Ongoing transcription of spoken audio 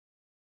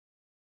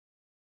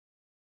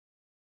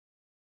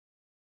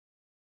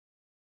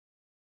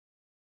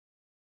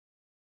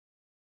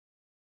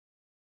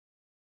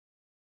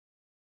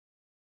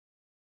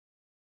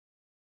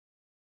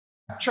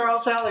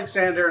Charles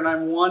Alexander, and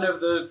I'm one of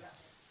the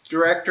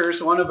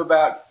directors, one of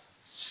about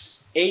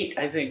 8,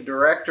 I think,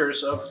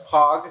 directors of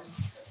Pog,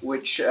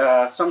 which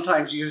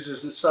sometimes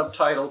uses the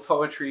subtitle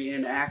Poetry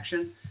in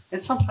Action,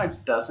 and sometimes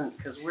doesn't,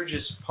 because we're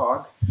just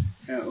Pog,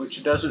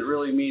 which doesn't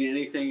really mean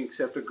anything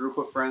except a group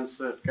of friends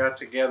that got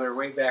together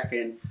way back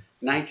in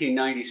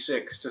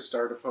 1996 to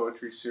start a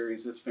poetry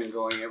series that's been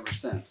going ever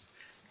since.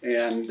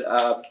 And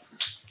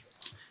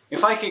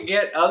if I could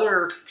get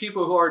other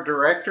people who are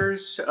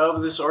directors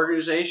of this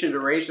organization to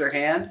raise their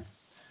hand.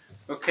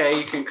 Okay,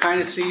 you can kind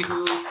of see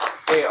who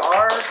they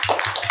are.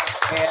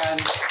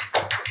 And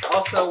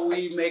also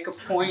we make a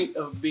point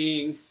of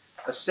being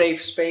a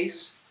safe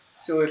space.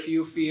 So if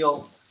you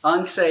feel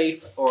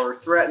unsafe or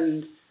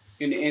threatened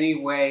in any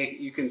way,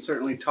 you can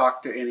certainly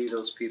talk to any of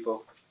those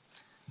people.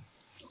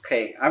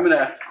 Okay, I'm going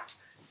to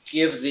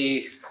give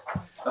the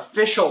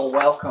official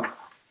welcome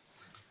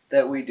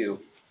that we do.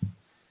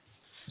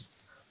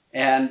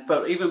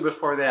 But even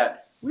before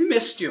that, we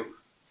missed you.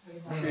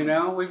 You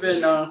know, we've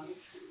been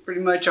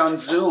pretty much on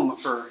Zoom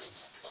for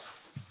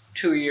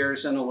 2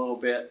 years and a little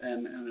bit,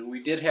 and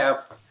we did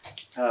have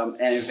an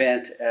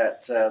event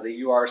at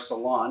the UR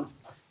Salon,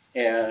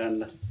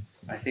 and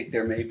I think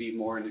there may be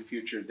more in the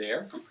future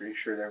there. I'm pretty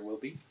sure there will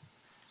be.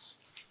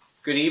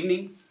 Good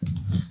evening.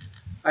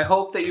 I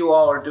hope that you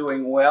all are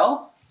doing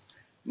well.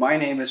 My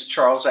name is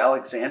Charles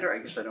Alexander. I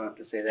guess I don't have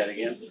to say that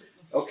again.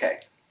 Okay.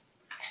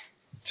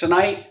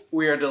 Tonight,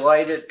 we are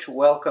delighted to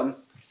welcome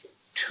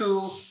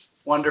 2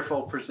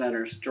 wonderful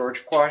presenters,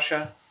 George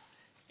Quasha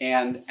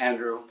and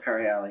Andrew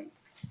Periale.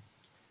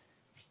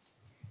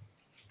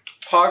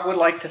 POG would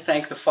like to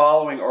thank the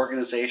following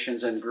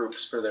organizations and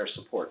groups for their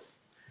support: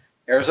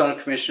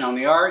 Arizona Commission on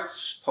the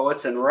Arts,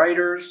 Poets and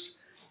Writers,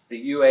 the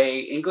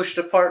UA English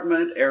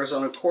Department,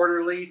 Arizona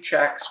Quarterly,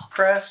 Sparhawk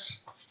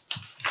Press,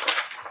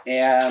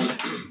 and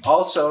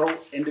also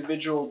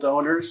individual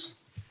donors.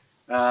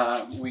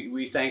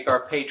 We thank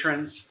our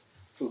patrons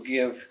who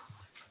give,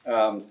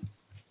 I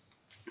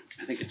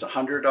think it's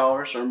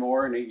 $100 or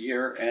more in a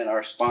year, and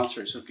our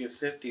sponsors who give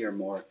 $50 or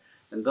more.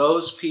 And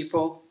those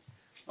people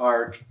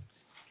are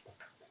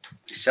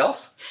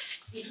yourself,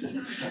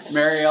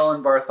 Mary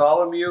Ellen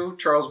Bartholomew,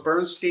 Charles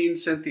Bernstein,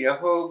 Cynthia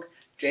Hogue,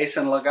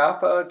 Jason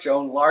Lagapa,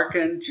 Joan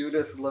Larkin,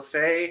 Judith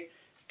LaFay,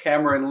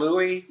 Cameron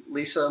Louie,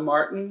 Lisa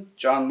Martin,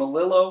 John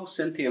Malillo,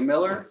 Cynthia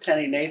Miller,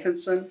 Tenny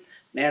Nathanson,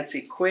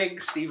 Nancy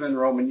Quigg, Stephen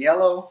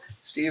Romaniello,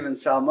 Stephen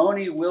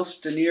Salmoni, Will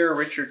Stanier,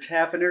 Richard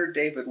Taffner,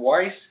 David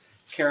Weiss,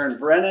 Karen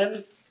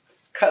Brennan,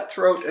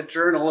 Cutthroat, A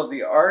Journal of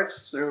the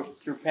Arts through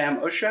Pam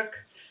Ushuk,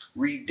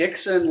 Reed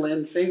Dixon,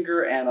 Lynn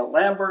Finger, Anna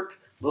Lambert,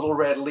 Little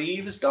Red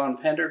Leaves, Don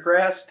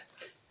Pendergrast,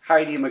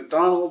 Heidi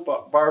McDonald,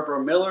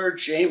 Barbara Miller,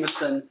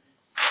 Jameson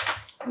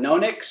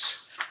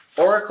Nonix,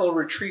 Oracle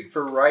Retreat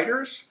for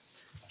Writers,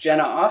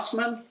 Jenna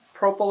Osman,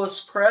 Propolis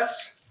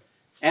Press,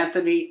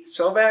 Anthony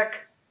Sobak,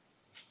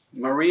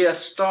 Maria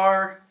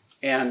Starr,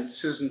 and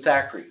Susan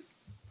Thackeray.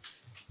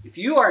 If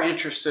you are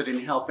interested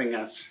in helping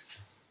us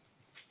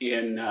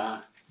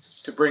to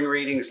bring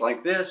readings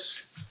like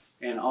this,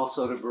 and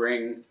also to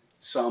bring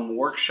some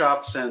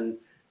workshops, and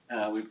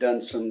we've done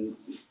some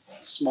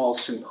small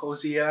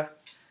symposia,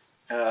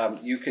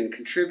 you can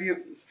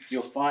contribute.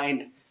 You'll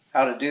find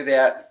how to do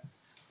that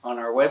on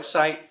our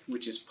website,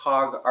 which is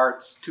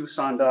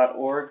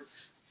pogartstucson.org,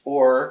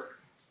 or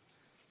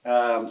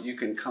you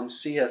can come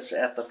see us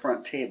at the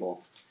front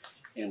table,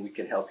 and we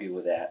can help you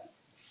with that.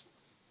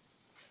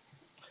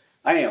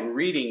 I am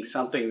reading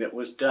something that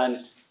was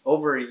done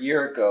over a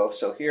year ago.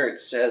 So here it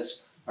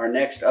says our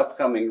next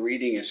upcoming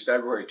reading is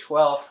February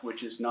 12th,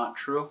 which is not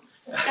true.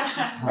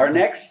 Our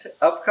next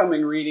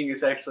upcoming reading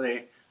is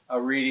actually a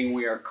reading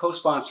we are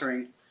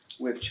co-sponsoring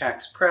with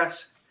Sparhawk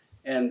Press,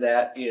 and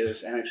that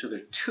is, and actually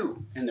there are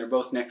 2, and they're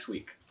both next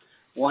week.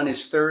 One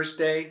is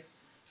Thursday,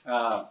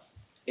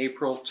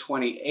 April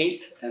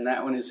 28th, and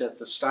that one is at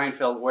the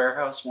Steinfeld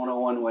Warehouse,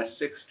 101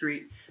 West 6th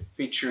Street,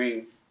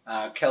 featuring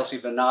Kelsey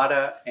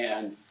Venata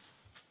and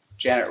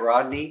Janet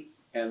Rodney.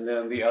 And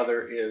then the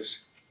other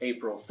is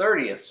April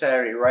 30th,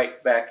 Saturday,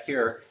 right back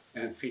here,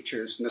 and it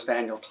features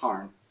Nathaniel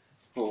Tarn,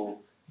 who,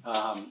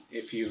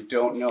 if you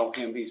don't know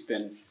him, he's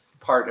been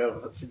part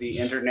of the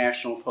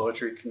international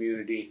poetry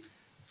community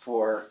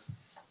for,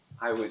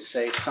 I would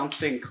say,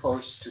 something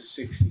close to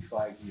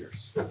 65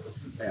 years.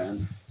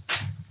 And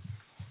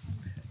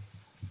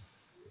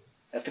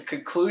at the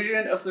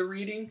conclusion of the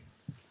reading,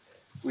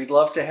 we'd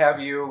love to have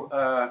you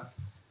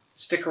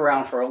stick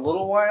around for a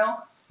little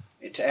while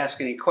to ask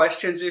any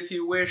questions if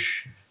you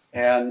wish,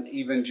 and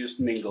even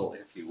just mingle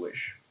if you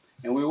wish.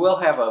 And we will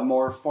have a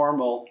more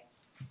formal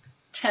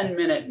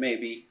 10-minute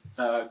maybe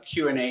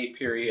Q&A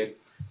period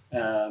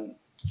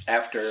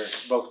after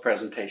both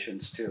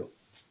presentations too.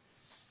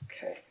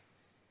 Okay.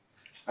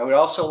 I would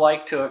also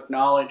like to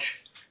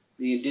acknowledge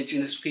the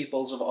indigenous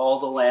peoples of all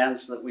the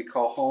lands that we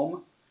call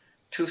home.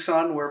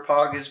 Tucson, where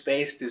POG is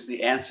based, is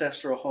the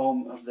ancestral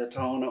home of the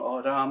Tohono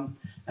O'odham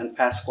and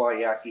Pascua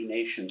Yaqui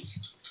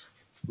nations.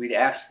 We'd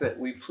ask that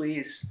we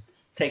please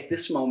take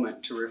this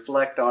moment to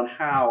reflect on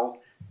how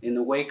in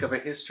the wake of a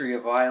history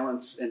of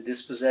violence and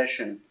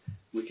dispossession,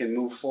 we can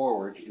move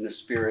forward in the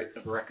spirit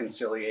of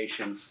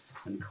reconciliation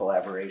and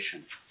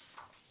collaboration.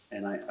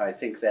 And I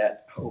think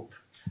that hope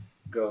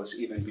goes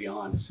even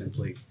beyond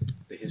simply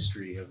the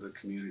history of the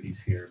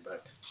communities here,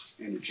 but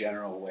in a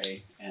general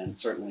way, and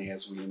certainly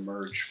as we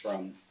emerge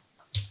from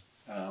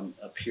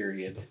a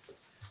period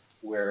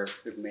where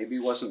there maybe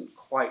wasn't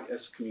quite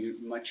as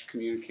much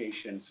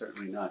communication,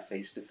 certainly not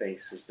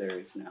face-to-face as there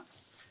is now,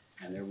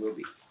 and there will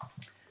be.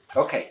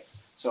 Okay,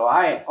 so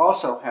I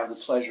also have the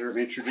pleasure of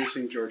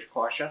introducing George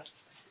Quasha,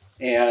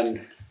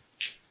 and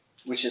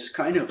which is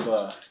kind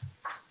of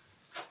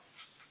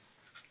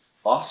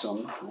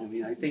awesome. I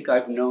mean, I think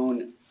I've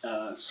known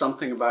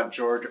something about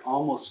George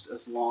almost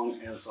as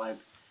long as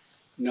I've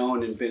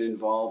known and been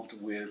involved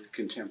with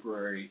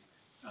contemporary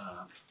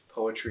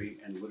poetry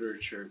and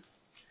literature.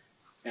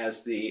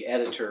 As the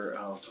editor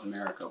of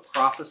America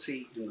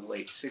Prophecy in the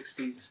late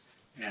 60s,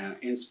 an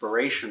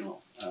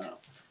inspirational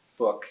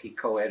book he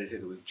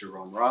co-edited with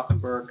Jerome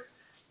Rothenberg,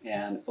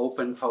 and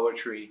Open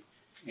Poetry,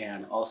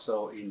 and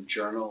also in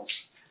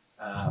journals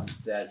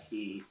that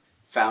he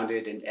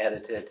founded and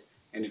edited,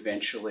 and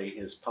eventually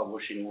his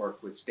publishing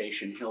work with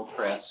Station Hill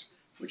Press,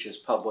 which has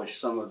published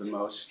some of the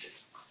most,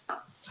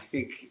 I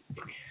think,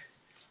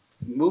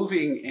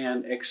 moving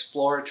and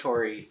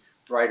exploratory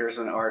writers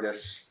and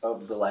artists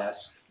of the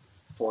last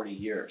 40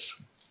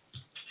 years.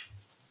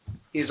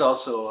 He's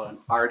also an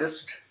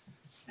artist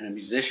and a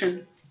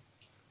musician.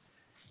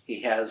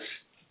 He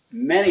has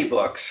many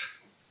books,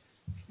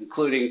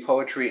 including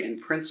Poetry in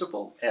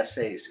Principle,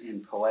 Essays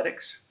in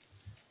Poetics.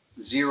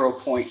 0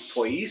 Point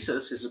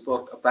Poiesis is a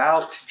book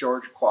about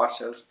George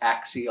Quasha's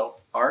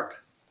axial art.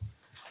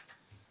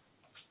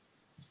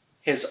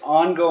 His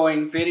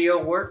ongoing video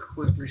work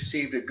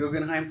received a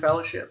Guggenheim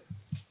Fellowship,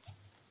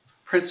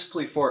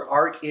 principally for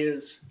Art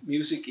Is,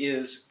 Music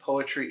Is,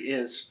 Poetry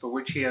Is, for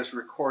which he has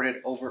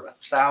recorded over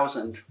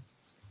 1,000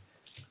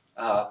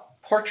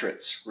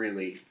 portraits,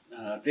 really,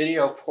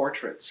 video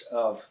portraits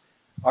of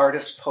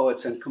artists,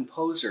 poets, and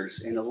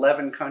composers in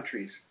 11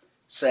 countries,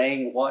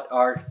 saying what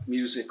art,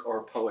 music,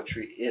 or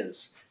poetry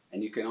is.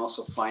 And you can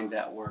also find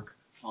that work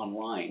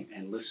online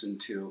and listen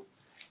to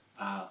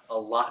a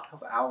lot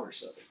of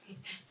hours of it.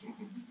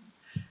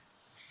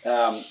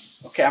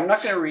 Okay, I'm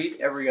not going to read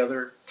every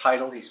other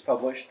title he's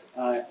published.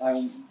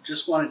 I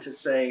just wanted to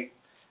say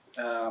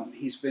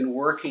he's been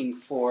working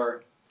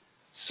for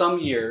some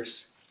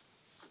years.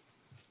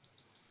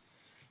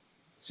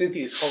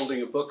 Cynthia's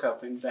holding a book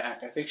up in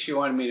back. I think she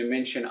wanted me to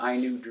mention I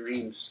Knew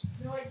Dreams,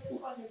 no, I just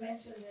wanted to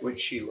mention that which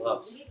she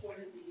loves. one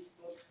of these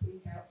books we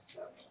have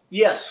several.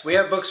 Yes, we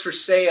have books for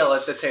sale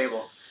at the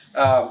table.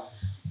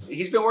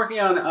 He's been working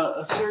on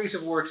a series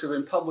of works that have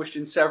been published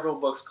in several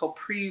books called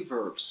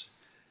Preverbs.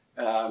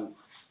 I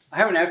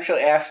haven't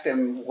actually asked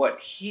him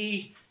what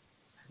he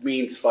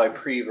means by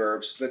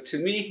preverbs, but to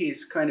me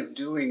he's kind of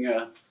doing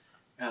a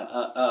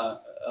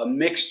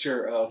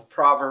mixture of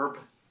proverb,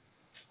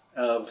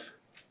 of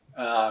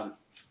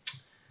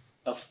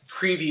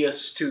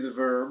previous to the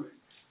verb,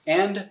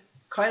 and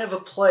kind of a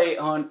play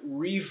on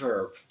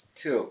reverb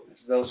too,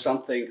 as though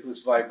something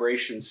whose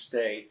vibrations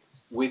stay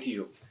with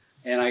you.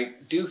 And I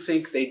do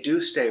think they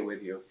do stay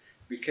with you,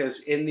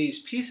 because in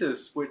these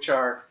pieces, which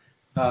are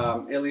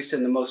at least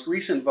in the most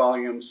recent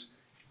volumes,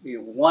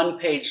 1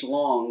 page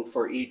long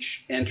for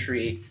each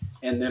entry,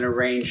 and then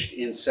arranged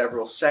in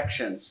several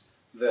sections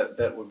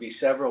that would be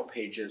several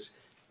pages.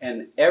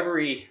 And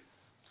every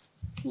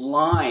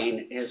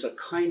line is a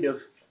kind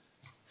of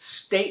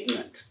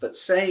statement, but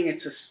saying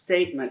it's a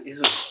statement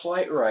isn't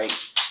quite right,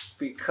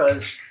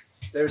 because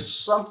there's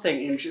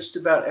something in just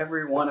about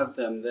every one of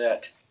them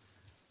that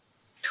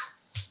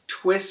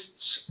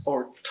twists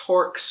or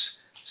torques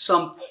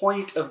some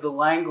point of the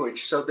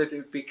language so that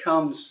it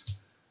becomes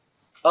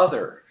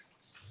other,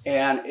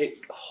 and it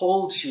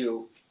holds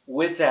you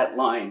with that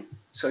line.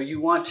 So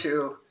you want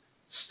to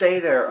stay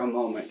there a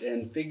moment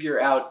and figure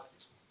out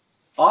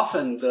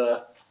often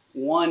the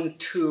 1,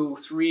 2,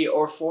 3,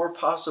 or 4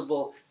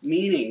 possible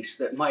meanings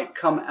that might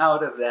come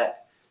out of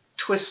that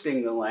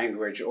twisting the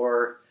language,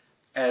 or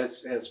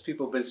as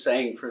people have been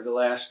saying for the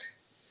last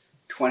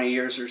 20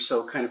 years or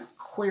so, kind of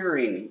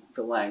queering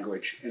the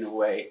language in a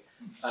way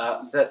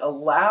that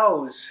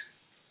allows,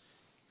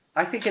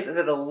 I think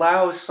that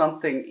allows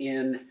something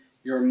in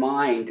your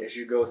mind as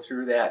you go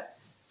through that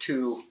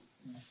to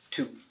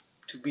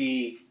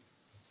be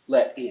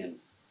let in.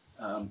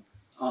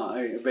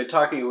 I've been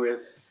talking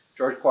with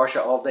George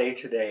Quasha all day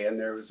today, and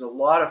there was a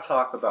lot of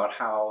talk about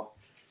how,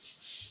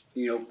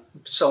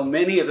 so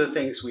many of the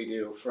things we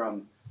do,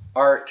 from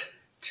art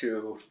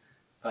to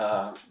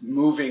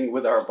moving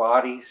with our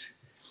bodies,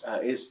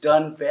 is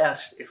done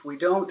best if we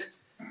don't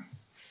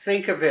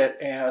think of it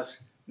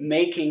as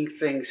making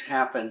things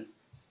happen,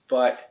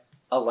 but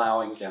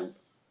allowing them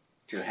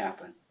to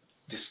happen,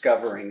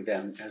 discovering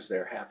them as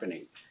they're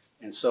happening.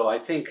 And so I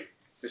think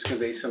there's going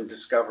to be some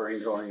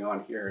discovering going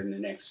on here in the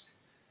next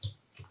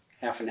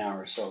half an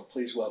hour or so.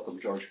 Please welcome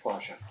George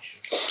Quasha.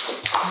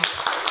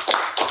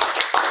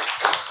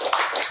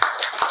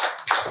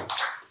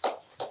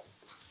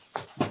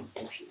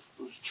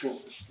 turn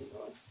this thing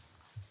on.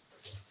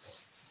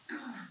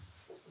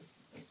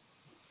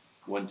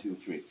 1, 2,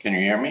 3. Can you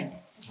hear me?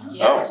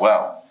 Yes. Oh,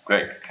 wow.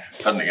 Great.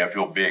 Suddenly I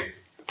feel big.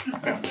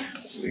 Let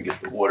me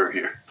get the water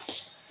here.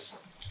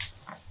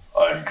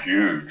 I'm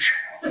huge.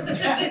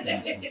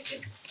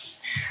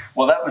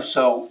 Well, that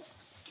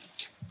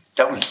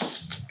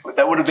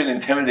would have been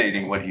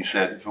intimidating what he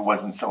said if it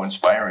wasn't so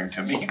inspiring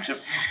to me to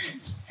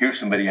hear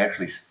somebody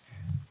actually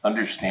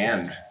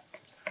understand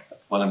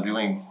what I'm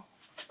doing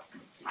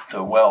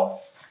so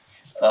well.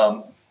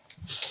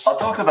 I'll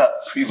talk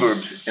about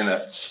preverbs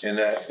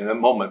in a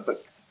moment,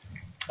 but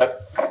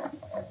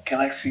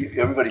can I see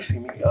everybody see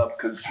me?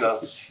 Because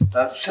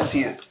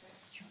Cynthia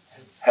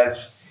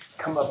has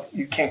come up.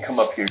 You can't come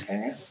up here,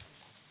 can you?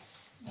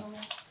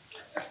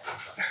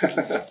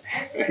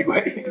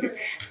 Anyway,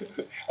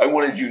 I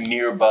wanted you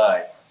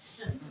nearby.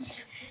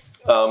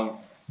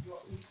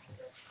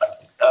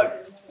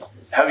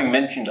 Having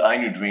mentioned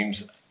Ainu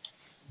dreams,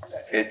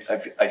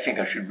 I think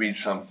I should read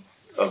some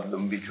of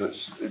them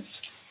because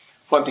it's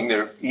one thing,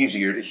 they're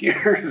easier to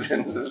hear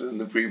than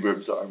the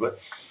preverbs are. But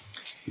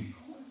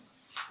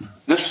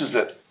this is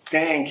a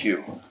thank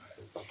you.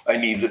 I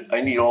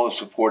need all the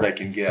support I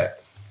can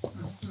get.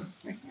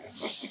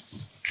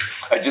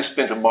 I just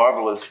spent a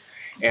marvelous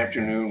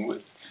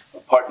afternoon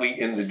partly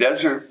in the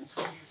desert.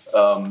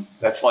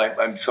 That's why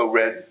I'm so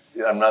red.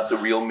 I'm not the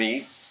real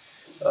me.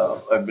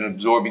 I've been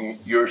absorbing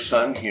your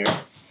sun here.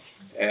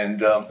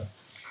 And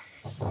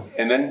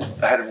then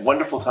I had a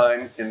wonderful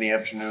time in the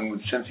afternoon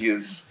with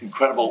Cynthia's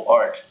incredible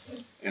art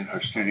in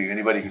her studio.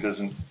 Anybody who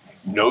doesn't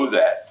know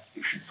that,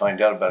 you should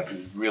find out about it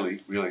because it's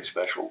really, really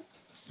special,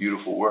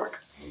 beautiful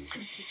work.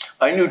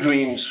 Ainu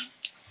Dreams,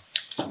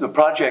 the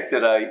project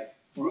that I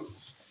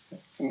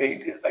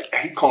made, I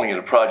hate calling it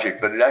a project,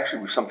 but it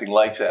actually was something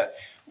like that.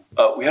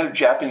 We had a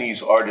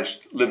Japanese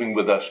artist living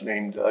with us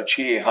named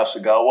Chie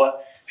Hasegawa.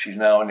 She's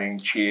now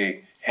named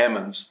Chie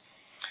Hammonds.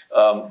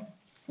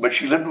 But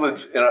she lived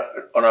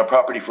on our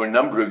property for a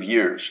number of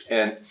years.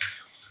 And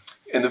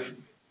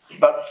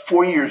about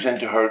 4 years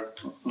into her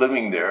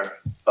living there,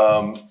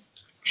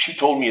 she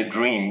told me a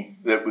dream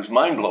that was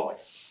mind-blowing.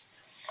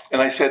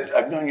 And I said,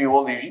 I've known you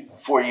all these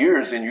 4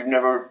 years and you've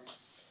never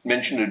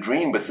mentioned a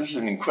dream, but this is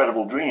an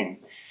incredible dream.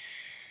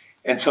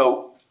 And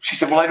so she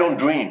said, well, I don't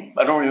dream.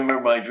 I don't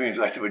remember my dreams.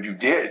 I said, but you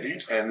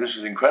did, and this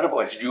is incredible.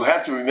 I said, you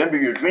have to remember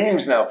your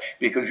dreams now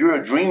because you're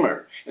a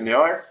dreamer, and there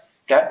aren't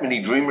that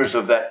many dreamers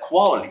of that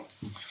quality.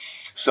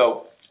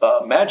 So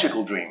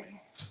magical dreaming,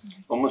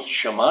 almost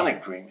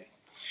shamanic dreaming.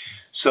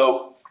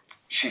 So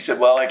she said,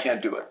 well, I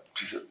can't do it.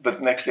 She said, but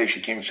the next day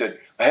she came and said,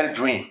 I had a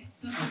dream.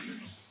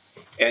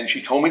 And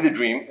she told me the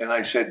dream, and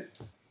I said,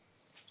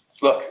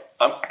 look,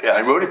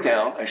 I wrote it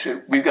down. I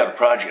said, we've got a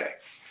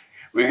project.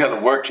 We've got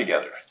to work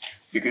together.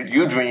 Because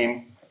you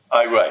dream,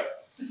 I write.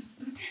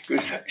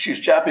 Because she's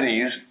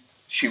Japanese,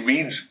 she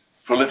reads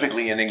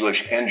prolifically in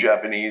English and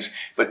Japanese,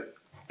 but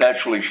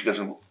naturally she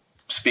doesn't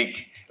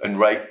speak and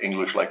write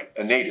English like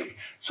a native.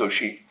 So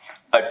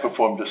I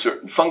performed a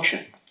certain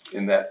function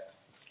in that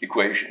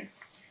equation.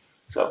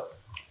 So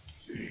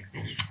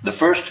the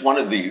first one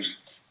of these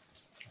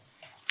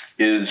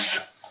is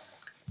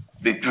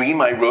the dream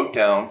I wrote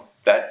down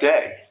that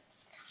day.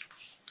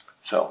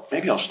 So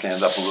maybe I'll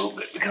stand up a little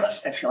bit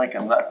because I feel like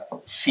I'm not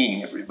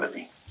seeing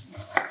everybody.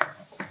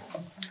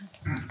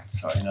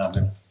 Sorry, now I'm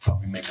going to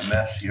probably make a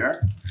mess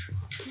here.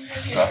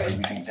 Drop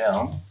everything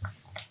down.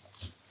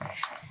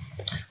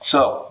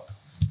 So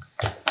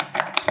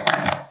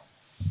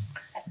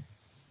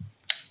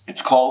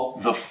it's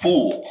called The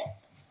Fool.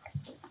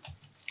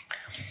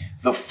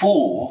 The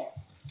fool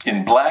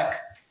in black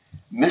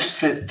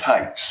misfit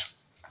tights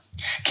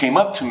came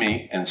up to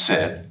me and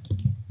said,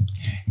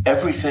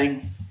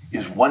 everything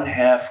is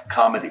 1/2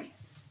 comedy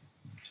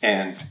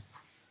and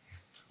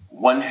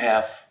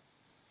 1/2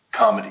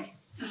 comedy,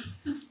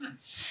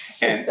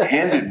 and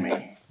handed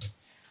me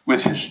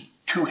with his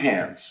 2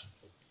 hands,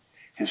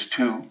 his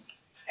 2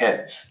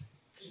 heads.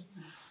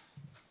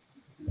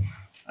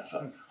 I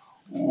thought,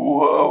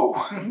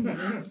 whoa.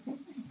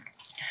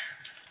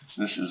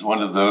 This is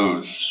one of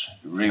those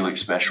really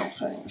special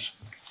things.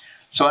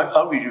 So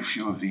I'll read you a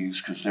few of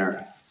these because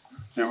they're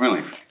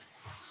really,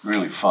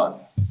 really fun.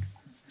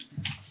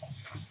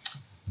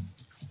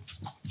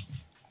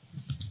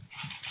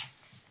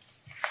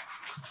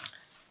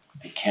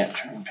 Can't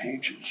turn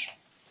pages.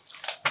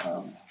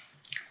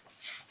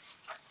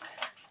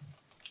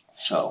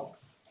 So,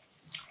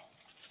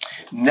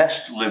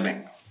 nest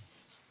living.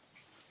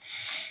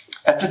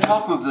 At the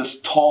top of this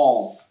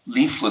tall,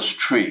 leafless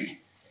tree,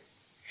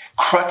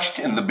 crutched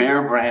in the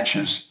bare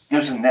branches,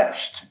 there's a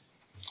nest,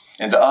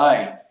 and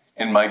I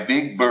and my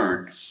big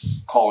bird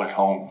call it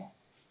home.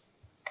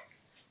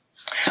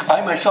 I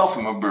myself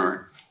am a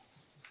bird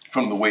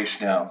from the waist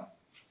down.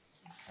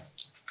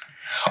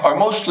 Our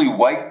mostly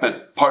white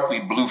but partly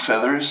blue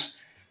feathers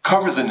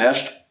cover the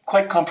nest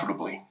quite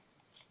comfortably.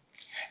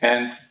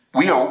 And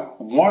we are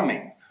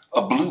warming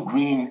a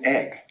blue-green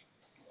egg.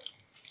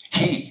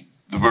 He,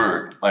 the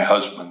bird, my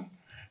husband,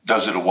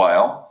 does it a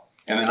while,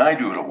 and then I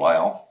do it a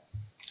while.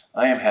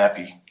 I am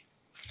happy.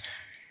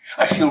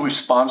 I feel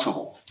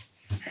responsible.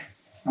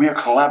 We are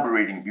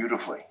collaborating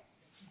beautifully.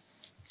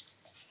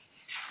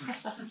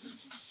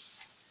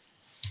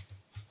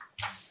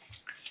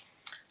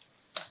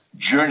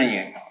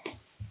 Journeying.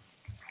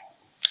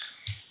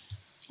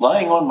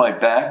 Lying on my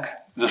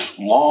back, this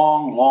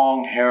long,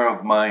 long hair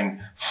of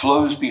mine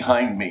flows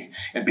behind me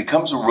and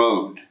becomes a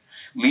road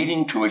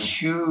leading to a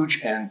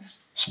huge and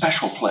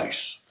special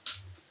place.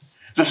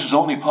 This is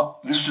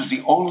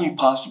the only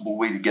possible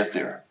way to get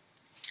there.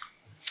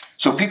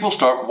 So people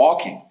start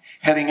walking,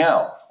 heading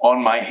out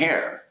on my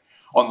hair,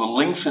 on the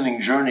lengthening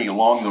journey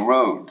along the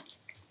road.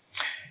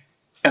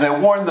 And I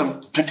warn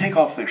them to take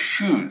off their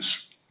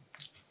shoes.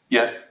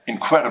 Yet,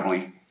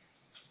 incredibly,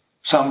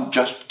 some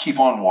just keep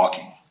on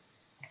walking.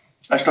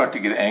 I start to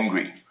get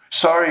angry.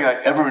 Sorry I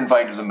ever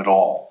invited them at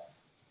all.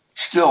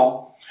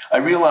 Still, I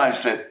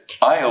realize that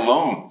I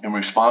alone am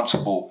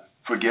responsible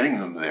for getting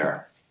them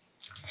there.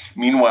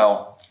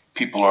 Meanwhile,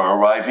 people are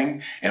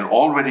arriving, and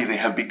already they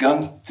have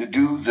begun to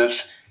do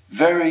this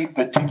very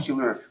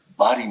particular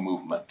body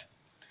movement,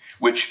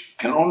 which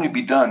can only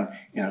be done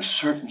in a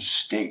certain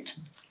state.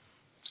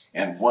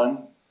 And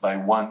one by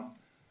one,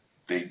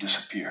 they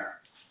disappear.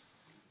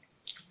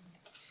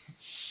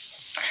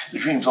 The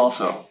dreams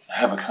also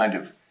have a kind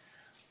of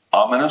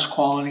ominous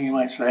quality, you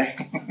might say.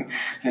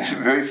 It's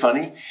very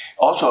funny.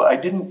 Also, I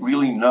didn't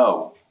really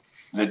know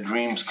that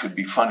dreams could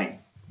be funny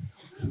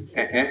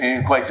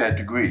in quite that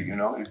degree, you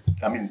know.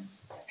 I mean,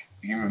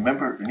 you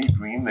remember any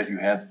dream that you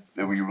had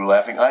where you were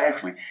laughing? I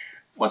actually,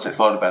 once I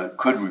thought about it,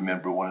 could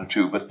remember one or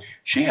two, but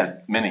she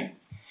had many.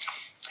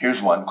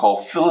 Here's one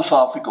called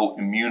Philosophical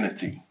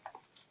Immunity.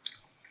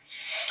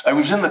 I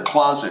was in the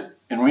closet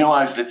and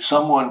realized that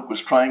someone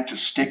was trying to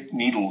stick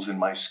needles in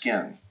my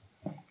skin.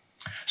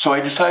 So I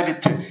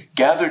decided to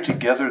gather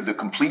together the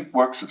complete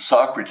works of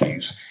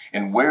Socrates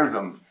and wear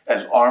them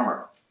as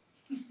armor.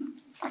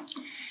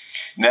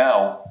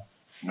 Now,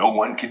 no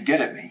one can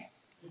get at me.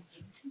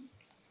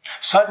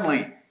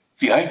 Suddenly,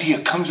 the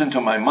idea comes into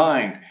my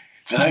mind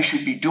that I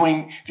should be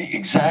doing the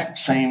exact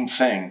same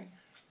thing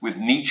with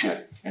Nietzsche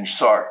and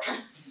Sartre.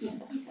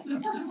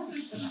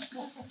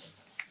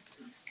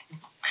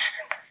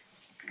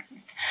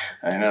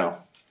 I know,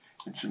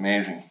 it's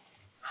amazing.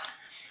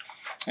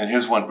 And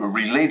here's one, a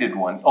related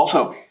one.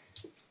 Also,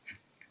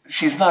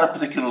 she's not a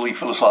particularly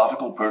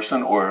philosophical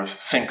person or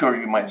thinker,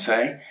 you might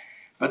say,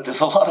 but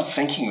there's a lot of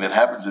thinking that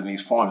happens in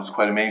these poems. It's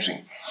quite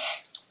amazing.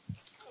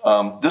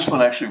 This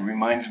one actually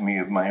reminds me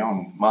of my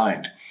own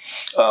mind.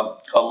 A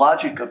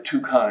logic of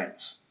two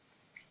kinds.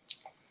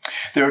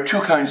 There are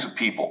two kinds of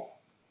people,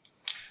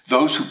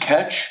 those who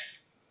catch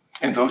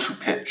and those who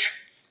pitch.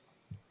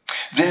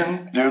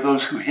 Then there are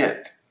those who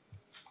hit.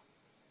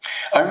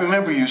 I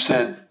remember you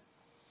said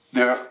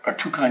there are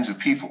two kinds of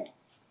people,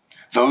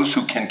 those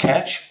who can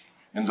catch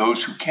and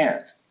those who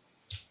can't.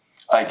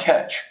 I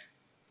catch,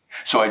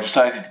 so I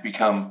decided to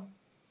become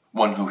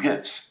one who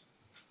hits.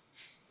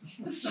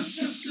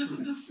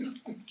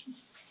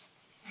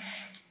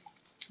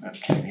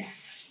 Okay,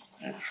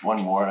 there's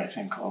one more I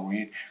think I'll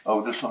read.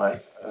 Oh, this one,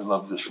 I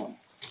love this one.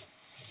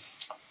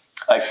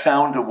 I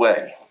found a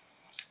way.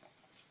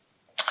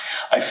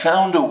 I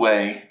found a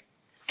way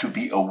to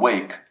be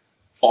awake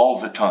all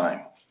the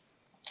time.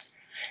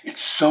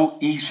 It's so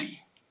easy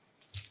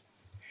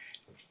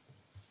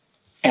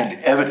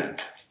and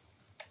evident.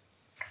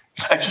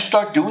 I just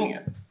start doing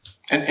it,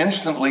 and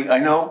instantly I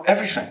know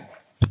everything.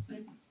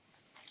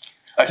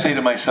 I say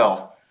to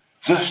myself,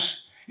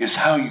 this is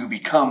how you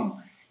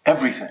become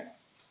everything.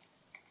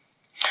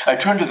 I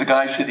turn to the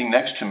guy sitting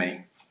next to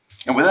me,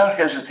 and without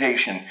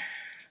hesitation,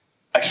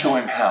 I show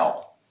him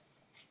how.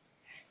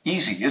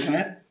 Easy, isn't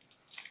it?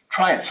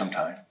 Try it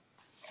sometime.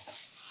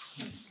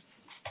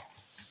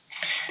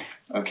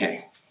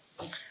 Okay,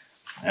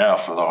 now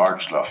for the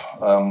hard stuff.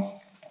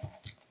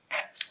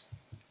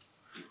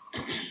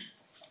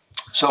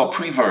 So a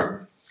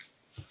preverb.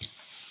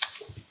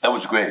 That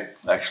was great,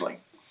 actually.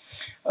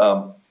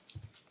 Yeah,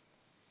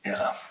 there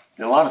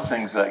are a lot of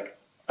things that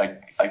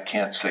I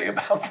can't say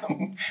about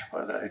them,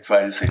 or that I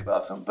try to say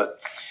about them, but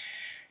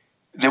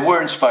they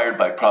were inspired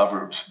by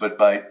Proverbs, but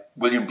by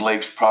William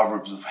Blake's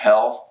Proverbs of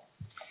Hell,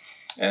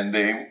 and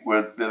they're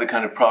the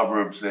kind of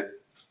Proverbs that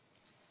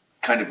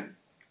kind of,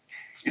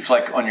 it's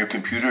like on your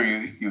computer,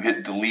 you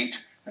hit delete,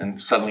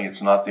 and suddenly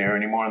it's not there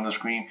anymore on the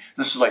screen.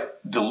 This is like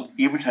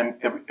every time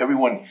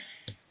everyone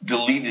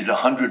deleted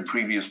 100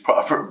 previous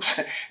proverbs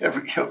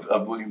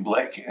of William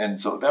Blake, and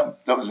so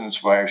that was an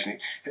inspiration.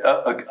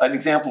 An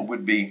example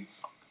would be,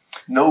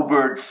 no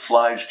bird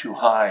flies too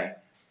high.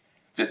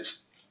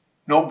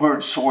 No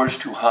bird soars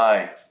too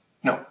high.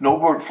 No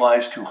bird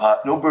flies too high.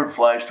 No bird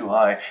flies too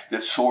high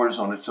that soars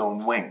on its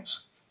own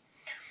wings.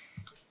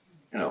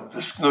 You know,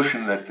 this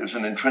notion that there's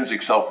an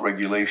intrinsic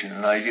self-regulation,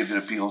 an idea that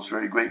appeals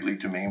very greatly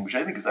to me, which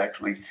I think is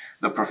actually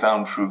the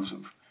profound truth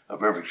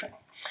of everything.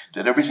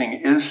 That everything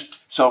is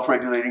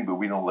self-regulating, but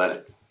we don't let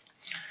it.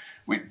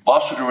 We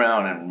boss it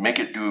around and make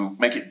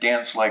it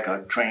dance like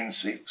a trained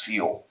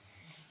seal.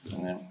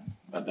 And then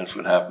that's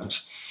what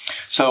happens.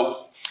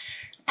 So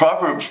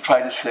Proverbs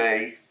try to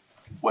say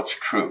what's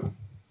true.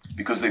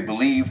 because they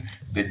believe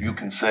that you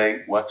can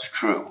say what's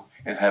true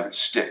and have it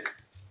stick.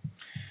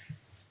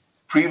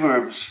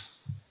 Preverbs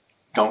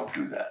don't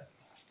do that.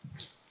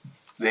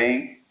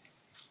 They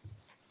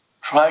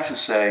try to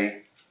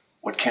say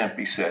what can't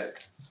be said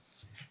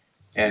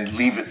and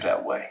leave it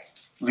that way.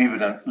 Leave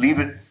it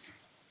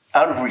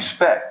out of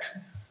respect,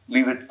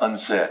 leave it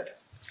unsaid.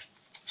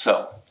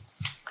 So,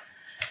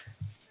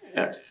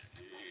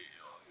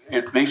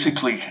 it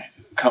basically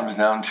comes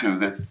down to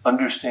that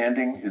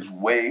understanding is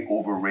way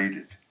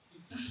overrated.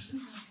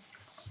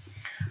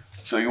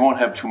 So you won't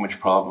have too much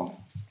problem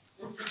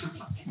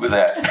with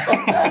that.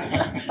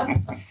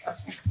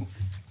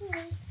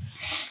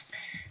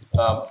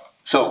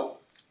 So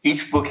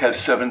each book has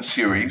 7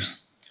 series.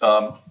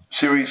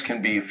 Series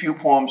can be a few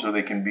poems or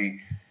they can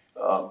be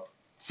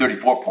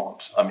 34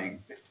 poems. I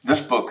mean,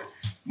 this book,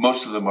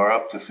 most of them are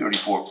up to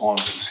 34 poems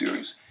in the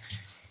series.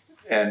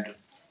 And,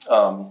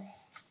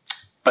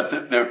 but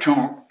their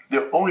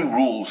only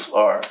rules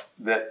are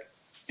that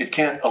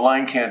a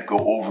line can't go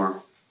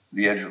over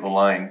the edge of the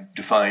line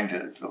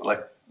defined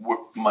like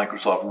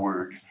Microsoft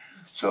Word.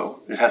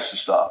 So it has to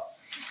stop.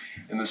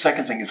 And the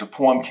second thing is a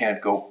poem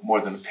can't go more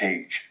than a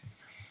page.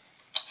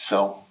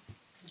 So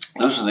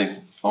those are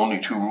the only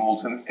 2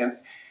 rules. And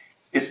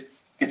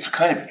it's a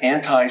kind of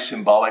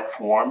anti-symbolic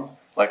form,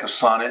 like a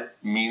sonnet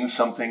means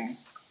something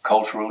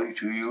culturally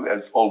to you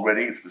as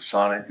already. If the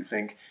sonnet, you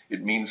think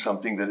it means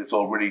something, that it's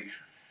already,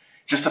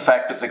 just the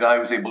fact that the guy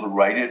was able to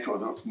write it or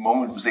the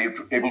moment was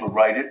able to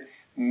write it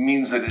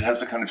means that it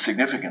has a kind of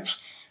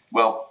significance.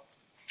 Well,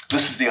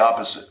 this is the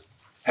opposite.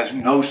 Has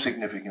no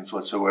significance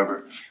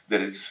whatsoever,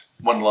 that it's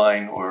one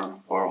line or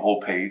a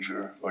whole page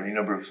or any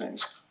number of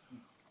things.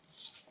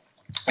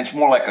 It's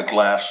more like a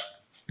glass.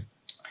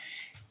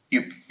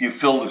 You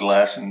fill the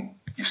glass and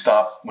you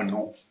stop when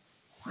the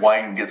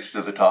wine gets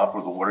to the top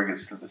or the water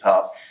gets to the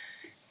top.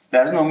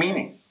 That has no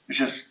meaning. It's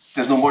just,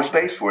 there's no more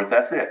space for it,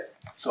 that's it.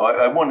 So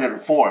I wanted a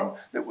form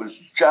that was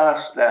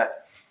just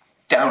that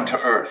down to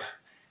earth,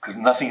 because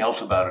nothing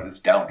else about it is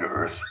down to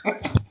earth.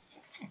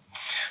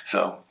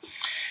 So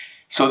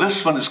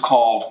this one is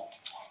called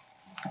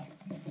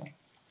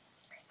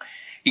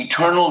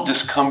Eternal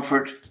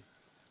Discomfort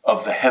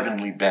of the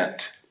Heavenly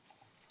Bent.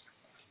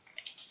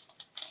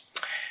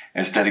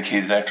 And it's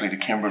dedicated actually to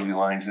Kimberly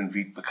Lines and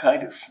Vít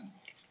Bakaitis.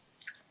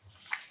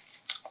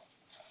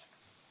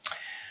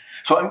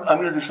 So I'm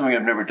going to do something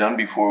I've never done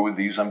before with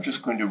these. I'm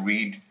just going to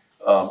read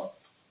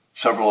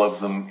several of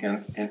them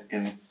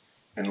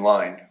in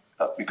line,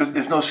 because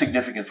there's no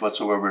significance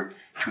whatsoever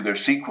to their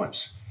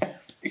sequence,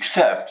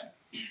 except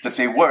that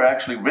they were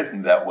actually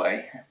written that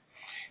way.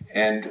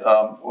 And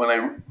when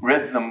I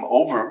read them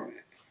over,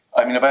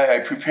 I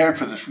prepared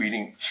for this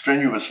reading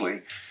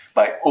strenuously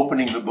by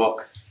opening the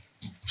book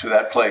to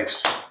that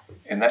place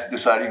and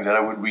deciding that I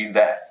would read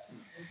that.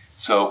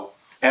 So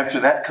after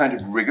that kind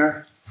of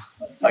rigor,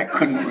 I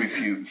couldn't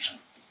refuse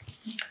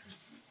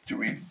to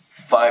read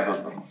 5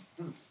 of them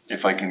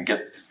if I can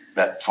get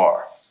that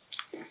far.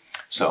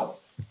 So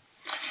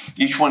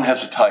each one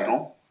has a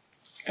title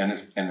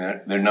and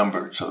they're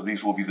numbered, so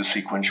these will be the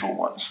sequential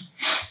ones.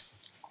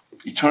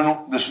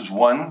 Eternal, this is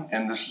one,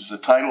 and this is the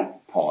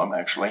title poem,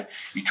 actually,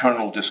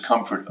 Eternal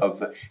Discomfort of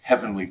the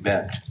Heavenly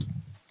Bent.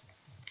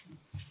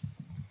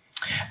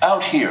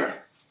 Out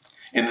here,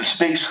 in the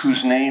space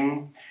whose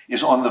name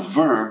is on the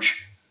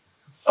verge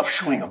of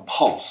showing a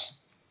pulse,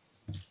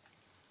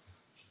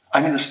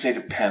 I'm in a state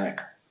of panic,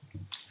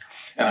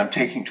 and I'm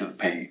taking to the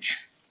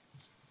page.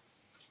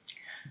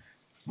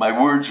 My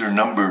words are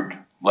numbered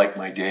like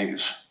my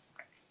days,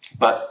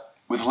 but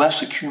with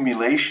less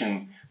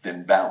accumulation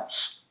than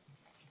bounce.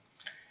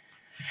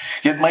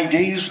 Yet my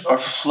days are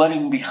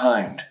flooding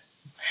behind,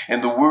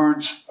 and the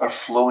words are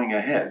flowing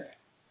ahead.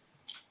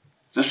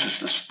 This is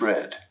the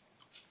spread.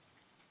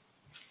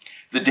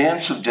 The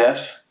dance of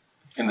death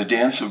and the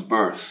dance of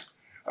birth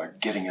are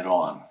getting it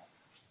on.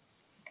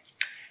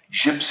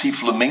 Gypsy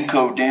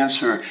flamenco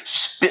dancer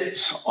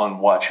spits on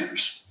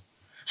watchers,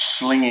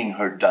 slinging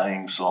her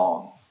dying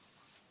song.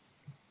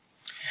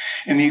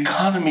 In the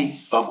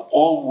economy of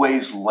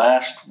always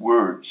last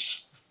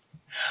words,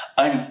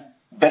 I'm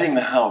betting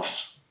the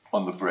house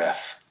on the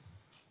breath.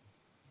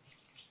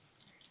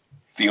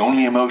 The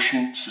only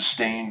emotion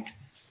sustained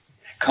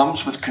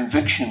comes with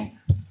conviction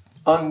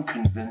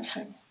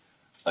unconvincing,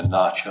 a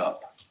notch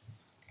up.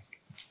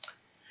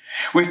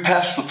 We've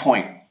passed the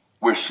point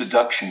where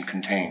seduction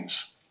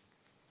contains.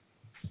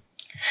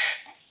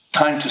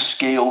 Time to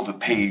scale the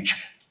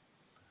page,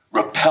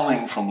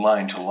 rappelling from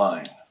line to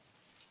line.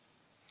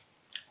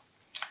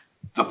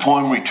 The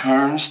poem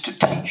returns to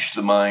teach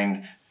the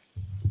mind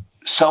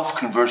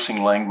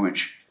self-conversing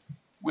language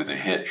with a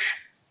hitch.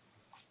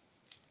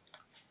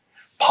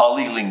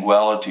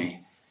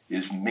 Polylinguality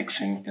is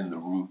mixing in the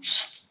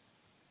roots.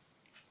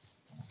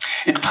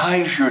 It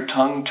ties your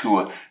tongue to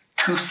a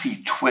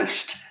toothy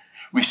twist,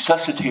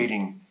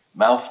 resuscitating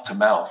mouth to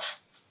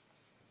mouth.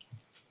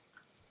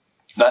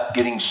 Not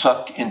getting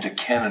sucked into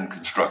canon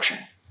construction.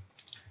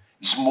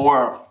 It's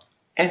more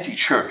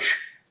anti-church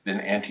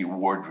than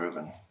anti-war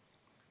driven.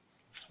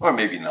 Or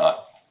maybe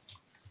not.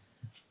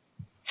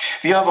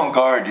 The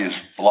avant-garde is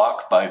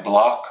block by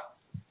block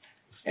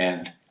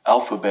and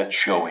alphabet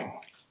showing.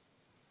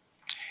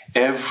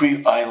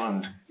 Every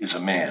island is a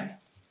man,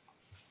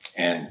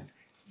 and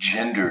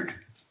gendered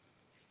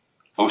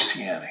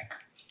oceanic.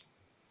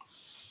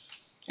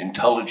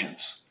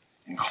 Intelligence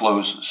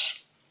encloses.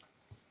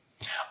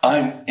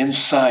 I'm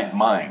inside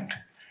mind,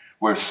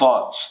 where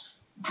thoughts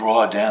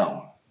draw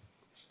down.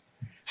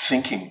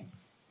 Thinking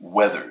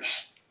weathers.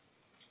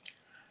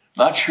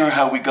 Not sure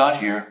how we got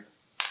here,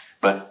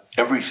 but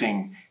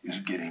everything is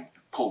getting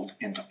pulled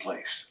into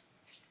place.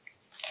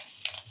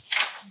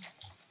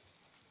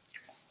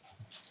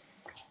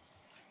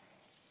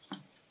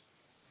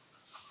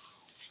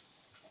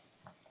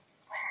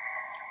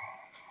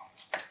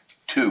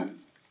 Two,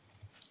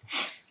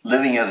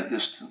 living at a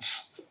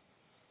distance.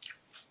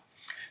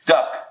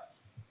 Duck.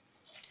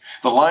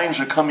 The lines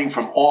are coming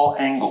from all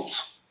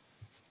angles.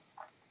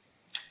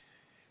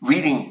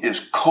 Reading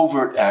is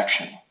covert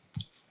action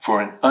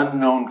for an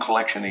unknown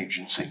collection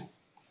agency.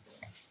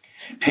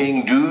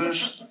 Paying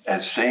dues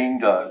as saying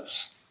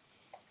does.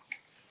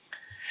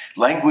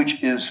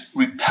 Language is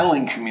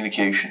repelling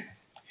communication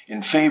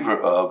in favor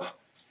of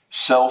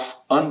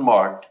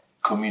self-unmarked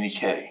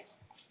communique.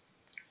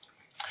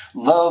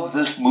 Love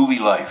this movie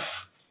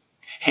life.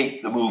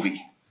 Hate the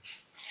movie.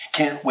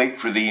 Can't wait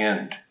for the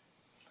end.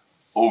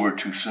 Over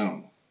too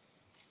soon.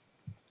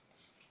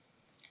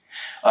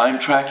 I'm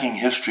tracking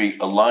history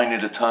a line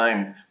at a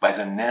time by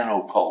the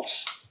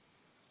nanopulse.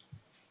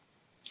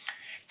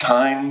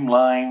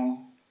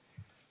 Timeline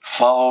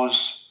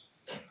follows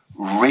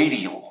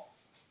radial,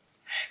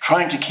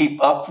 trying to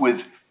keep up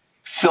with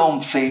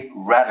film fate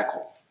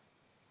radical.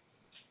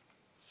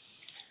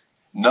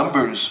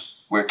 Numbers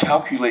where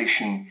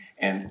calculation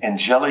and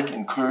angelic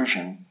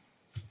incursion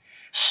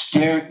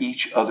stare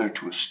each other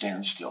to a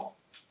standstill.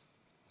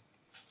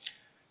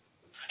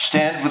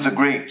 Stand with the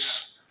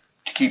greats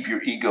to keep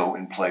your ego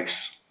in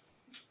place.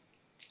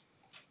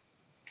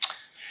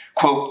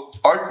 Quote,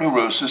 art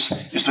neurosis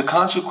is the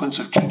consequence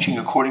of teaching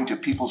according to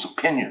people's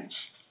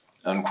opinions,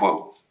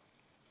 unquote.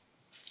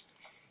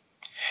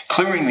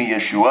 Clearing the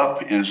issue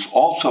up is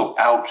also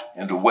out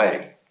and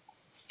away.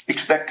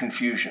 Expect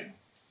confusion.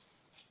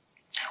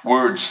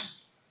 Words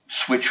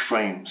switch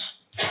frames.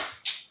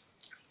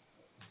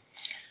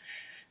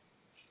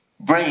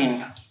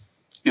 Brain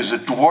is a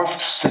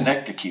dwarfed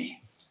synecdoche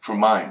for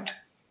mind.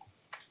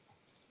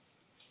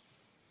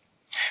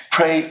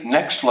 Pray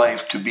next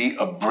life to be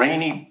a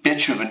brainy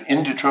bitch of an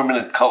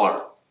indeterminate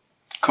color,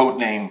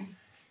 codename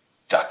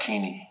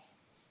Dakini.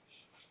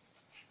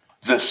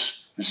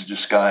 This is a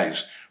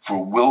disguise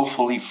for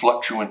willfully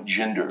fluctuant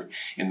gender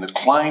in the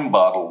Klein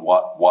bottle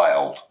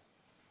wild.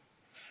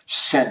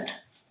 Scent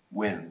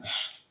wins.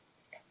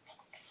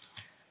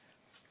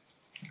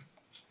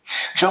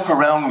 Jump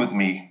around with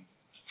me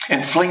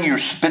and fling your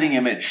spitting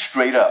image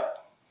straight up.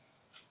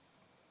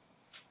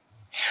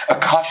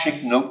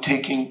 Akashic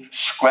note-taking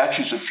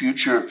scratches a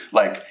future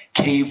like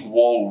cave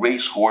wall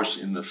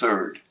racehorse in the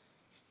third.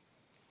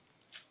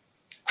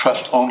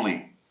 Trust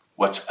only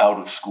what's out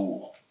of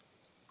school.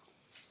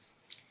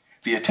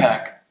 The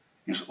attack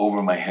is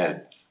over my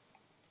head.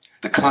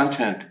 The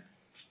content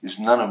is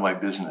none of my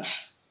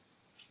business.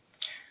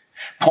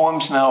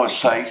 Poems now a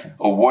site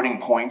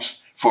awarding points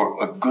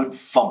for a good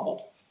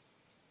fumble.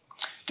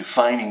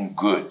 Defining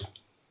good.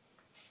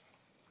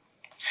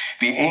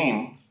 The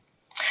aim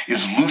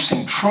is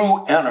loosing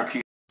true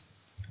anarchy.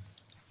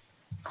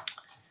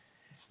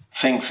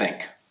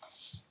 Think.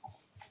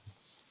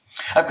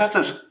 I've got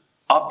this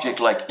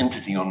object-like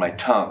entity on my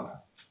tongue,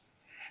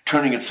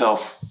 turning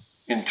itself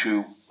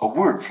into a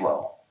word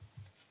flow.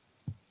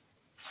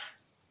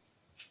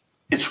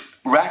 Its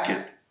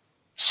racket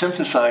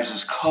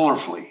synthesizes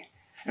colorfully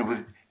and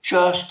with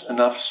just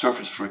enough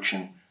surface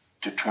friction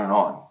to turn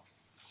on.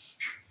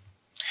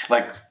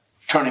 Like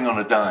turning on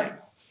a dime.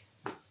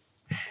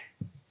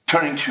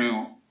 Turning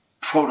to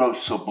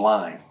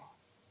proto-sublime.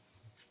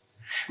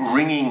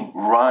 Ringing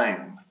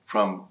rhyme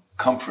from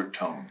comfort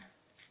tone.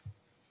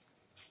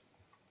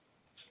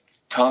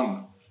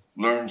 Tongue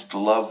learns to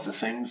love the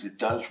things it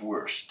does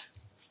worst.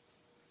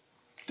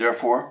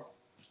 Therefore,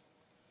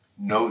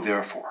 no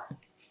therefore.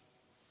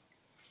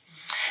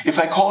 If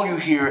I call you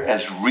here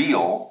as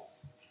real,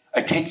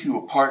 I take you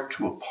apart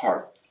to a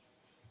part.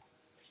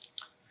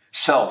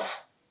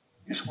 Self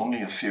is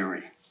only a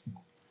theory.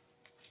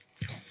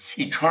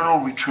 Eternal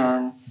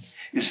return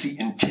is the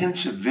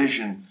intensive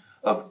vision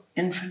of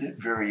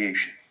infinite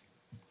variation.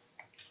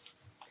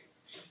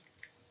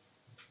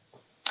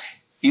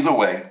 Either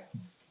way,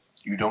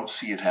 you don't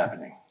see it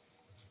happening.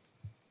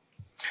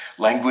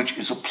 Language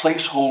is a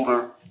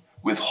placeholder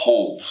with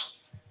holes,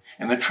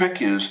 and the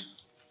trick is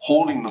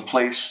holding the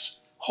place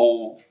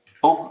hole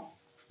open.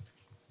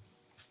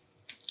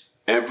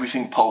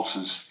 Everything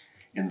pulses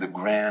in the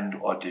grand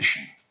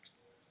audition.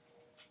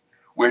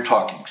 We're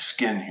talking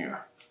skin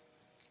here.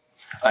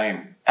 I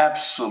am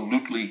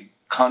absolutely,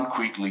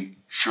 concretely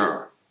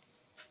sure.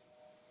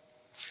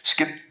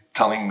 Skip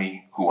telling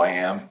me who I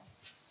am,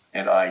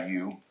 and I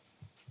you.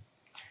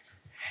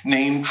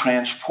 Name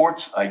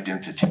transports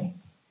identity.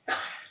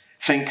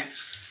 Think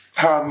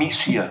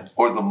paramecia,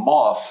 or the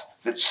moth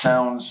that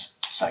sounds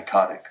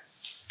psychotic.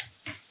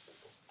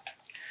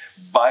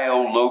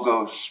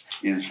 Biologos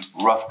is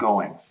rough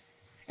going,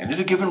 and at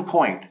a given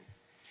point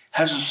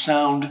has a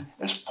sound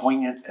as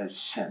poignant as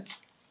scent.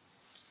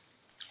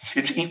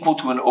 It's equal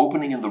to an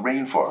opening in the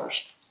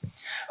rainforest,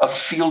 a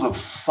field of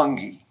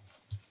fungi,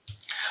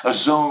 a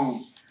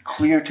zone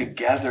clear to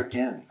gather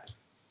in.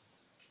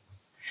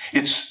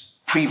 It's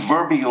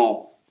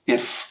proverbial,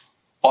 if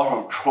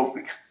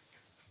autotropic,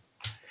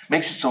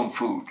 makes its own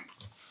food.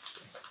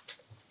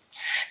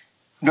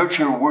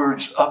 Nurture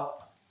words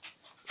up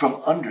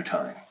from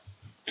undertime.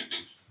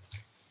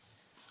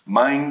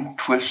 Mind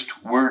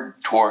twist, word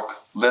torque,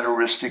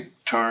 letteristic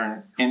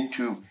turn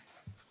into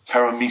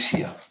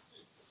paramecia,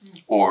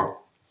 or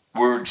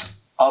words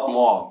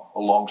oblong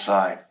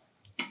alongside.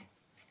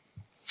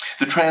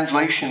 The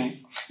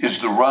translation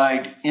is the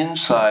ride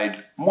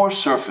inside more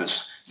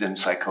surface than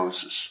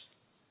psychosis.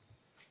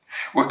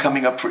 We're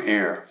coming up for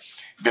air,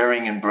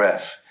 bearing in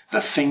breath, the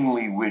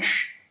thingly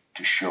wish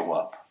to show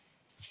up.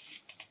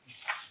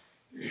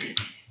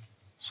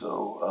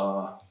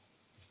 So,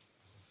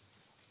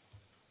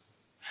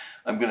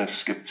 I'm going to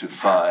skip to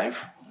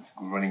 5.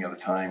 We're running out of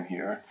time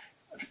here.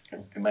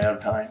 Am I out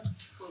of time?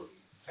 Well,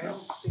 I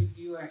don't think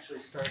you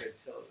actually started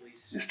till at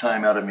least Is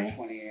time out of me?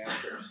 20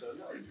 after, so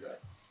no, you've got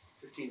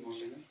 15 more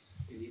minutes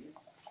if you need it.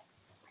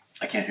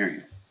 I can't hear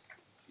you.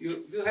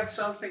 You have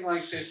something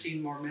like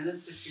 15 more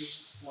minutes if you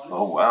want it.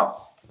 Oh,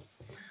 wow.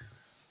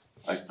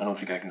 I don't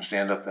think I can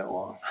stand up that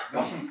long.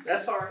 No,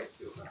 that's all right.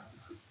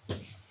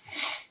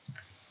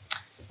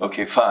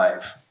 Okay,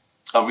 5.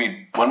 I'll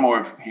read one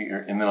more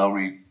here, and then I'll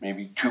read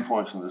maybe 2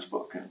 points in this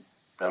book, and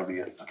that'll be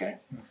it, okay?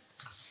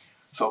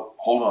 So,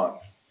 hold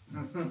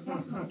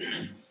on.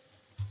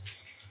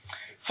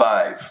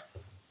 5.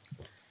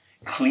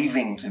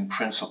 Cleaving in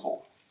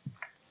principle.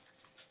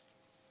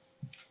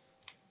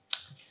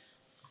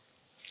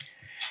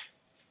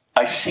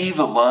 I see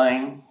the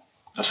line,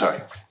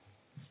 sorry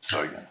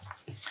again.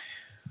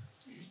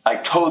 I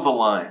toe the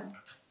line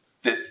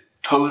that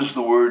toes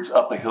the words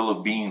up a hill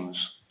of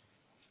beams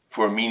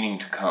for a meaning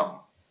to come.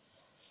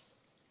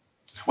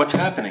 What's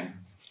happening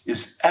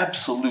is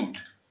absolute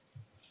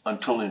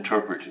until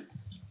interpreted.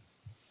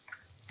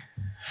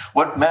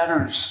 What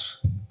matters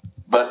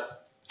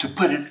but to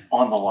put it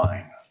on the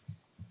line?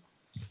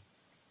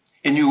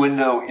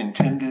 Innuendo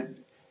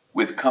intended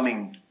with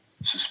coming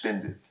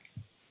suspended.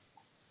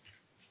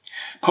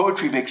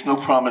 Poetry makes no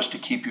promise to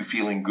keep you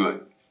feeling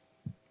good.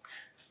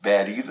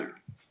 Bad either.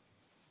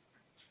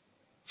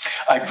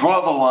 I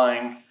draw the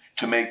line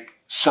to make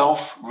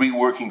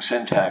self-reworking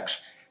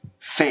syntax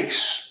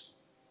face,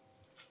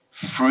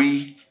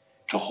 free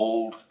to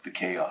hold the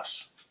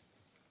chaos.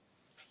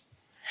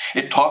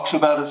 It talks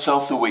about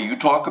itself the way you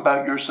talk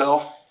about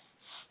yourself,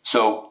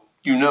 so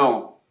you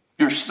know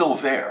you're still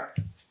there.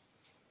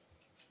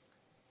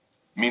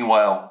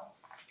 Meanwhile,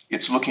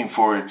 it's looking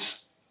for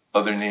its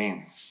other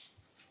name.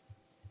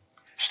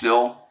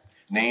 Still,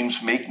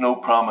 names make no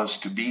promise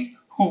to be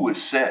who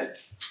is said.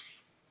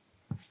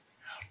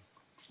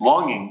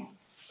 Longing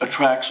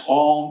attracts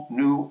all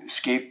new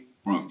escape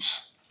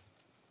routes.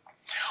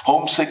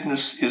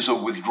 Homesickness is a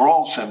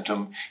withdrawal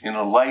symptom in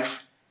a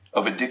life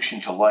of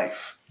addiction to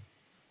life.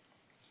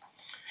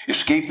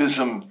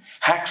 Escapism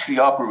hacks the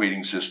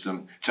operating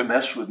system to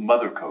mess with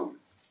mother code.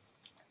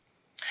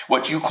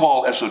 What you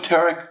call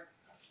esoteric,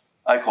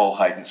 I call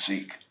hide and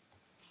seek.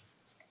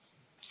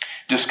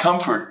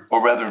 Discomfort,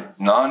 or rather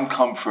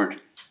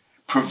non-comfort,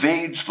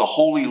 pervades the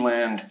holy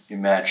land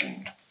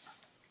imagined.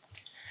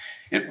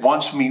 It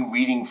wants me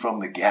reading from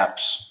the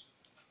gaps.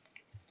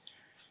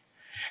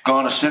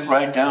 Gonna sit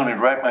right down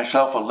and write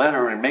myself a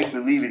letter and make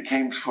believe it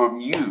came from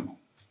you.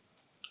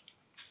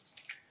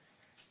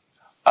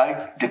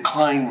 I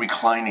decline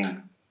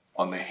reclining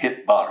on the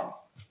hit bottom.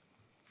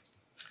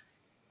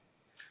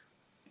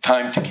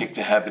 Time to kick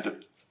the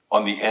habit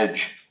on the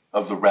edge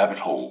of the rabbit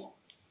hole.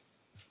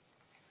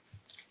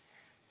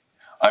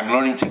 I'm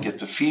learning to get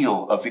the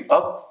feel of the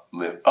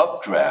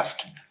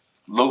updraft,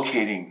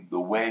 locating the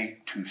way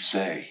to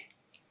say.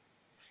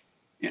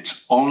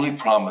 Its only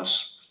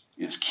promise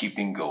is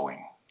keeping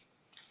going.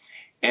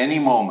 Any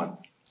moment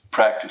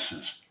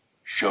practices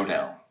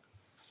showdown.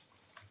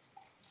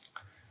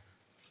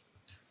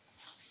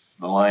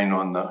 The line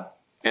on the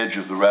edge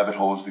of the rabbit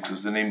hole is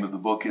because the name of the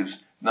book is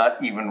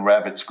Not Even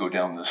Rabbits Go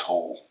Down This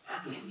Hole.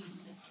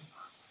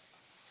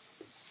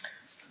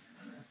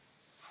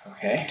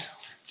 Okay.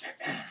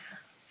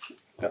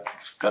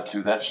 Got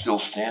through that, still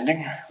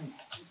standing.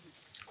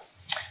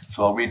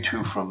 So I'll read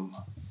 2 from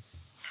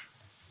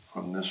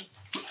this.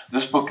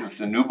 This book is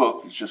the new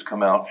book that's just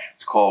come out.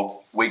 It's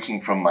called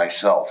Waking from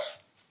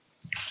Myself.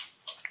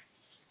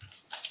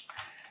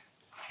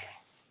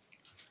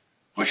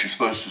 What you're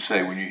supposed to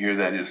say when you hear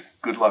that is,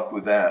 good luck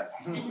with that.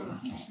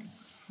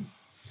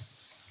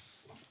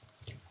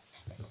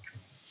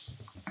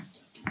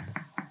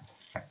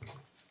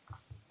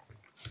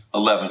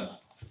 "11.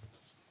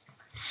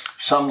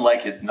 Some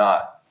like it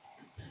not.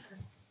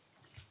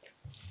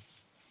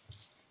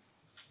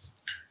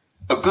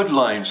 A good good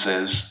line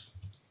says,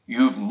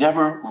 "You've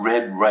never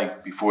read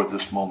right before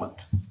this moment."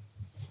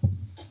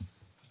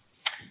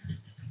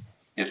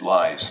 It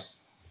lies.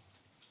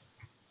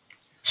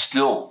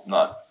 Still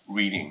not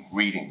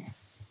reading.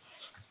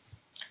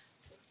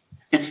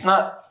 It's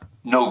not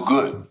no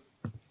good,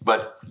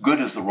 but good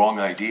is the wrong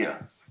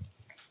idea.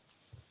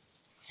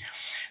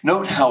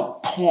 Note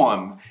how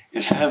poem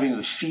is having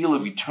the feel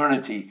of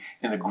eternity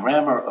in a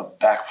grammar of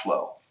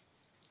backflow.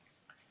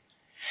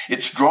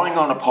 It's drawing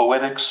on a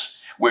poetics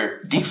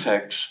where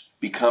defects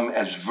become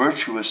as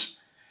virtuous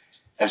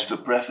as the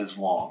breath is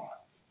long.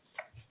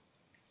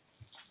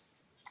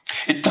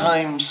 It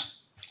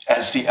times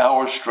as the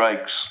hour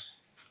strikes,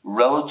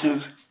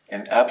 relative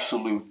and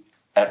absolute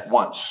at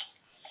once.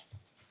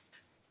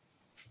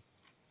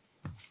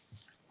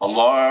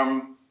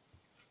 Alarm,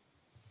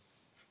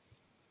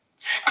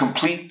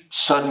 complete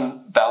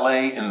sudden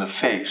ballet in the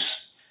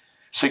face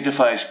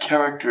signifies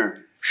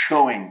character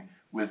showing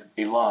with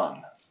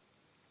elan.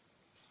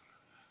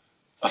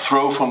 A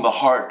throw from the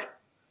heart,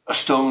 a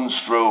stone's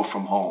throw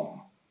from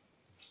home.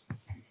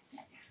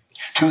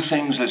 Two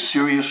things as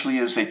seriously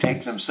as they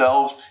take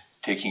themselves,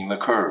 taking the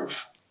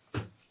curve.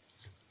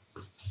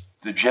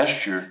 The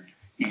gesture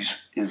is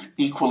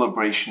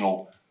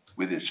equilibrational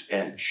with its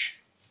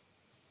edge.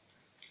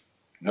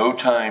 No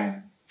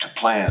time to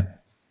plan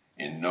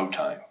in no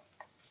time.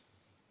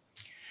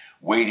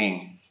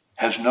 Waiting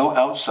has no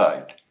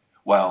outside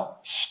while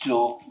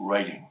still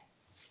writing.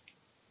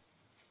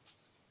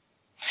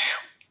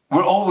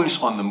 We're always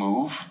on the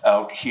move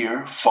out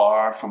here,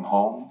 far from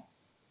home.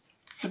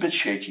 It's a bit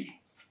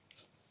shaky.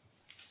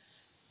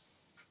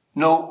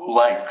 No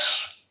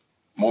likes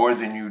more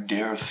than you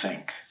dare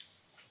think.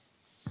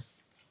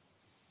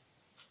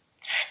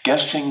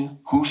 Guessing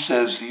who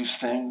says these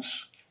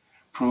things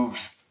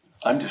proves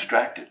I'm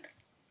distracted.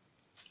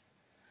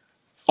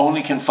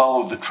 Only can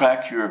follow the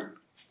track you're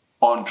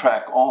on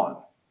track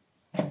on.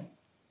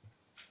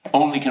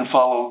 Only can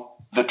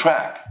follow the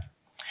track.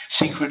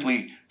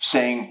 Secretly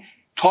saying,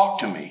 "Talk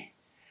to me,"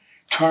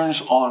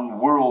 turns on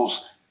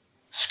whirls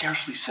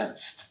scarcely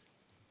sensed.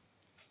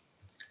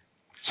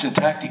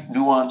 Syntactic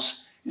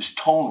nuance is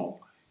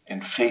tonal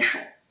and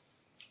facial.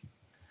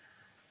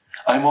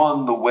 I'm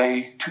on the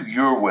way to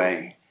your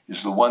way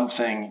is the one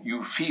thing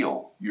you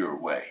feel your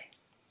way.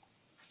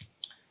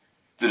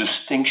 The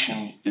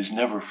distinction is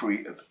never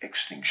free of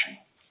extinction.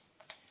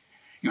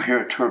 You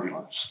hear a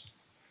turbulence,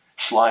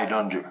 slide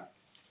under.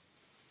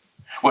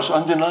 What's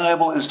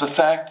undeniable is the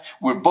fact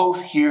we're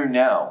both here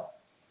now,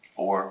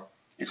 or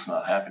it's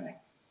not happening.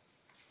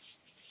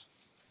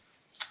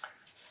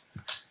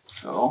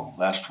 So,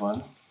 last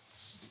one.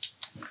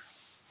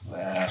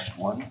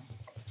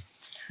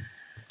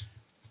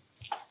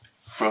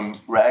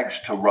 From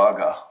rags to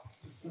raga.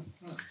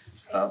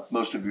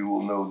 Most of you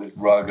will know that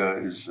raga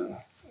is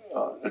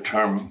a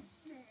term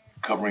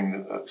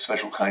covering a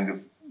special kind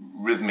of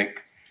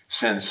rhythmic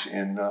sense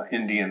in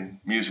Indian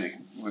music.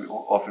 We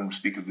often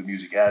speak of the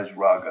music as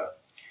raga.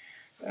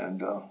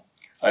 And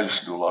I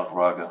listen to a lot of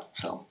raga,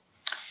 so.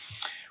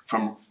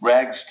 From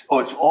rags,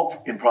 it's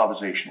all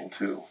improvisational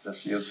too.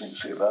 That's the other thing to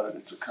say about it.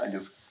 It's a kind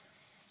of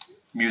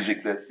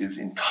music that is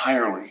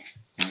entirely,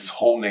 in its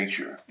whole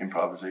nature,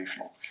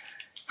 improvisational,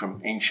 from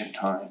ancient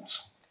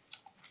times.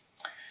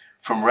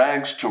 From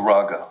rags to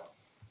raga.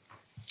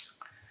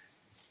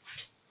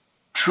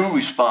 True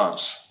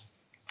response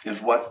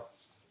is what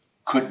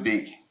could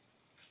be,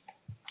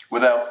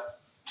 without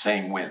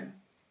saying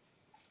when.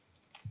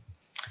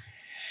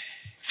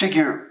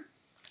 Figure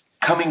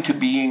coming to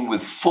being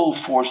with full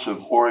force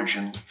of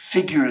origin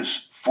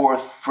figures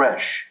forth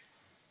fresh,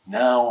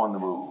 now on the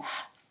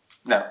move.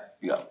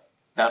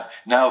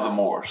 Now the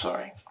more,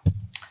 sorry.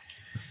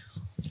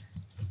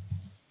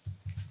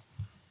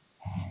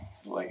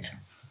 Late.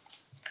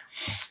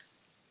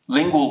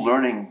 Lingual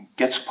learning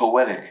gets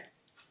poetic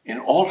in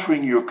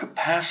altering your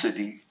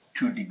capacity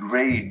to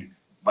degrade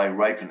by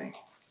ripening.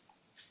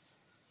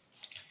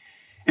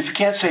 If you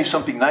can't say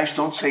something nice,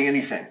 don't say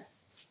anything.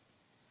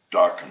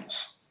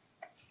 Darkens.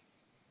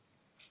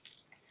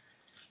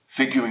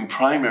 Figuring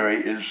primary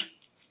is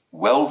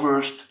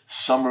well-versed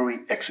summary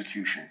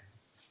execution.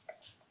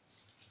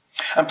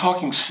 I'm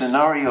talking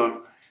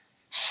scenario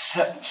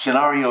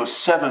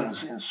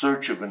sevens in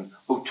search of an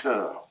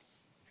auteur.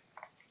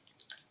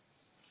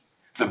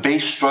 The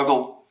base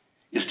struggle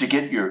is to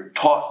get your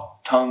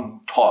taut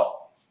tongue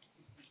taut.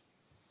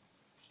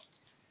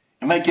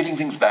 Am I getting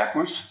things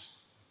backwards?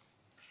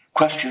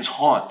 Questions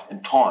haunt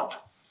and taunt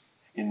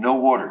in no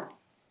order.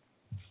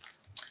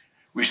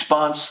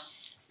 Response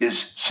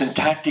is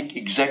syntactic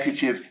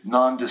executive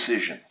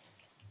non-decision.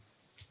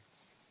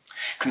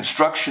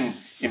 Construction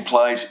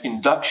implies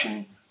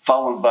induction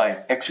followed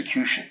by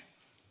execution.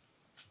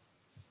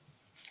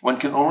 One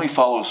can only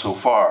follow so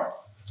far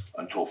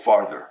until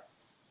farther.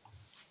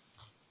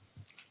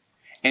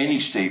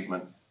 Any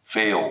statement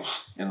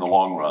fails in the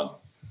long run,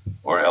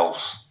 or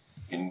else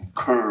in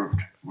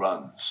curved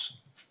runs.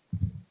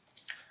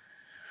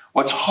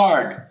 What's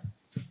hard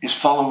is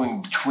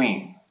following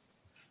between.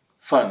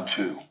 Fun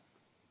too.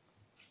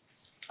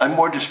 I'm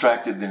more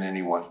distracted than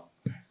anyone,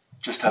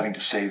 just having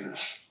to say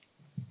this.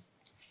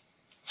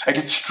 I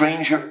get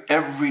stranger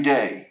every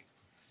day,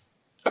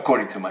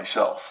 according to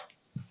myself.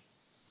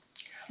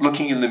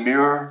 Looking in the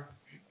mirror,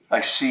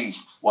 I see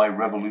why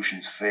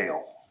revolutions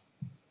fail.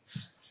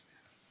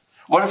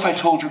 What if I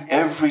told you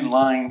every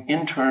line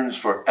interns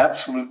for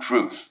absolute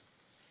truth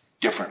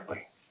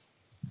differently?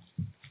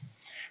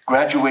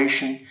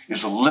 Graduation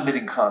is a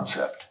limiting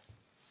concept,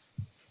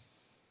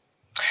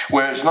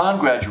 whereas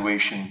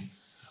non-graduation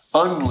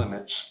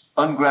unlimits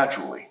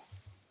ungradually.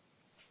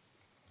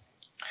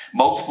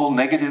 Multiple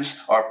negatives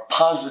are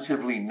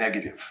positively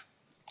negative.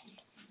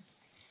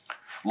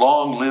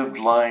 Long-lived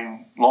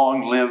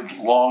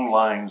long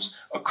lines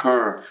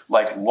occur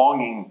like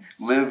longing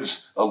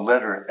lives a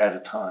letter at a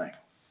time.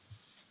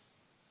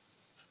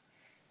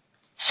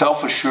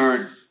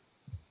 Self-assured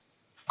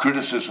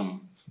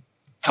criticism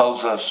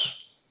tells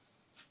us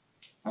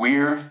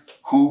we're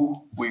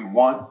who we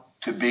want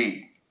to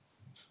be,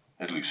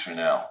 at least for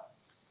now.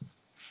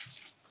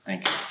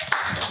 Thank you.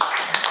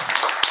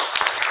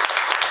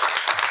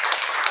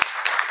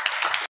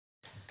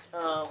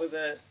 With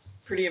a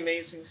pretty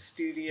amazing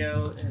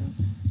studio in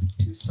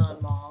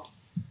Tucson Mall,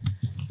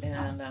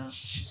 and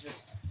she's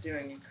just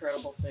doing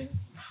incredible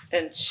things.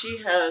 And she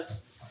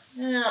has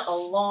a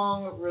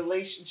long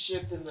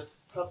relationship in the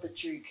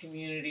puppetry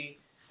community,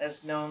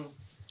 has known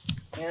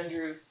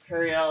Andrew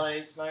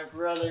Periale's, my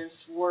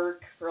brother's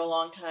work for a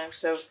long time,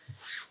 so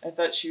I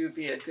thought she would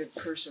be a good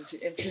person to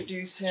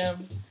introduce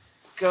him.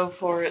 Go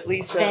for it,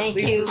 Lisa. Thank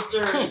Lisa you.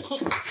 Stearns.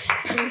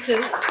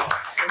 Lisa.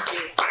 Thank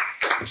you.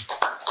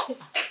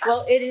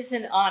 Well, it is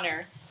an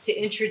honor to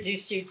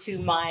introduce you to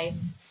my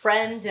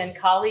friend and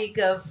colleague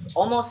of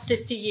almost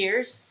 50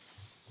 years,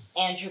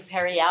 Andrew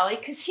Periale,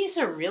 because he's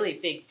a really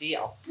big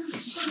deal.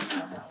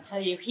 I'll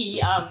tell you,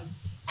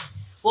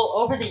 well,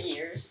 over the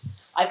years,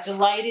 I've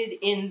delighted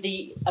in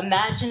the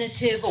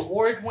imaginative,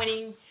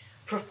 award-winning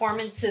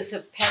performances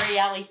of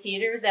Periale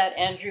Theater that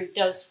Andrew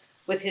does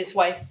with his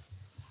wife.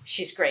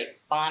 She's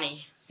great,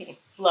 Bonnie.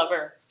 Love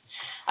her.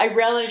 I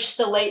relish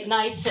the late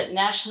nights at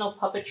national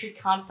puppetry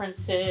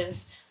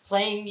conferences,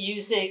 playing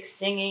music,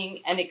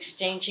 singing, and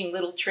exchanging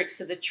little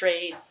tricks of the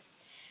trade.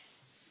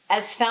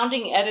 As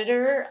founding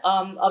editor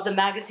of the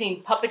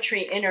magazine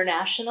Puppetry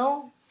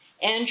International,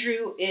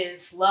 Andrew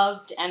is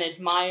loved and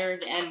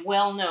admired and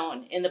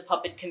well-known in the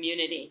puppet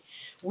community.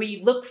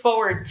 We look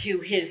forward to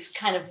his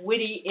kind of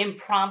witty,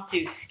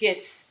 impromptu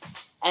skits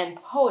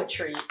and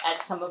poetry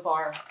at some of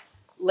our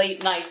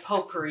late-night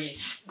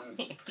potpourris.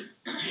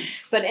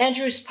 But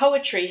Andrew's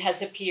poetry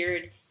has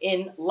appeared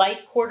in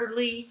Light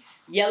Quarterly,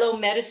 Yellow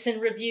Medicine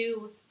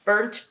Review,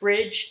 Burnt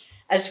Bridge,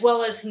 as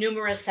well as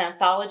numerous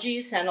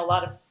anthologies, and a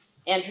lot of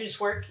Andrew's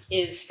work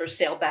is for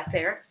sale back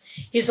there.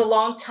 He's a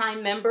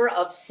longtime member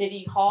of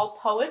City Hall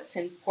Poets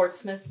in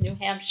Portsmouth, New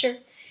Hampshire.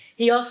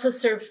 He also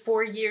served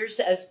 4 years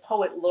as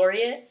Poet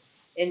Laureate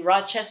in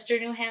Rochester,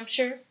 New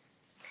Hampshire.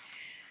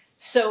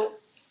 So,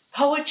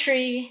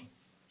 poetry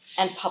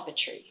and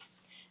puppetry.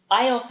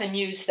 I often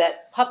use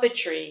that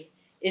puppetry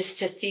is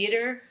to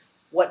theater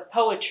what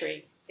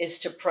poetry is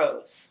to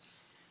prose.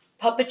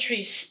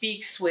 Puppetry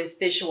speaks with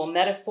visual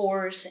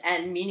metaphors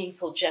and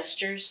meaningful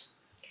gestures.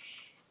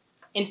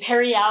 In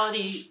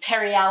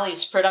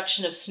Periale's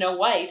production of Snow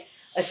White,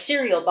 a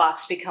cereal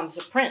box becomes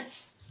a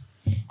prince,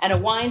 and a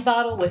wine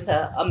bottle with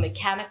a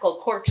mechanical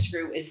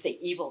corkscrew is the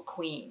evil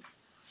queen.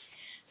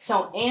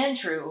 So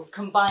Andrew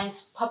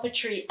combines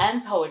puppetry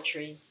and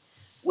poetry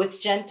with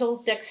gentle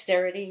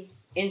dexterity,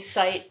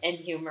 insight, and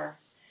humor.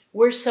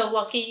 We're so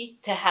lucky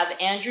to have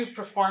Andrew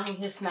performing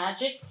his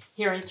magic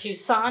here in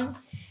Tucson.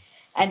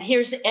 And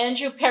here's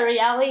Andrew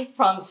Periale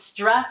from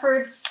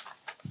Stratford,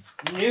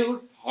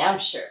 New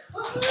Hampshire.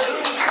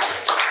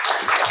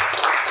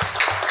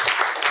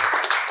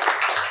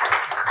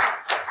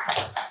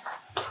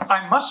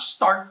 I must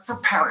start for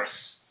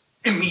Paris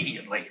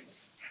immediately.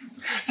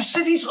 The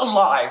city's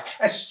alive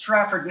as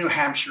Stratford, New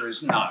Hampshire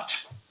is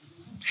not.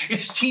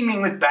 It's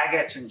teeming with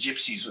baguettes and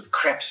gypsies, with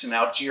crepes and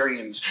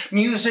Algerians.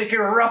 Music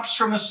erupts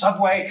from the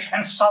subway,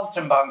 and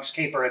saltimbanques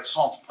caper at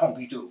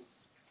Saint-Pompidou.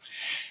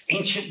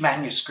 Ancient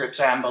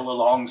manuscripts amble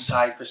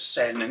alongside the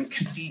Seine, and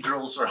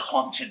cathedrals are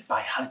haunted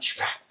by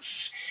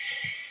hunchbacks.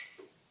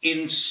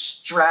 In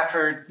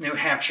Stratford, New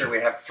Hampshire,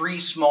 we have 3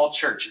 small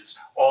churches,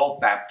 all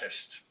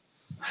Baptist.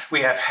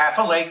 We have half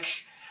a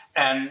lake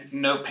and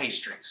no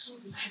pastries,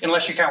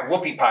 unless you count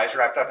whoopie pies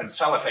wrapped up in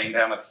cellophane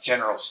down at the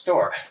general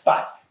store.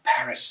 But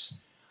Paris,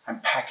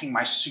 I'm packing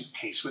my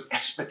suitcase with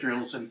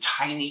espadrilles and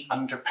tiny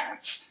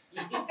underpants.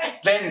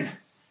 Then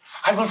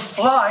I will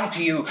fly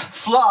to you,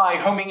 fly,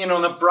 homing in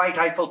on a bright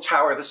Eiffel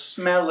Tower, the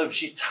smell of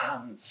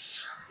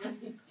gitanes.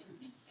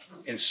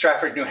 In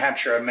Stratford, New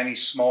Hampshire, are many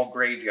small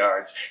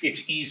graveyards.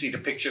 It's easy to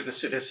picture the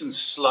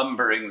citizens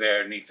slumbering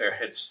there neath their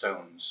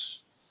headstones.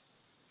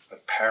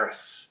 But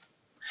Paris,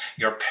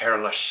 your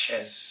Père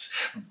Lachaise,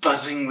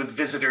 buzzing with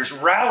visitors,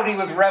 rowdy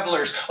with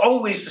revelers,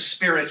 always the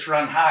spirits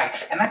run high.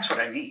 And that's what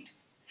I need,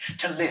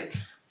 to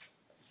live.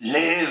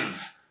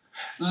 Live.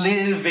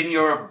 live in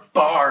your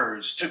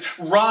bars, to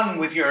run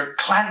with your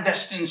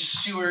clandestine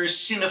sewer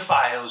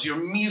cinephiles, your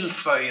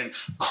millefeuille and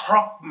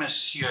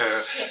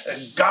croque-monsieur,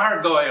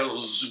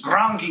 gargoyles,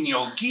 grand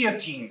guignol,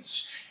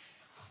 guillotines.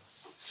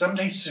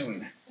 Someday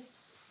soon,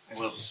 I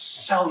will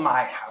sell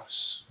my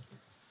house.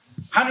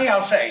 Honey,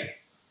 I'll say,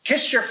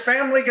 kiss your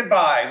family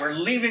goodbye. We're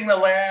leaving the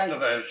land of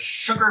the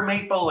sugar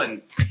maple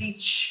and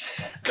peach,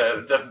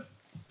 the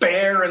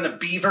bear and the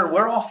beaver.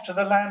 We're off to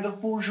the land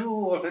of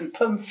bonjour and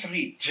pommes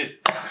frites.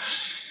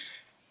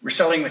 We're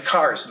selling the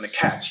cars and the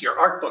cats, your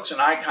art books and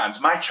icons,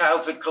 my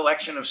childhood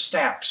collection of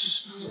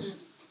stamps.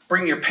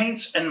 Bring your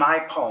paints and my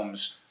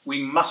poems.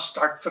 We must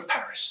start for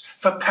Paris,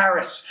 for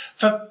Paris,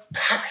 for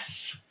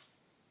Paris.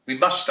 We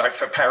must start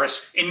for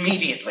Paris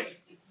immediately.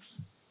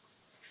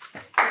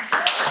 Thank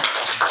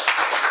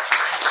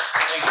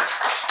you.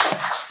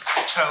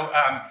 So,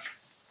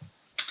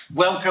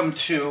 welcome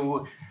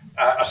to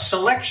a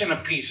selection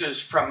of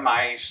pieces from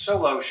my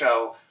solo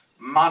show,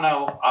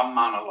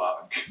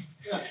 Mano-a-Monolog.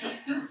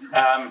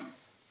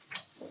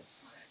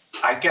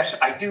 I guess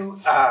I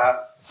do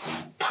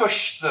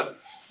push the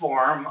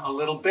form a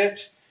little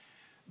bit,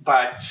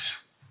 but,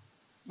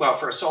 well,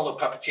 for a solo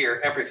puppeteer,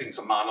 everything's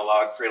a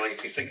monologue, really,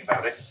 if you think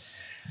about it.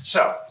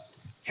 So,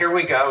 here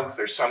we go.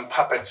 There's some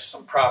puppets,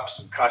 some props,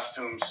 some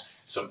costumes,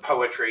 some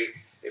poetry,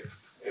 if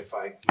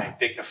I may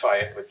dignify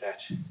it with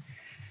that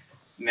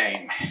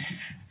name.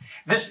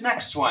 This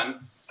next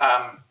one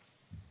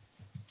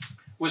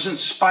was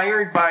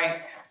inspired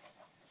by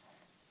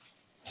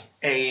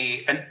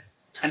an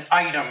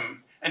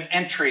item, an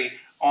entry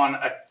on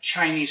a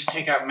Chinese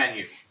takeout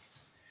menu.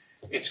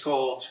 It's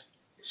called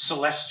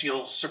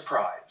Celestial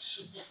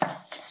Surprise.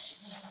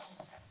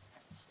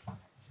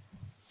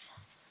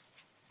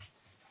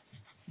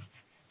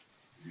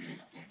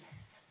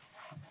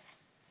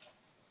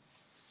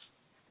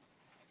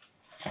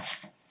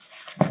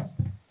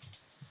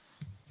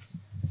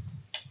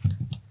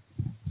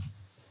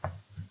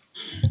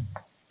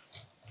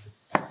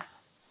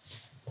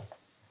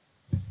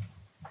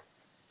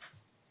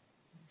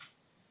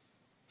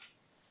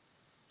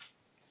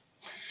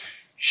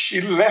 She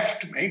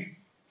left me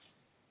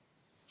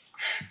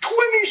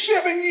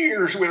 27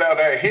 years without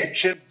a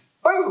hitch, and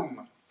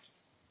boom,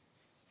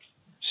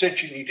 said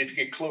she needed to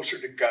get closer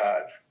to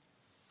God.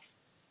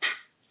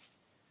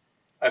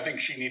 I think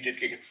she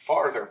needed to get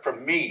farther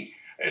from me.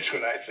 That's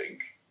what I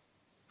think.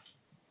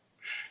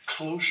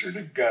 Closer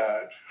to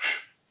God.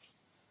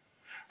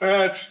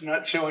 That's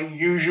not so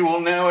unusual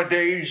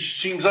nowadays.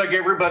 Seems like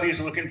everybody's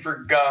looking for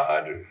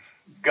God,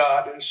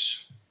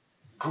 goddess,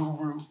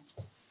 guru.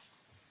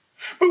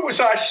 But was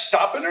I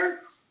stopping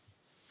her?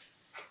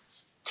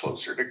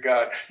 Closer to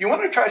God. You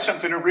want to try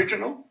something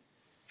original?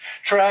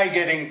 Try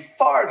getting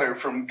farther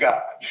from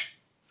God.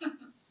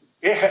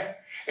 Yeah,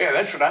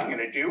 that's what I'm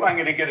going to do. I'm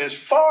going to get as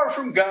far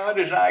from God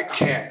as I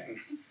can.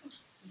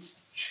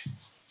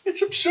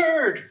 It's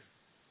absurd.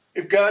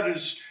 If God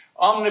is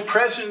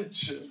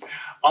omnipresent,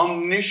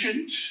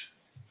 omniscient,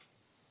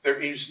 there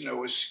is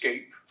no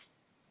escape.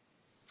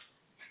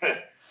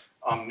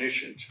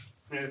 Omniscient.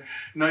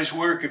 Nice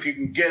work if you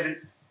can get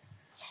it.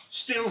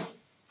 Still,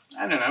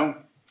 I don't know.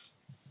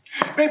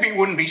 Maybe it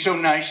wouldn't be so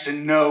nice to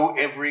know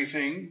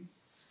everything.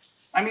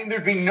 I mean,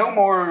 there'd be no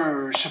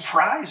more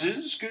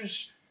surprises,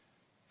 because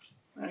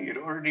you'd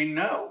already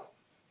know.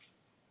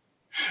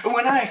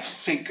 When I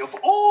think of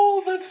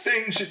all the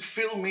things that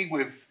fill me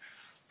with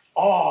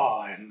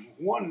awe and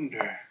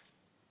wonder,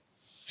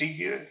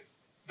 the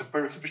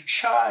birth of a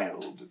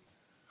child,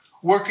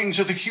 workings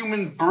of the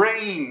human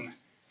brain,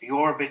 the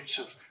orbits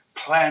of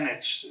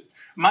planets,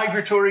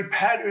 migratory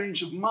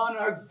patterns of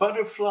monarch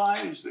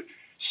butterflies, the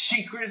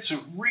secrets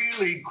of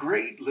really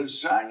great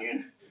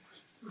lasagna.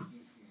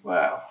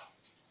 Well,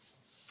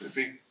 there'd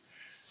be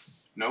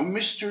no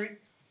mystery,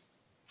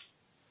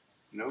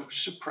 no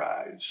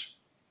surprise.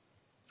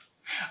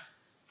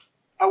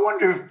 I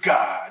wonder if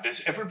God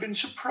has ever been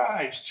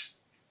surprised.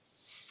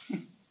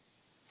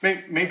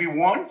 Maybe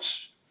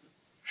once,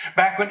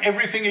 back when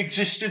everything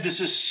existed as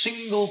a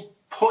single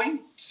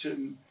point,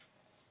 and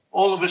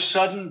all of a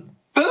sudden,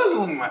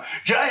 boom!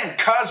 Giant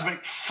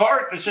cosmic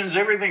fart that sends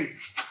everything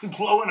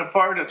blowing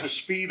apart at the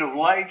speed of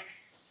light.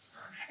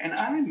 And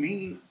I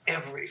mean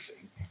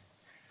everything.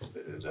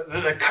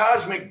 The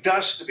cosmic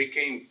dust that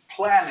became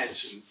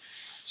planets and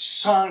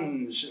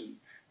suns and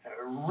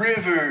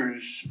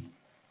rivers,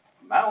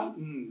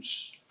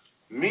 mountains,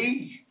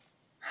 me,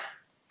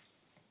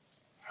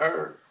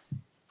 her.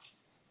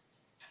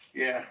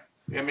 Yeah,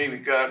 maybe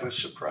God was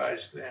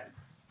surprised then.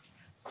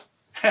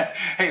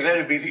 Hey,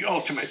 that'd be the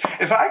ultimate.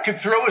 If I could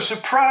throw a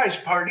surprise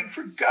party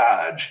for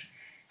God.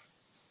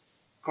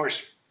 Of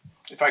course,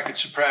 if I could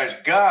surprise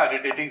God,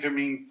 it'd either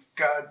mean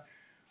God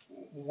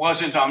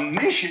wasn't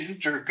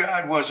omniscient or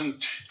God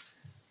wasn't.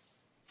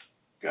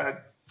 No,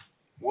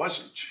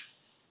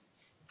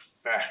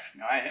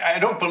 I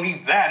don't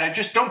believe that. I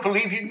just don't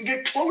believe you can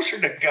get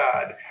closer to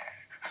God.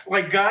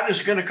 Like God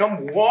is going to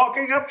come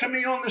walking up to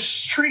me on the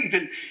street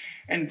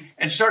and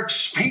start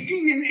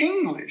speaking in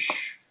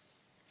English.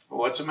 Well,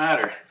 what's the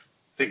matter?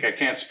 Think I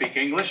can't speak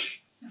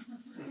English?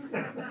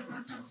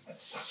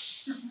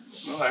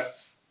 Well,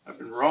 I've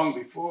been wrong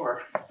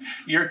before.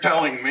 You're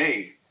telling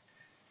me.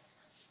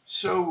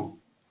 So,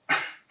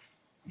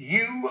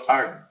 you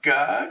are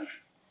God,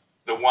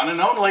 the one and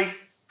only.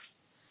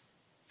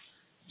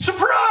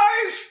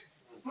 Surprise!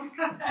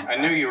 I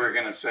knew you were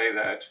going to say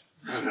that.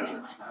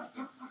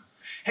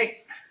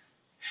 Hey,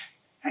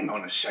 hang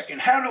on a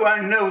second. How do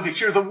I know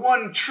that you're the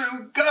one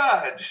true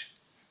God?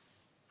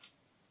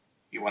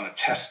 You want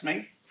to test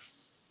me?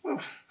 Well,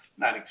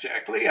 not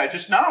exactly. I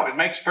just know. It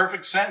makes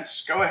perfect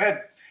sense. Go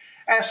ahead.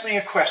 Ask me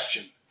a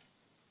question.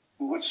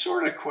 What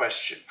sort of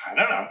question? I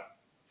don't know.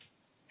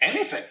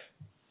 Anything.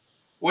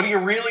 What do you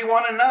really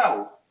want to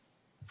know?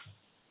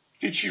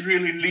 Did she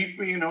really leave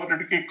me in order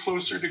to get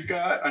closer to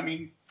God? I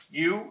mean,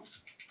 you?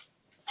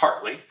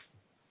 Partly.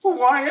 Well,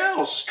 why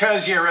else?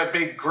 'Cause you're a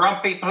big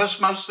grumpy puss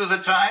most of the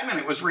time and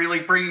it was really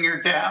bringing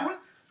her down?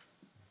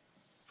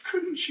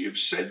 Couldn't she have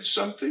said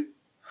something?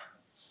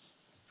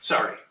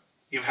 Sorry,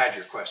 you've had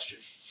your question.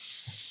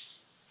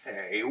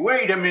 Hey,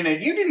 wait a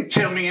minute. You didn't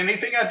tell me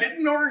anything I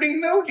didn't already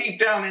know deep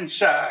down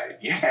inside.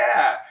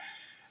 Yeah,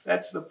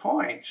 that's the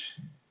point.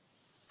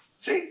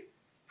 See,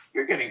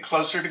 you're getting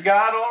closer to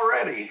God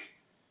already.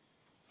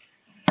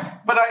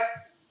 But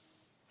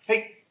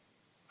hey,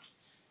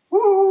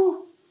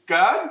 woo,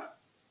 God?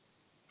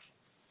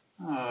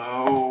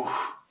 Oh.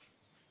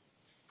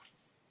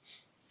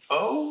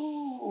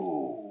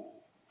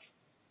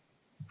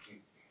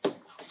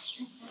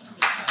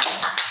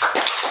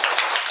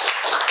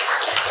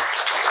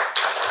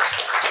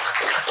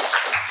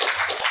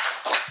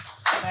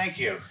 Thank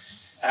you.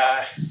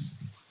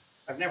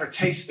 I've never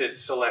tasted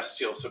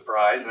Celestial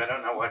Surprise. I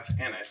don't know what's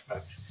in it,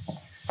 but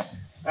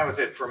that was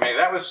it for me.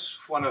 That was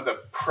one of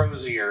the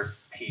prosier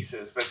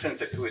pieces, but since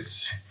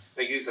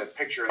they used that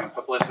picture in the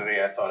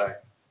publicity, I thought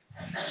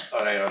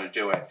I ought to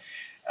do it.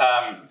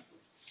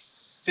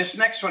 This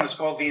next one is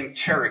called The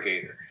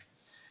Interrogator,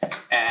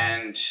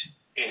 and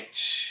it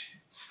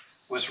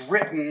was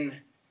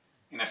written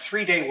in a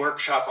 3-day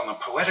workshop on the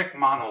poetic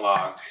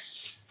monologue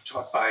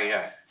taught by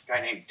a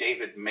guy named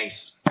David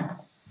Mason.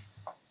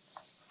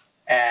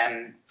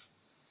 And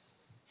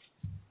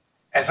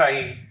as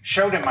I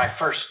showed him my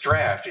first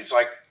draft, he's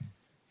like,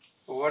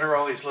 well, what are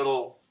all these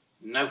little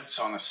notes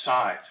on the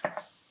side?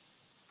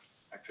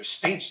 Like for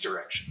stage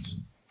directions.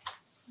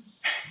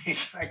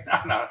 He's like,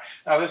 no,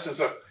 this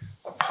is a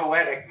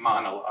poetic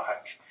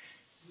monologue.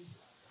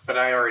 But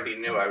I already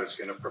knew I was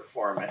going to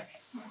perform it.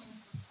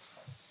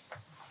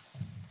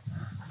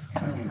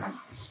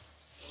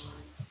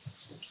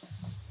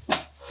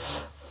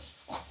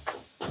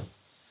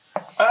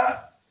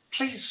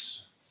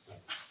 Please,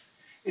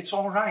 it's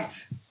all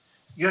right.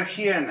 You're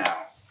here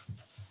now.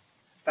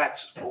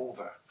 That's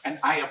over. And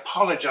I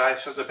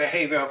apologize for the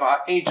behavior of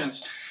our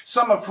agents,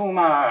 some of whom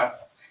are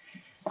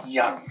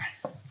young.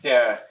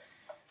 They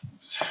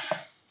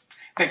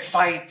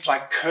fight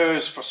like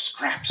curs for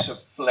scraps of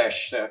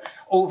flesh. They're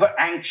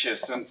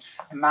over-anxious and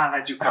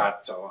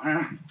maleducato.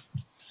 Huh?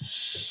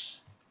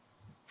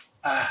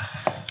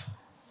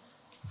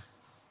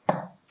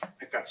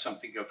 I've got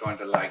something you're going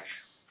to like.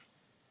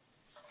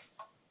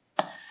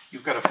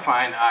 You've got a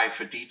fine eye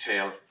for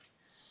detail.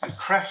 And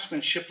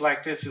craftsmanship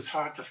like this is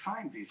hard to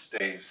find these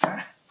days.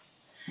 Huh?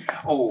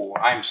 Oh,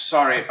 I'm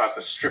sorry about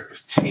the strip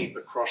of tape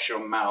across your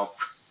mouth.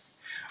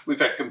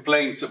 We've had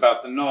complaints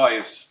about the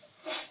noise.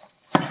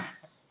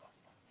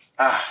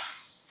 I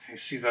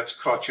see that's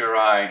caught your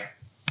eye.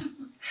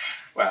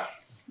 Well,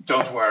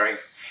 don't worry.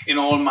 In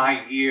all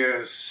my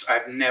years,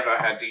 I've never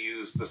had to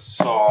use the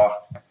saw.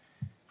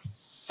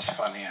 It's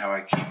funny how I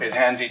keep it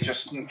handy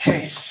just in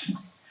case.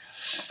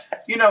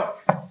 You know,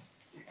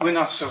 we're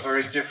not so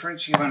very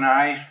different, you and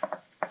I.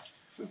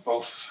 We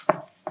both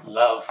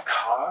love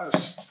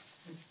cars,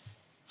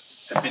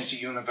 have been to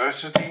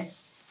university,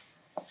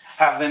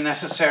 have the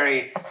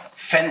necessary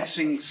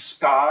fencing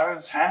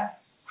scars, huh?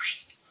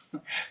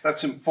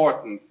 That's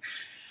important.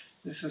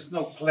 This is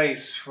no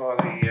place for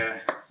the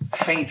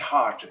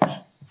faint-hearted.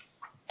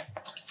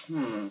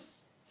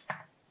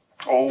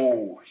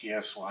 Oh,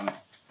 here's one.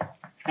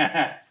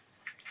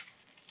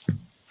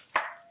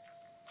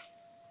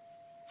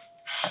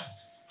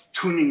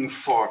 Tuning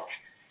fork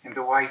in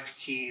the white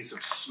keys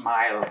of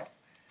smile,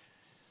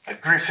 a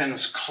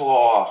griffin's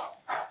claw,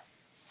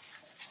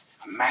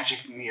 a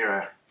magic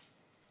mirror.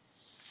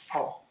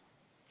 Oh,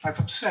 I've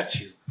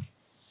upset you.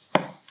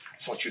 I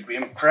thought you'd be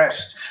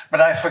impressed, but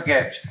I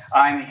forget.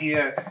 I'm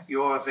here,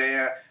 you're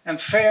there, and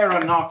fair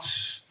or not,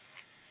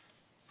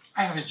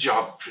 I have a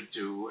job to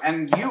do,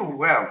 and you,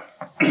 well,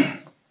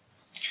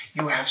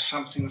 you have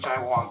something that I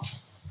want.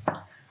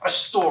 A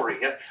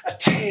story, a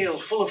tale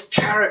full of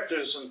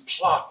characters and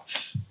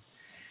plots.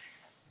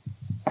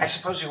 I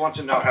suppose you want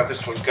to know how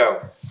this will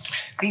go.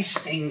 These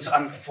things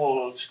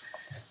unfold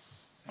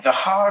the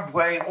hard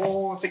way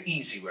or the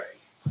easy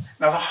way.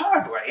 Now, the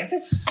hard way, and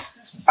this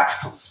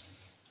baffles me,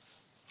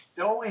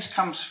 it always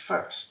comes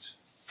first.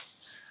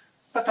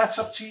 But that's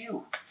up to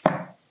you.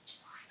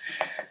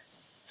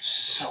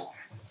 So,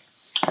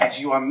 as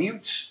you are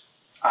mute,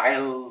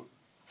 I'll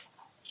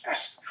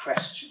asked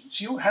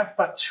questions. You have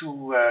but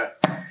to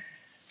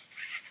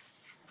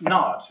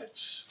nod at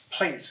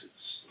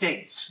places,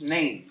 dates,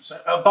 names,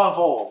 above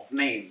all,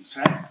 names.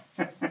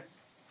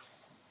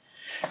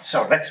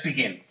 So let's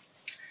begin.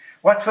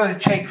 What will it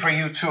take for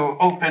you to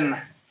open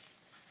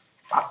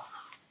up?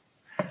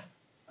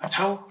 A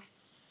toe?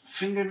 A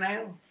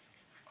fingernail?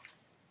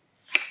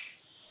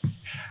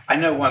 I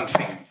know one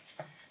thing.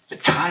 The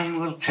time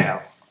will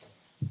tell,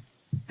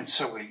 and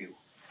so will you.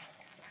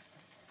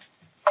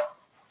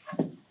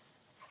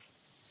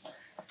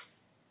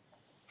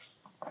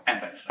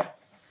 And that's that.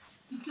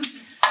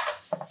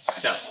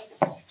 No,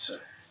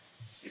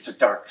 it's a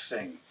dark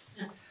thing,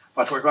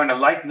 but we're going to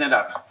lighten it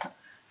up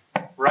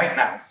right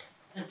now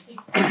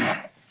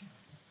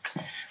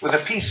with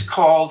a piece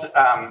called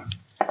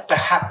The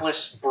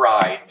Hapless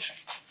Bride.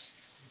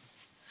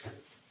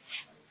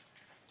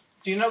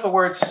 Do you know the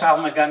word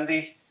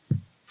salmagundi?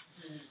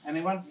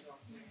 Anyone?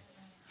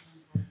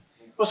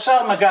 Well,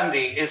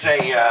 salmagundi is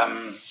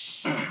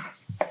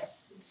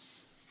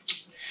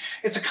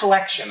it's a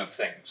collection of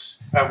things.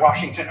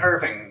 Washington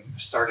Irving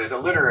started a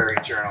literary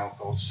journal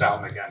called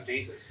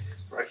Salmagundi,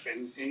 right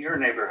in your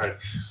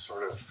neighborhood,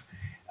 sort of.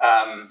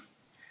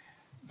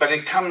 But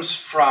it comes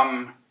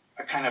from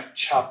a kind of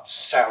chopped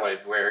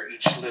salad where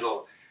each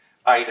little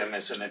item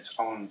is in its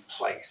own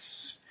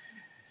place.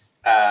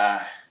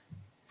 And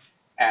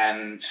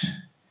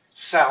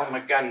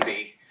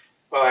Salmagundi,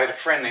 well, I had a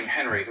friend named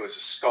Henry who was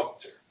a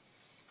sculptor.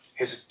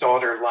 His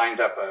daughter lined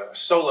up a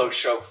solo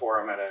show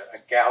for him at a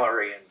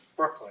gallery in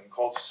Brooklyn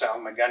called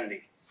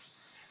Salmagundi.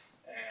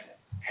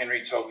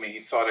 Henry told me he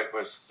thought it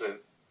was the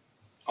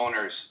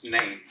owner's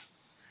name.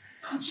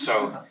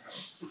 So,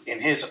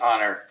 in his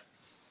honor,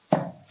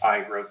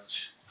 I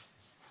wrote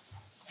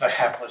The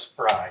Hapless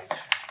Bride.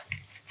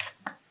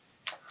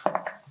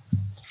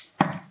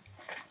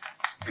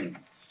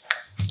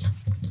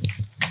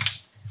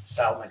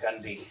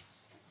 Salmagundi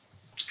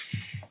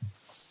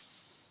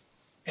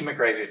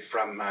immigrated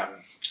from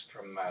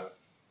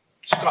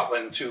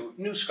Scotland to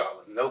New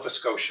Scotland, Nova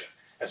Scotia,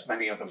 as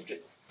many of them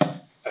did.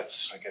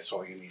 That's, I guess,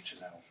 all you need to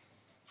know.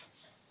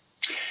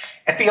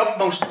 At the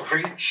utmost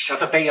reach of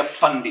the Bay of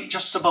Fundy,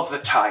 just above the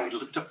tide,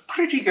 lived a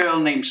pretty girl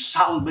named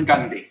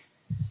Salmagundi,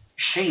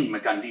 Shane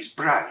Magundy's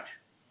bride.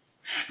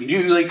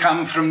 Newly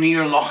come from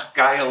near Loch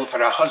Gyle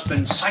for a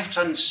husband sight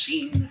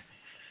unseen,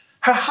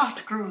 her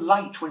heart grew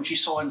light when she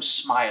saw him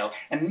smile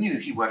and knew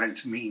he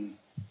weren't mean.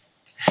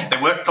 They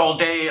worked all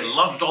day and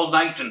loved all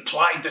night and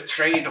plied the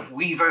trade of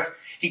weaver.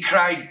 He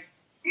cried,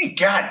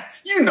 "Egad,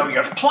 you know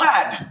your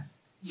plaid,"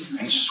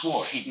 and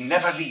swore he'd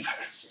never leave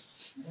her.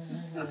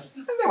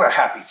 And they were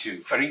happy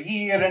too, for a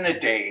year and a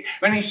day,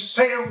 when he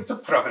sailed to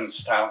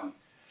Provincetown.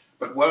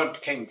 But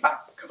word came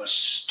back of a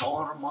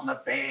storm on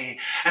the bay,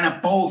 and a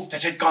boat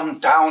that had gone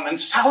down, and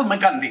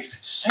Salmagundy's,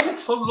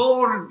 safe o'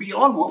 Lord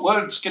beyond what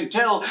words can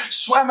tell,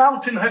 swam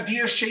out in her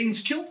dear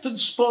Shane's kilt and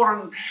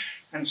sporran,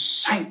 and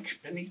sank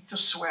beneath the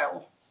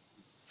swell.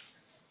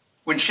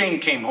 When Shane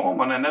came home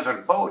on another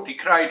boat, he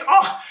cried,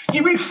 "Oh, ye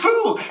wee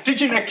fool,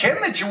 did ye na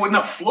ken that ye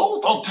wouldna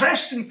float, all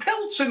dressed in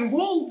pelts and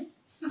wool?"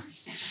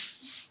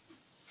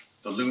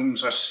 The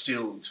looms are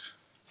stilled.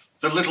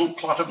 The little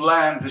plot of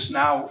land is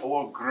now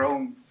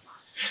o'ergrown.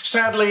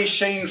 Sadly,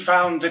 Shane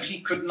found that he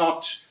could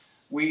not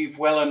weave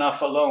well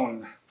enough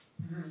alone.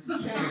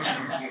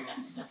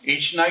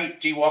 Each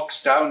night he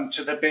walks down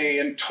to the bay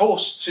and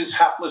toasts his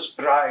hapless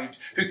bride,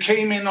 who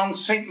came in on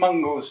St.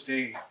 Mungo's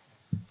Day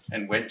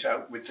and went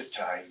out with the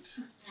tide.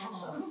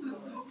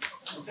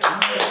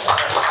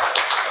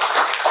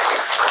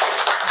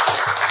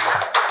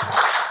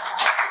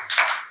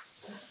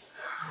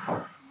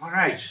 All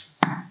right.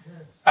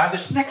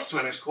 This next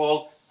one is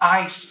called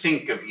I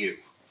Think of You.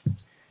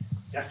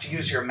 You have to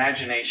use your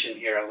imagination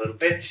here a little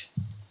bit.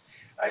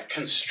 I've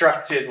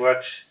constructed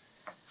what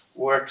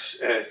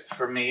works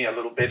for me a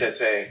little bit as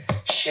a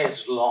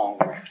chaise longue,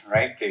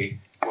 right?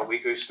 What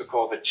we used to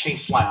call the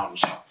chase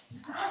lounge.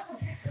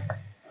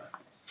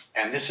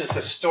 And this is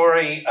the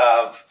story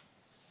of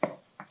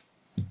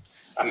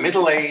a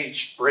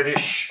middle-aged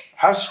British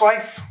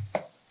housewife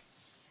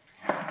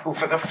who,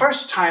 for the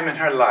first time in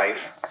her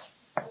life,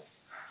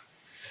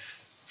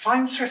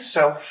 finds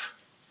herself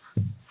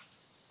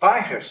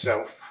by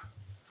herself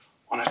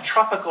on a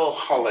tropical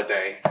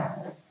holiday.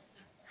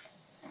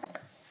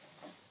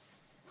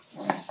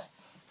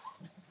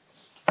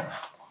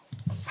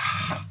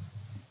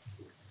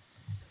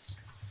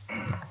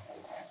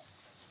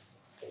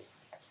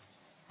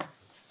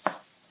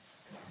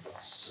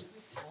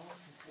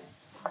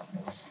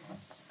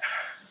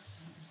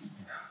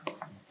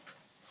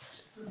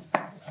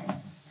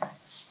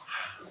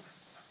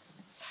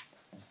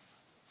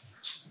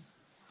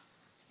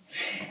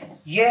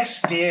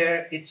 Yes,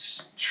 dear,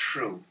 it's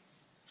true.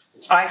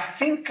 I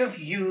think of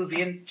you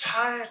the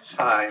entire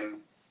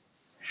time.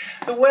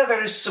 The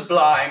weather is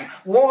sublime,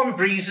 warm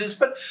breezes,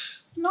 but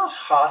not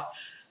hot.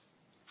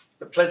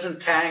 The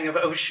pleasant tang of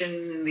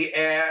ocean in the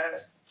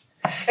air,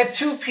 At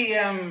 2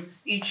 p.m.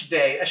 each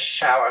day, a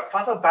shower,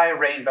 followed by a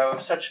rainbow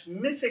of such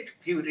mythic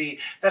beauty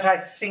that I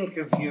think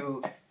of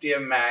you, dear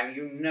man,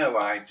 you know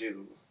I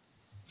do.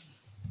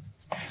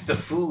 The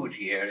food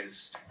here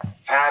is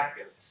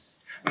fabulous.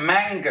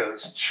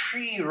 Mangoes,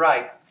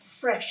 tree-ripe,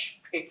 fresh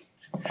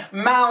picked,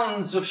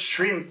 mounds of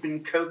shrimp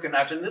and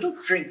coconut, and little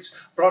drinks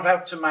brought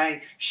out to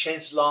my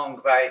chaise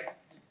longue by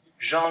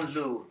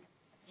Jean-Loup,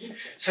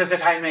 so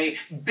that I may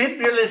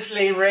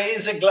bibulously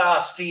raise a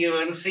glass to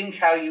you and think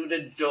how you'd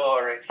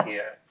adore it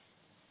here.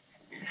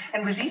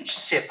 And with each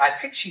sip, I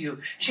picture you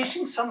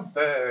chasing some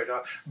bird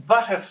or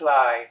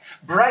butterfly,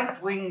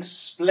 bright wings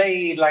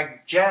splayed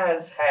like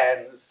jazz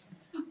hands,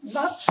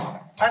 not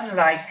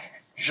unlike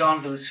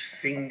Jean-Loup's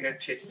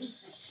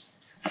fingertips,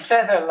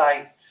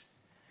 feather-light,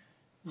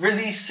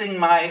 releasing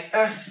my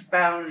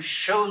earthbound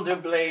shoulder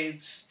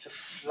blades to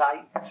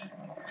flight.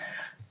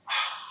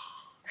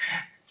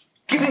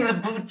 Giving the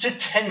boot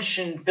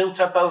attention built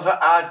up over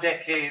our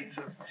decades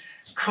of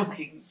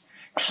cooking,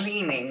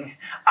 cleaning,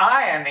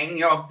 ironing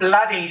your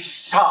bloody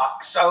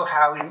socks. Oh,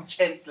 how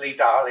intently,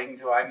 darling,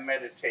 do I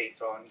meditate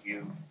on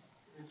you.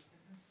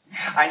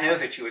 I know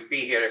that you would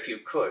be here if you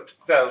could,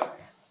 though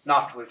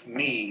not with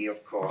me,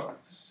 of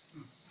course.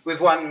 With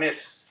one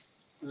Miss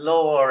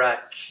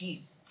Laura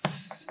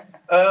Keats.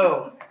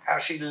 Oh, how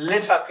she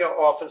lit up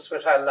your office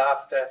with her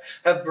laughter,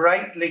 her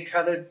brightly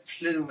colored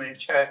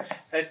plumage, her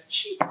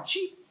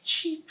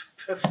cheap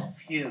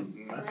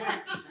perfume.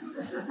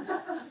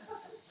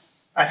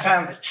 I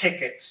found the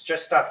tickets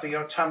just after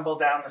your tumble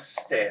down the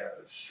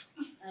stairs.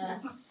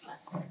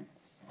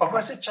 Or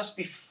was it just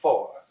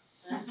before?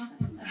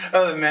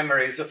 Oh, the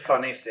memory's a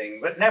funny thing,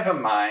 but never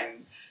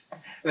mind.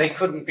 They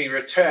couldn't be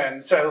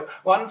returned, so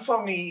one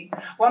for me,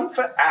 one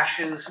for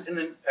ashes in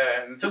an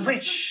urn, the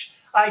which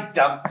I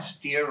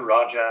dumped, dear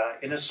Roger,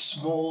 in a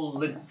small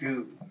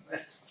lagoon.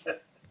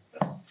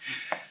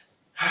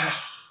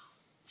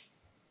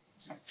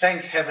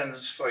 Thank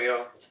heavens for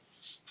your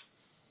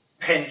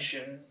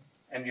pension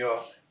and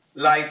your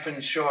life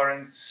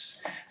insurance.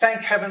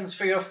 Thank heavens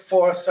for your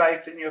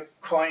foresight and your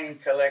coin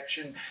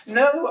collection.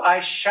 No, I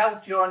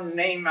shout your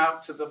name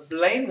out to the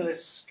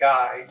blameless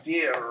sky,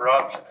 dear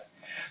Roger.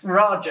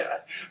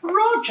 Roger,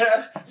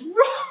 Roger,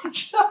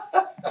 Roger.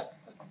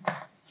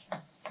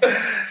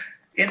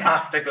 In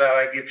afterglow,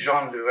 I give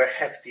Jean-Loup a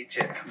hefty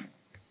tip.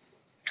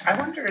 I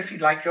wonder if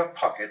he'd like your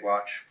pocket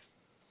watch.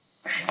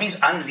 He's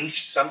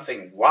unleashed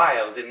something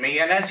wild in me,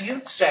 and as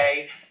you'd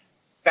say,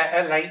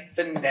 better late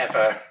than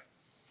never.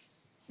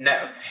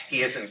 No,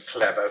 he isn't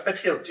clever, but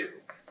he'll do.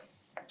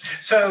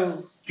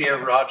 So, dear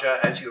Roger,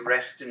 as you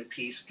rest in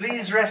peace,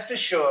 please rest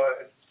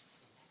assured,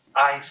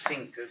 I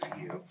think of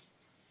you.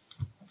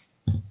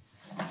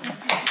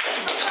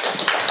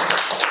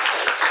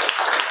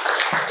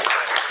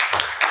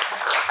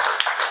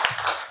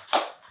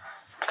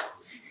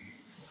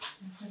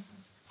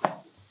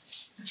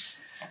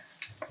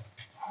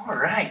 All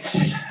right,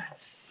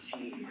 let's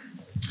see.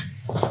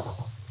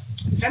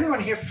 Is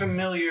anyone here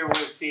familiar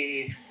with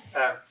the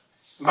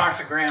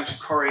Martha Graham's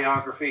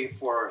choreography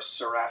for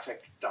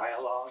seraphic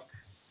dialogue?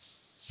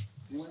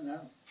 Anyone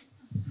know?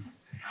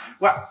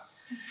 Well,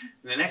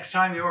 the next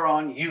time you're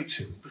on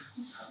YouTube,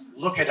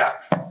 look it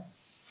up.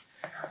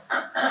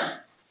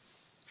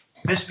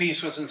 This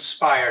piece was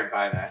inspired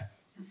by that.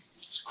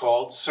 It's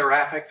called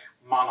Seraphic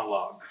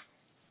Monologue.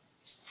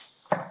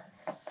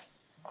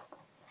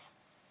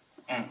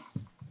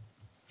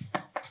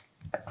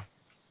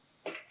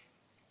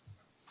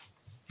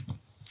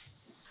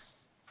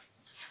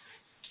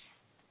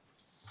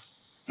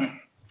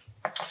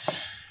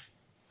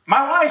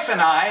 My wife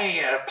and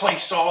I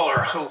placed all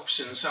our hopes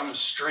in some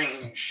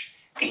strange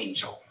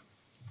angel.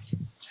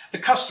 The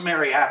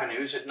customary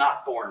avenues had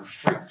not borne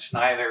fruit,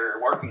 neither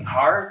working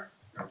hard,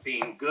 nor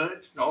being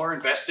good, nor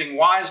investing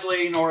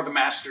wisely, nor the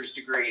master's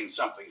degree in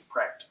something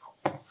practical.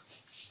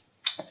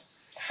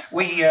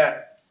 We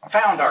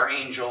found our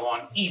angel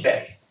on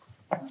eBay.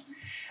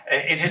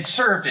 It had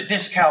served a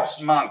discalced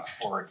monk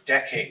for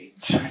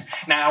decades.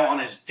 Now, on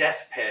his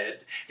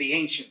deathbed, the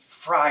ancient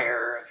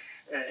friar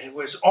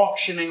was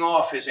auctioning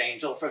off his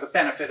angel for the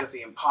benefit of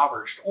the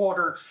impoverished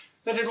order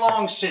that had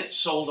long since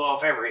sold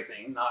off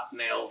everything not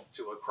nailed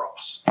to a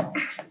cross.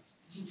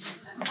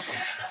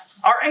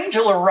 Our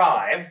angel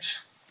arrived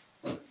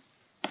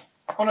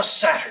on a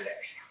Saturday.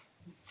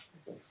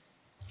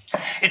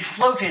 It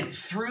floated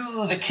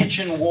through the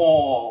kitchen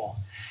wall,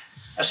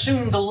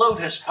 assumed the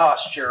lotus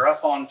posture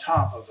up on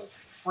top of the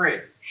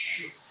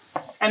fridge,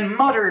 and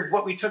muttered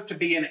what we took to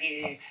be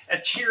a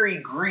cheery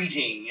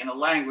greeting in a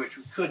language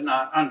we could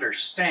not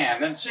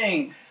understand. And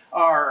seeing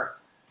our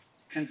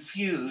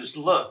confused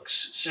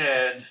looks,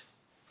 said,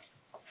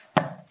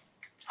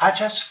 I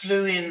just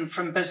flew in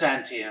from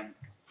Byzantium,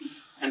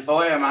 and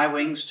boy, are my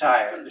wings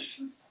tired.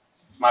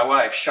 My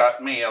wife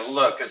shot me a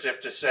look as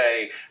if to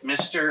say,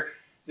 Mister,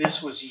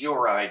 this was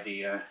your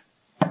idea.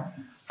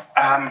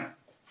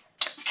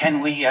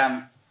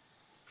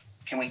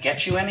 Can we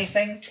get you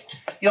anything?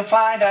 You'll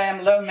find I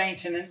am low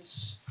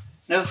maintenance.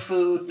 No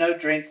food, no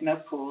drink, no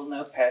pool,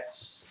 no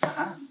pets.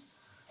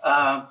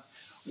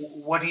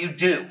 What do you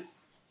do?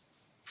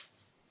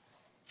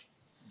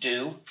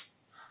 Do?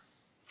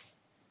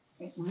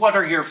 What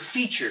are your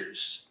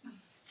features?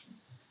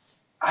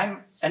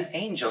 I'm an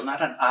angel,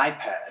 not an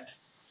iPad.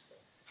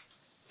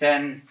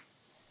 Then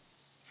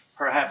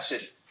perhaps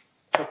it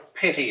took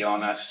pity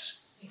on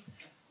us.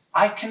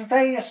 I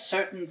convey a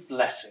certain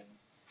blessing.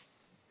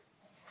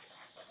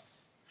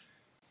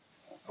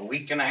 A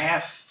week and a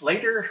half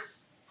later,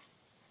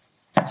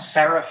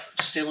 Seraph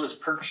still is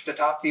perched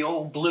atop the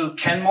old blue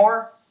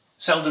Kenmore,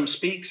 seldom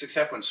speaks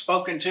except when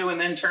spoken to,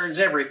 and then turns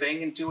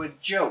everything into a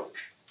joke.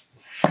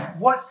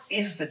 What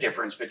is the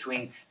difference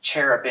between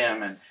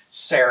cherubim and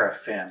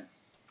seraphim?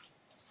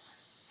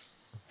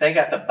 They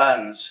got the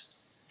buns,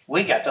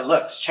 we got the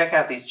looks. Check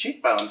out these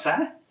cheekbones,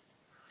 huh?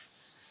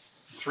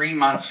 3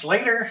 months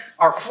later,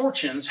 our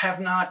fortunes have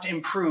not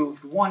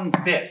improved one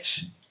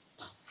bit.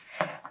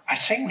 I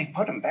say we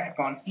put them back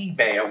on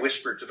eBay, I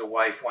whispered to the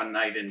wife one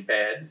night in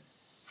bed.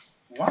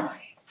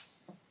 Why?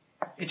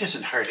 It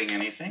isn't hurting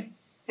anything.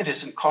 It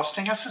isn't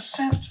costing us a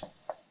cent.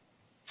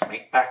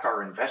 Make back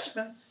our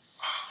investment?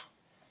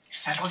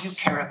 Is that all you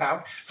care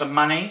about? The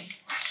money?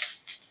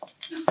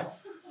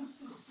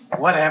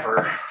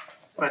 Whatever.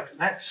 But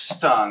that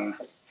stung.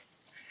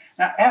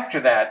 Now, after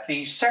that,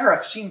 the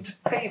seraph seemed to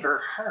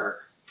favor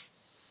her.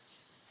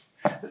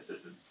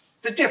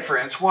 The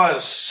difference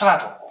was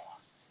subtle.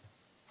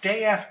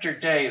 Day after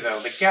day, though,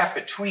 the gap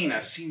between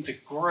us seemed to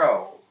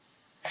grow.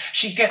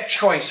 She'd get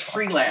choice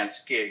freelance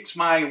gigs.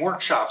 My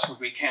workshops would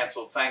be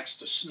canceled thanks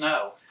to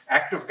snow.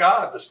 Act of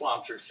God, the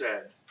sponsor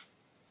said.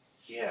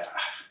 Yeah.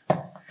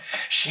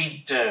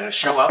 She'd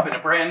show up in a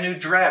brand new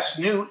dress,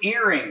 new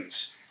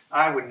earrings.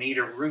 I would need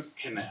a root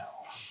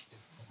canal.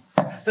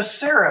 The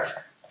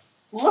seraph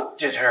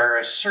looked at her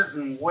a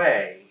certain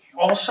way.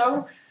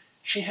 Also,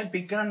 she had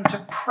begun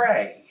to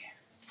pray.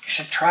 You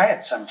should try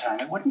it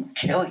sometime. It wouldn't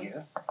kill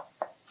you.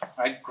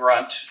 I'd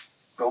grunt,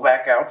 go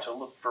back out to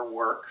look for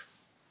work.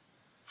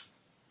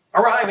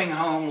 Arriving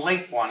home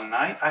late one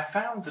night, I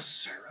found the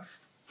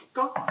seraph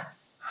gone.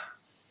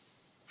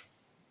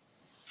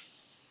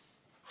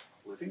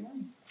 Living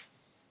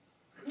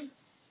room?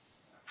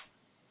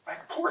 My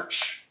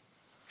porch.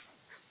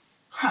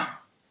 Huh.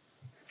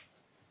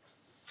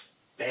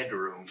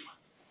 Bedroom.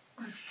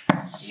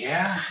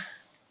 Yeah,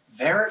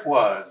 there it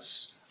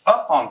was,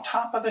 up on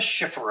top of the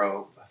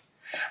chifforobe.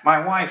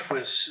 My wife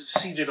was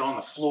seated on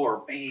the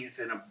floor, bathed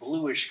in a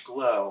bluish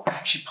glow.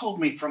 She pulled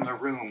me from the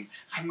room.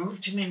 I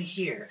moved him in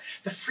here.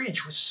 The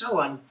fridge was so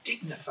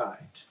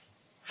undignified.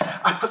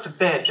 I put the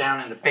bed down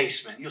in the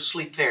basement. You'll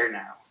sleep there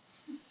now.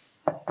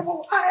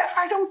 Well,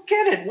 I don't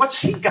get it.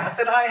 What's he got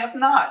that I have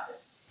not?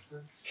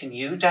 Can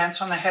you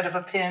dance on the head of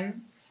a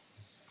pin?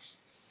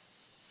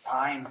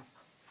 Fine.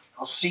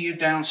 I'll see you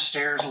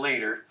downstairs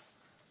later.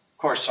 Of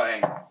course,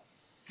 I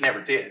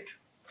never did.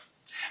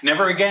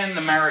 Never again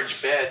the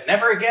marriage bed.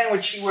 Never again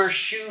would she wear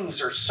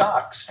shoes or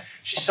socks.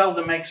 She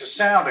seldom makes a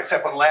sound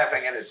except when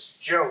laughing at his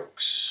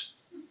jokes.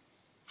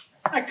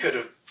 I could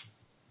have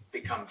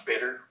become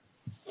bitter,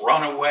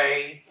 run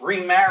away,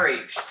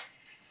 remarried.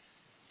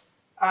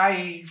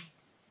 I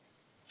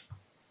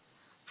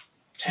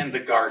tend the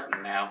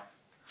garden now,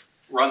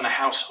 run the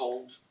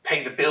household,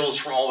 pay the bills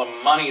from all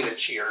the money that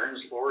she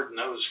earns, Lord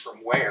knows from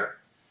where.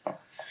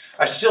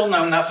 I still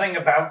know nothing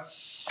about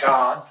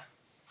God,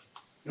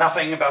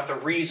 nothing about the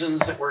reasons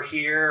that we're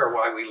here or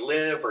why we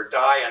live or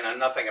die. I know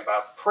nothing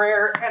about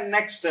prayer and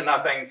next to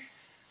nothing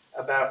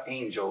about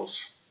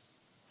angels.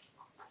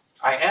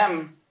 I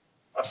am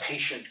a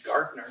patient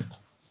gardener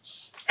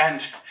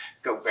and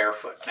go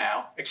barefoot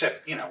now,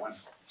 except, when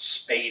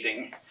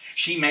spading.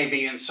 She may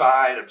be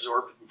inside,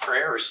 absorbed in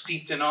prayer or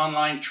steeped in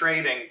online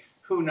trading.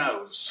 Who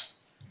knows?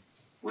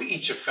 We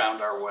each have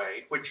found our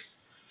way, which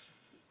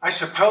I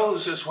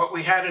suppose is what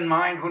we had in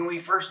mind when we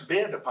first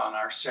bid upon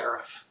our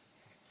seraph.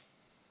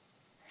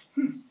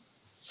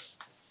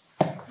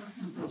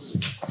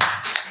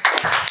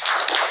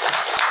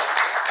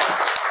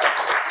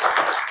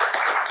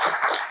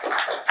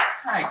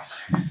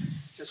 Thanks.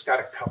 Just got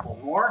a couple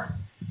more.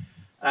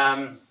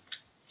 I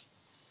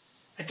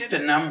did a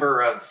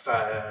number of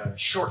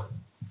short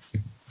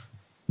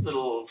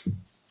little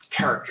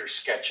character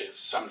sketches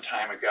some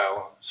time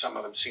ago. Some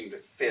of them seem to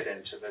fit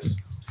into this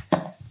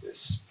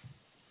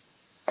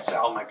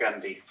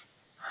Salmagundi.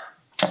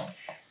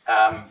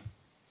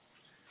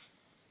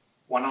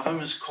 One of them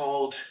is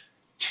called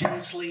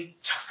Tinsley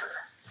Tucker.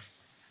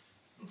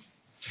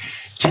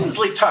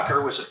 Tinsley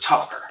Tucker was a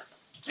talker,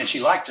 and she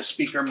liked to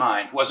speak her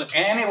mind. Wasn't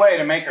any way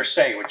to make her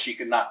say what she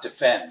could not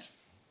defend.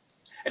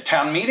 At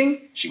town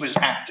meeting, she was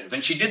active,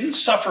 and she didn't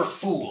suffer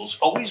fools.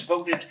 Always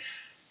voted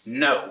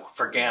no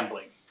for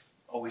gambling.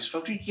 Always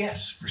voted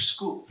yes for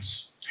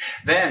schools.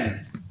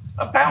 Then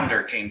a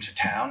bounder came to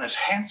town, as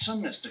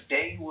handsome as the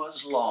day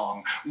was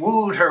long,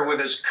 wooed her with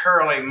his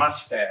curly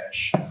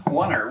mustache,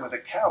 won her with a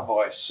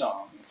cowboy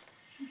song.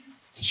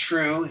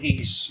 True,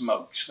 he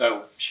smoked,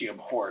 though she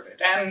abhorred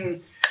it,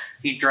 and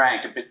he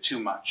drank a bit too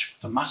much.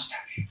 The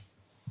mustache,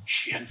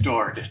 she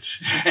adored it,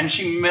 and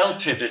she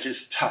melted at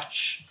his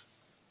touch.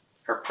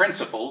 Her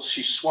principles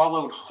she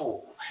swallowed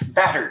whole,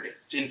 battered it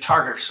in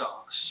tartar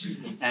sauce,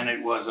 and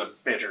it was a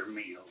bitter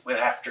meal with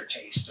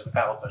aftertaste of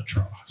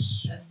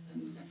albatross.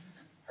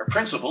 Her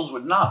principles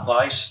would not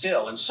lie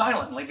still and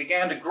silently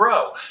began to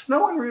grow.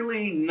 No one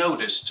really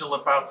noticed till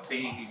about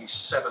the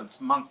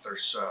 7th month or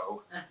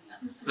so.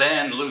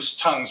 Then loose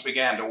tongues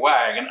began to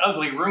wag and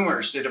ugly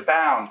rumors did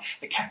abound.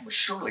 The cat was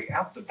surely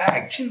out the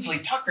bag. Tinsley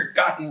Tucker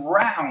gotten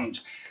round.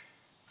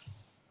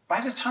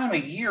 By the time a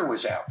year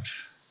was out,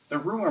 the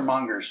rumor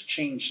mongers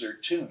changed their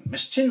tune.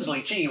 Miss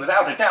Tinsley T,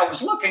 without a doubt,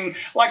 was looking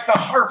like the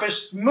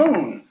harvest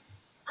moon.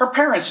 Her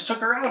parents took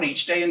her out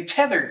each day and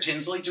tethered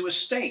Tinsley to a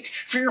stake,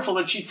 fearful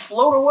that she'd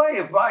float away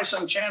if by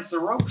some chance the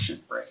rope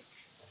should break.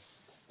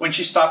 When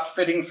she stopped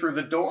fitting through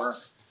the door,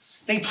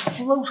 they'd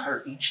float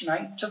her each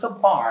night to the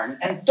barn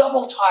and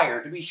double tie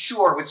her, to be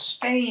sure, with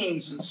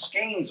skeins and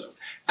skeins of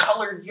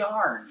colored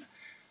yarn.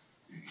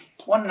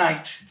 One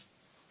night,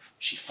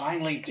 she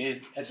finally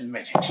did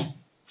admit it.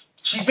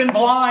 She'd been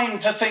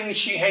blind to things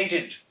she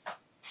hated.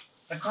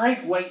 A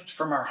great weight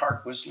from her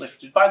heart was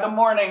lifted. By the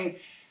morning,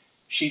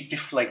 she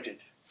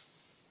deflated.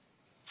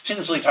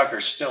 Tinsley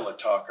Tucker's still a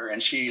talker,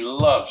 and she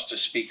loves to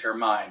speak her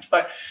mind.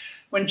 But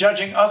when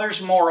judging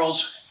others'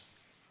 morals,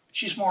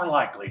 she's more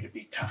likely to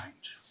be kind.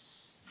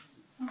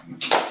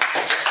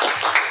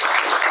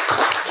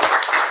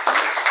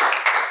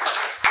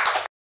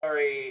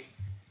 Sorry,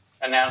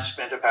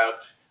 announcement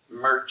about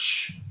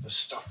merch, the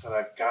stuff that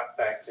I've got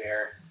back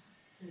there,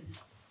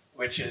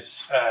 which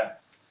is,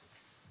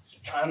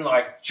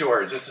 unlike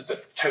George, this is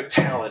the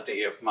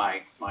totality of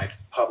my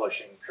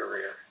publishing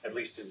career, at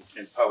least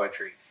in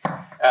poetry.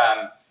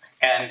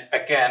 And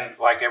again,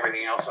 like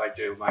everything else I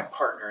do, my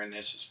partner in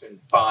this has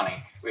been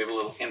Bonnie. We have a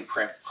little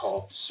imprint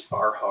called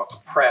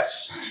Sparhawk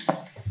Press.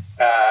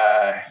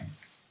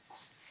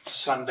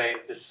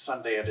 This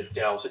Sunday at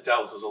Adelle's.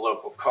 Adelle's is a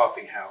local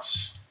coffee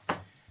house.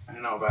 I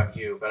don't know about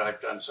you, but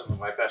I've done some of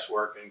my best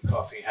work in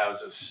coffee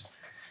houses.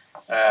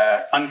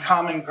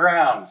 Uncommon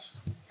Ground,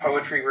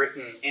 poetry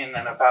written in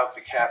and about the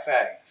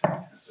cafe.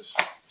 This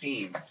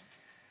theme.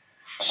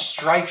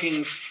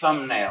 Striking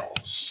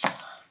thumbnails.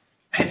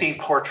 Pithy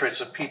portraits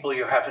of people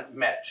you haven't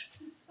met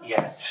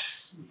yet.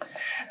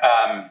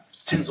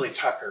 Tinsley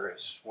Tucker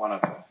is one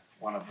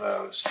of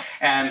those.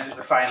 And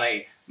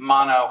finally,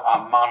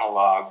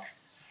 Mano-a-Monolog,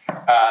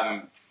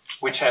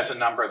 which has a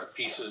number of the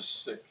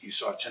pieces that you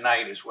saw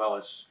tonight, as well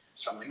as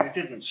something you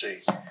didn't see.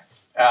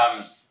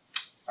 I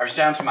was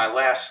down to my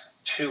last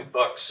 2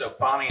 books, so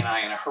Bonnie and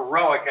I, in a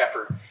heroic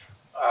effort,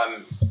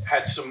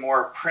 had some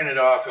more printed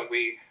off, and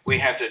we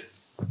had to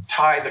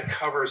tie the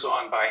covers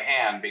on by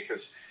hand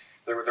because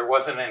there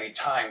wasn't any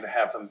time to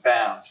have them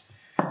bound.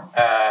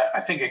 I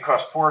think it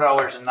cost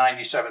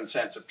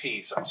 $4.97 a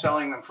piece. I'm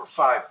selling them for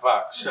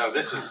 $5, so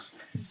this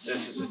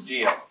is a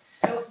deal.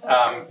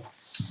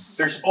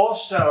 There's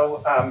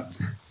also,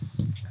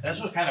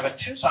 this was kind of a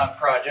Tucson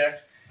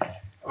project,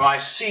 my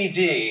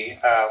CD,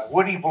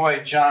 Woody Boy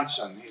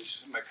Johnson.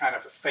 He's kind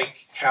of a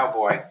fake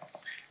cowboy.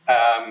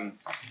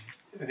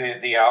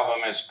 The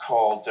album is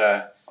called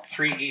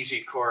 3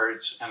 Easy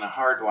Chords and a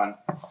Hard One.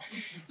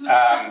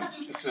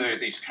 So there are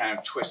these kind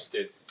of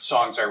twisted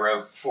songs I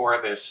wrote for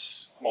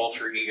this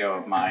alter ego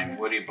of mine,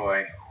 Woody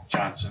Boy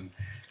Johnson.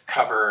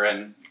 Cover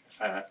and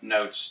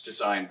notes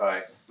designed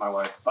by my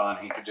wife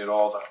Bonnie, who did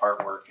all the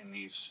artwork in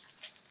these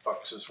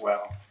books as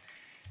well.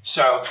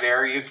 So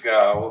there you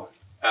go.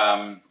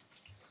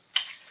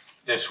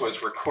 This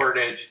was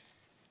recorded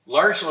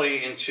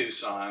largely in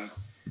Tucson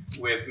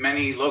with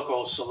many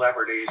local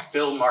celebrities,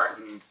 Bill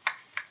Martin,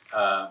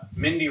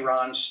 Mindy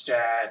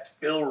Ronstadt,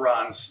 Bill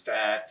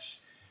Ronstadt,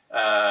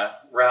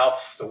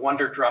 Ralph, the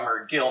Wonder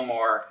Drummer,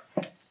 Gilmore.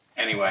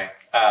 Anyway,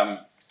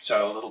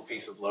 so a little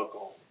piece of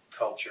local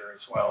culture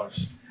as well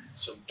as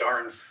some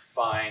darn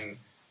fine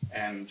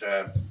and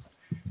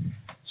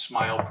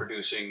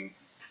smile-producing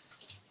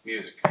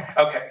music.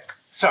 Okay,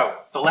 so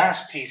the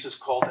last piece is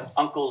called An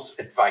Uncle's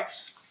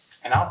Advice.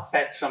 And I'll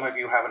bet some of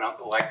you have an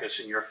uncle like this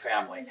in your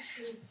family.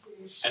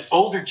 An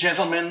older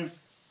gentleman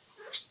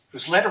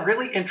who's led a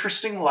really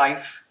interesting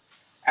life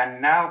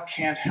and now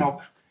can't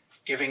help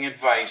giving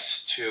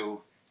advice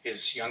to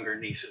his younger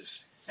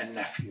nieces and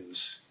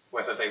nephews,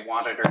 whether they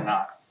want it or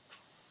not.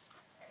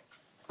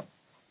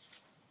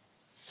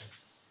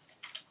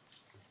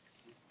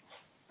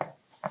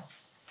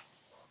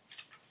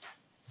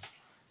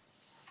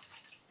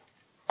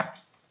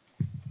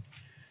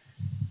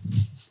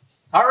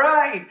 All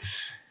right,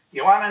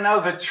 you want to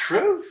know the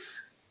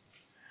truth?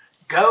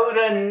 Go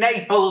to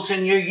Naples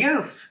in your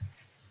youth.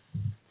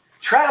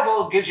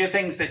 Travel gives you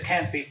things that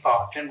can't be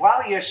bought, and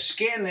while your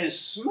skin is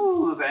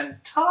smooth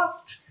and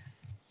taut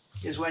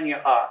is when you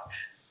ought.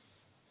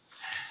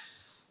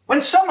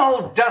 When some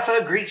old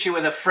duffer greets you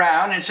with a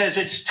frown and says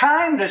it's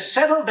time to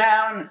settle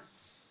down,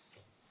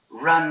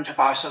 run to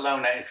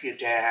Barcelona if you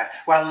dare,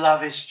 while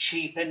love is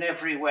cheap and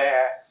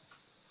everywhere,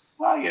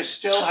 while you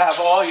still have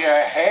all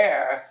your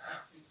hair.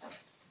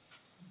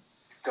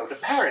 Go to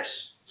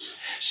Paris.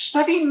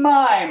 Study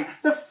mime.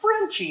 The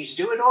Frenchies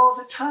do it all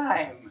the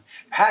time.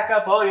 Pack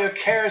up all your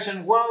cares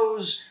and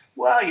woes.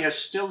 while you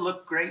still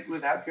look great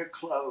without your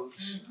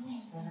clothes,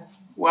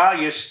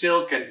 while you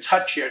still can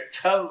touch your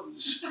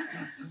toes.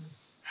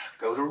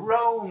 Go to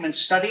Rome and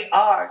study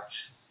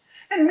art,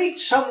 and meet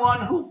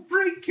someone who'll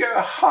break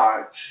your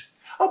heart.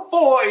 A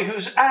boy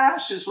whose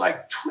ass is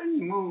like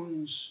twin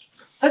moons,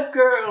 a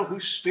girl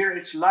whose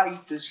spirit's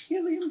light as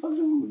helium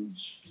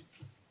balloons.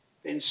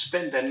 Then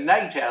spend a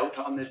night out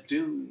on the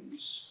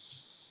dunes.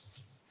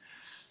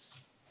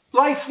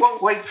 Life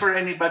won't wait for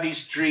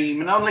anybody's dream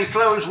and only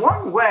flows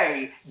one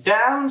way,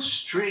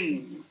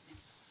 downstream.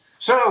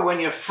 So when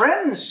your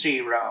friends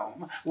see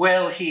Rome,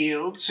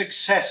 well-heeled,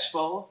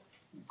 successful,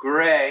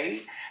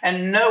 grey,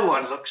 and no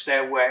one looks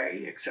their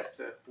way except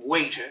the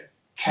waiter,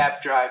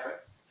 cab driver,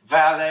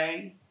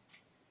 valet,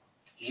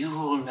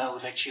 you'll know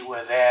that you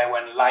were there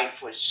when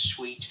life was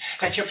sweet,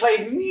 that you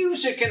played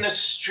music in the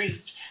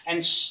street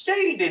and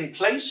stayed in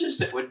places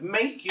that would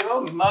make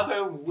your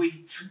mother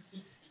weep.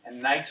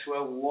 And nights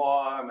were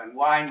warm and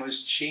wine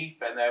was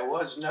cheap and there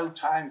was no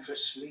time for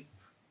sleep.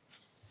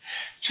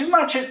 Too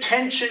much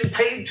attention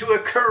paid to a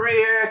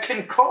career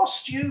can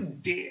cost you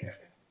dear.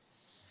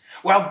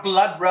 While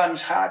blood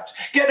runs hot,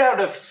 get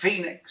out of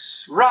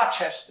Phoenix,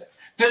 Rochester,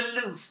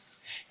 Duluth.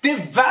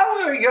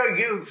 Devour your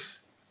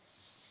youth.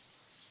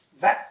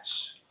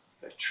 That's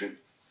the truth.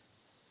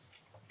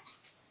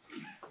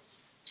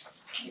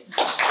 Thank you.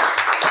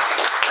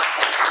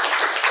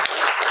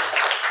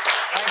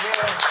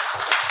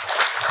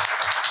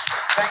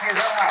 Thank you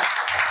so much.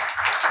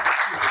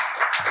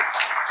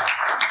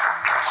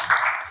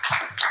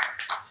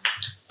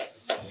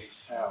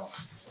 So,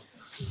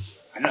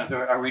 I don't know,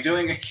 are we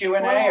doing a Q&A?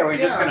 Are we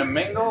just going to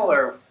mingle,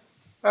 or?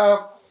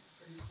 Well,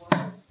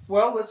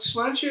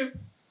 why don't you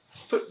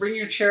bring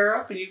your chair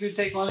up, and you can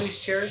take one of these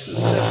chairs and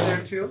sit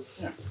there too,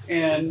 Yeah.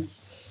 and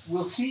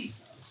we'll see.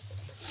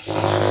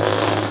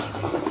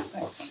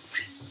 Thanks.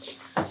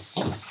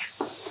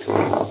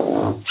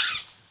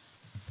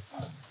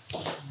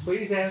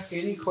 Please ask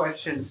any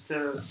questions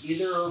to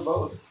either or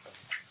both.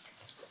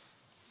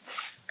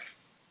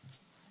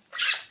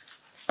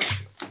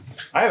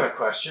 I have a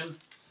question.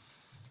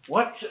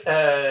 What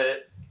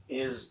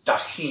is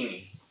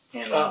dakini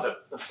in the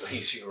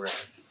piece you read?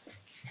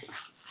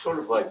 Sort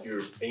of like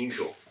your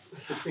angel.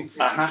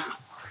 Uh-huh.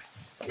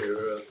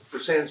 It's a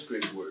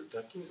Sanskrit word.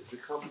 Dakini is a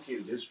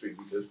complicated history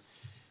because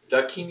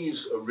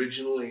dakinis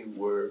originally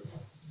were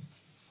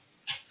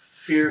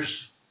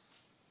fierce,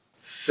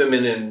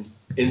 feminine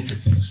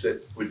entities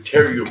that would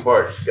tear you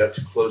apart if you got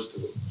too close to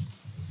them.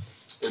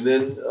 And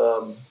then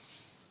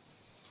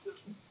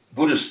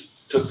Buddhists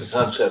took the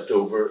concept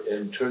over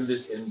and turned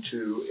it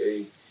into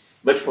a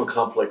much more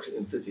complex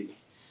entity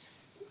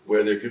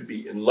where there could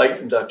be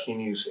enlightened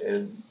dakinis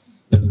and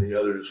then the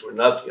others were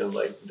not the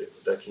enlightened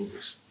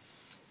dakinis.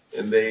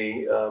 And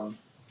they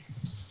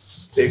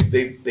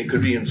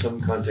could be in some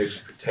contexts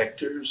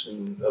protectors,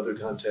 in other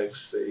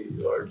contexts they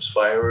are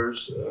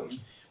inspirers,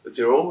 but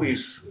they're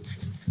always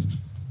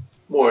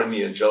more in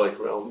the angelic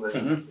realm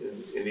than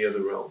in any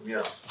other realm,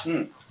 yeah.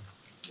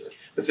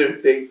 But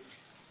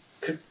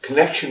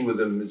connection with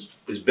them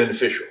is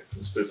beneficial,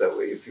 let's put it that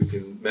way, if you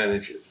can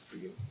manage it.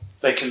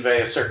 They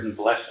convey a certain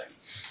blessing.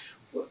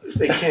 Well,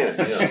 they can,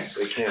 yeah,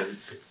 they can.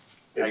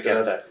 I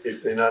get that.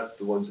 If they're not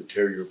the ones that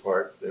tear you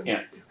apart, then...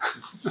 Yeah.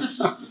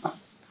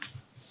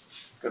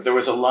 There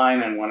was a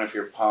line in one of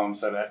your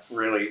poems that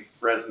really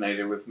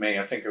resonated with me.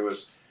 I think it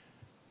was,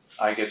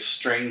 I get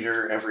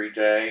stranger every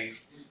day,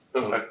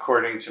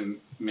 according to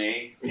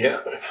me.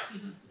 Yeah.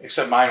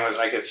 Except mine was,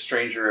 I get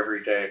stranger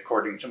every day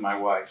according to my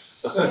wife.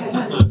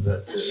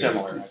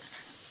 Similar.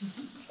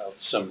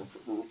 Felt some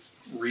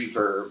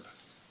reverb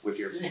with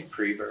your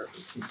preverb.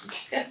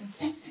 I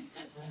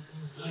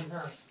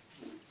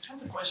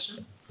have a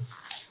question.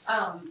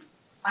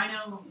 I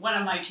know one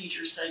of my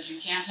teachers said you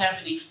can't have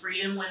any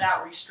freedom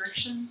without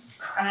restriction,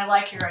 and I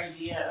like your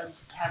idea of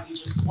having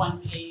just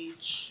one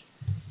page,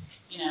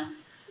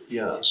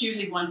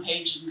 choosing one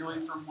page and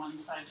going from one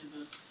side of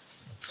the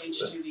page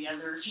to the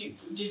other.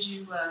 Did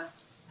you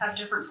have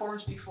different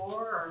forms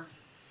before, or?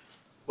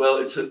 Well,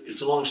 it's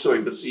a long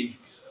story, but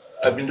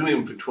I've been doing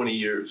them for 20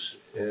 years,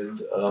 and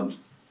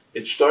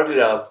it started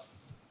out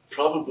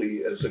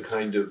probably as a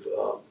kind of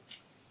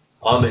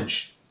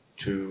homage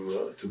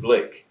to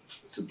Blake.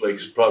 To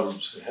Blake's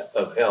Problems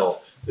of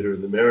Hell that are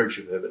in the marriage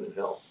of heaven and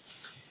hell.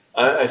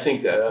 I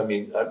think that, I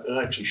mean, I'm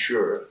not actually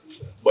sure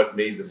what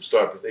made them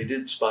start, but they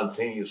did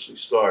spontaneously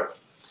start.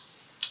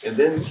 And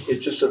then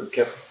it just sort of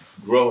kept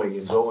growing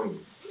and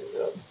going.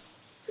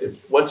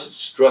 Once it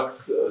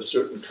struck a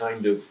certain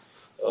kind of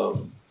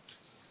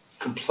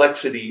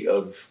complexity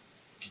of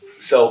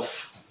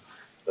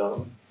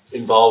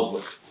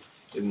self-involvement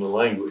in the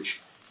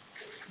language,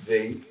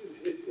 it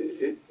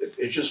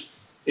just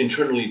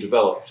internally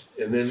developed.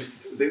 And then,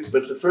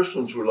 but the first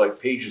ones were like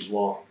pages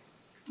long.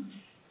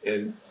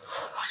 And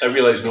I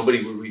realized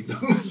nobody would read them.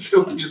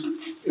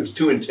 It was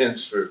too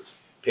intense for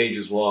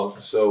pages long.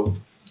 So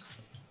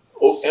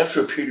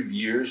after a period of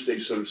years, they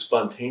sort of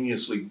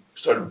spontaneously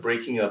started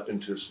breaking up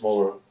into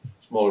smaller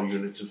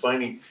units and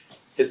finally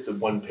hit the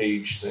one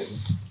page thing.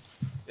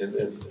 And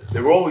then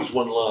there were always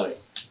one line.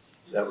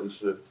 That was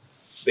the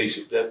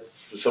basic, that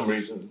for some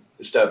reason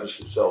established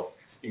itself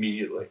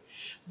immediately.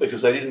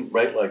 Because I didn't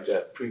write like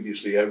that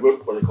previously. I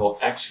wrote what I call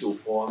axial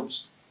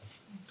poems.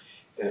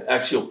 And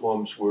axial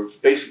poems were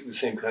basically the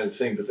same kind of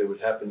thing, but they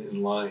would happen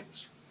in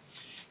lines.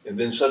 And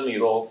then suddenly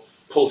it all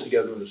pulled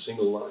together in a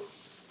single line.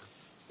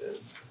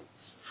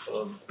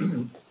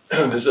 And,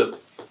 there's a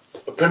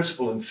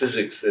principle in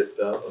physics that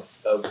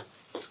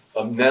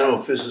a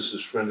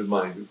nanophysicist friend of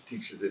mine who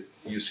teaches at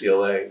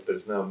UCLA, but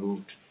has now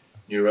moved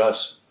near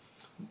us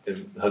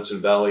in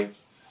Hudson Valley,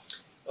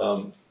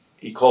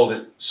 he called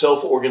it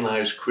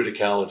self-organized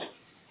criticality.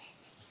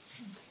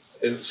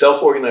 And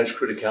self-organized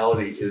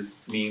criticality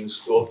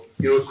means, well,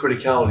 you know what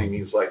criticality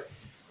means? Like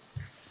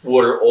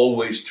water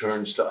always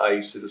turns to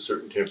ice at a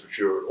certain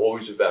temperature, or it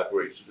always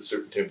evaporates at a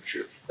certain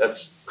temperature.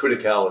 That's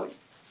criticality.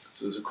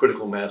 So there's a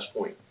critical mass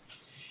point.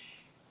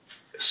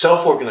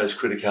 Self-organized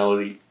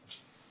criticality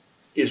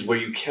is where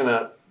you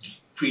cannot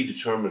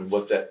predetermine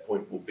what that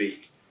point will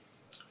be.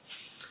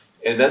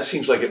 And that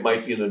seems like it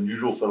might be an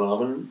unusual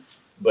phenomenon,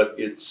 but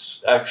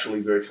it's actually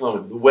very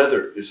common. The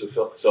weather is a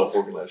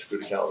self-organized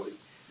criticality.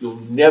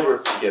 You'll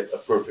never get a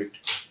perfect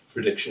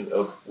prediction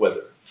of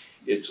weather.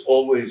 It's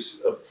always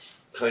a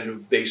kind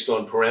of based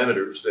on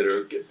parameters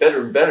that get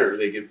better and better.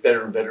 They get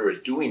better and better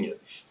at doing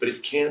it, but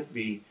it can't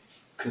be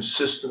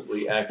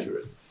consistently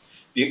accurate.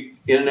 The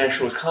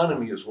international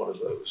economy is one of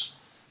those.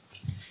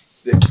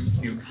 That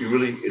you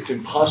really, it's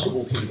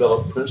impossible to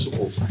develop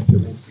principles that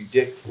will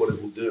predict what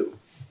it will do.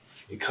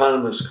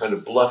 Economists kind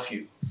of bluff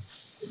you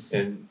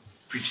and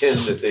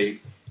pretend that they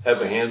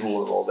have a handle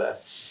on all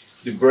that.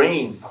 The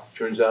brain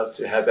turns out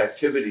to have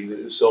activity that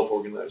is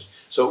self-organized.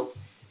 So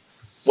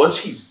once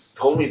he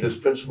told me this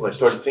principle, I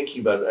started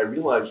thinking about it, I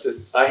realized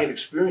that I had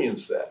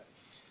experienced that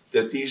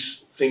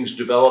these things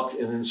developed,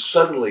 and then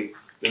suddenly,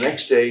 the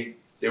next day,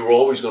 they were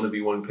always going to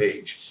be one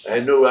page. I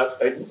had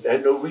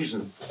no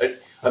reason.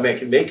 I mean, I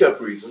can make up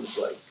reasons,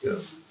 like,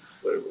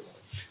 whatever,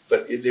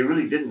 but they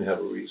really didn't have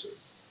a reason.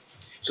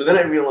 So then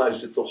I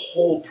realized that the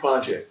whole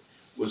project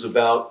was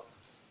about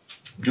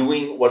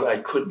doing what I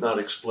could not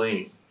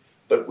explain,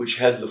 but which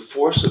had the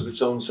force of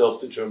its own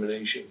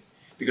self-determination.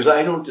 Because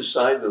I don't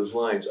decide those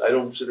lines. I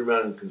don't sit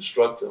around and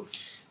construct them.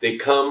 They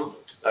come,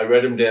 I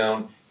write them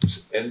down,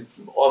 and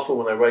often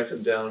when I write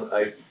them down,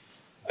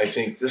 I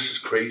think, this is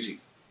crazy.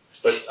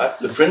 But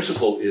the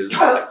principle is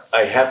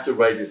I have to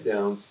write it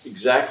down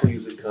exactly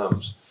as it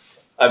comes.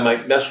 I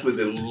might mess with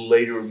it a little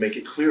later and make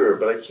it clearer,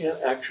 but I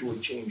can't actually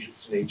change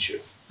its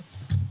nature.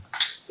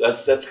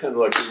 That's kind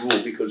of like the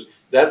rule, because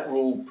that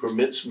rule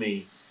permits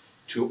me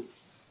to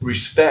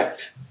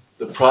respect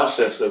the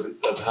process of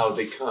how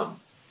they come.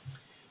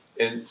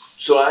 And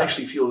so I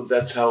actually feel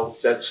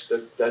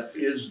that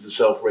is the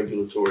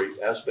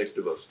self-regulatory aspect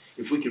of us.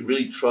 If we could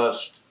really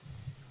trust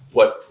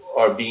what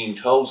our being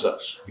tells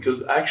us,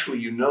 because actually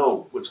you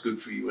know what's good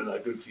for you and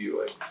not good for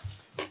you.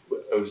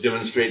 I was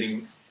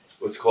demonstrating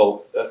what's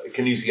called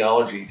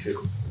kinesiology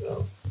to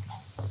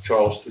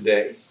Charles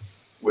today,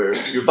 where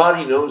your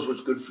body knows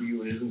what's good for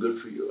you and isn't good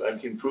for you. I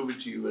can prove it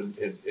to you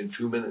in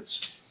 2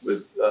 minutes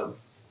with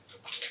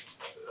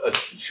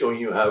showing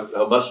you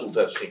how muscle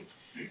testing.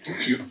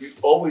 It's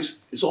always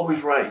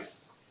right.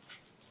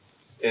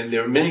 And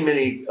there are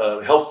many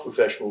health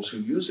professionals who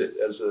use it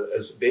as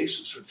a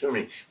basis for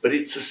determining. But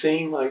it's the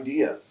same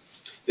idea,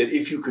 that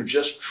if you could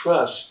just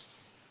trust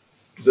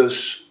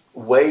this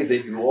way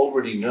that you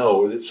already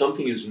know, or that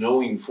something is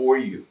knowing for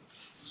you,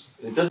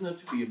 and it doesn't have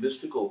to be a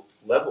mystical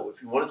level.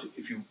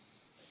 If you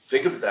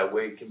think of it that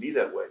way, it can be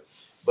that way.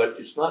 But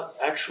it's not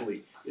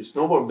actually, it's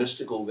no more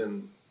mystical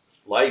than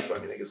life. I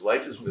mean, I guess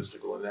life is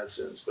mystical in that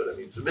sense, but I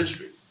mean, it's a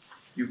mystery.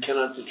 You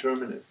cannot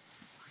determine it.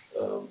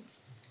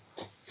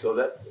 So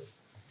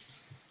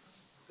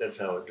that's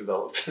how it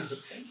developed.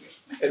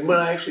 And when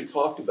I actually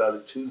talked about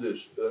it to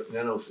this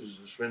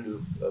nanophysicist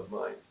friend of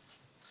mine,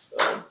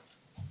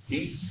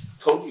 he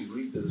totally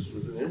agreed that this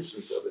was an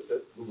instance of it,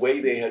 that the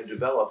way they had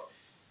developed,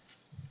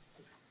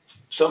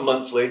 some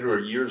months later or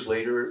years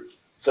later,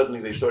 suddenly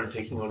they started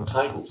taking on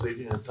titles. They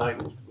didn't have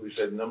titles, we just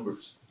had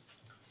numbers.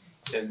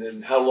 And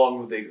then how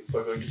long they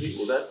are going to be?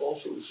 Well, that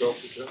also is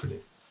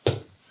self-determining.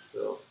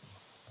 So,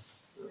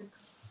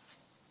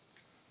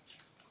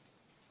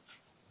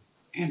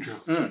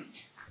 Andrew,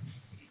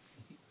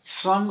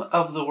 some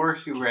of the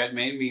work you read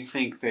made me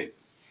think that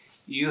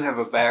you have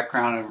a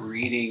background of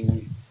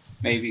reading,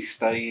 maybe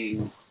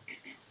studying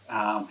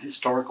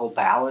historical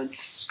ballads,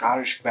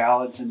 Scottish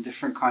ballads, and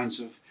different kinds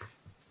of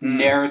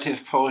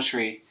narrative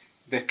poetry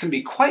that can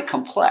be quite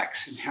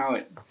complex in how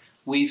it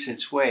weaves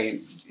its way.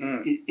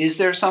 Is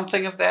there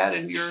something of that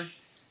in your...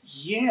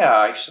 Yeah,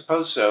 I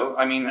suppose so.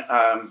 I mean,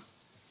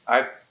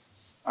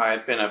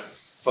 I've been a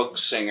folk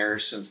singer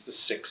since the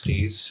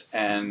 60s,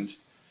 and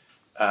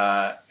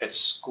at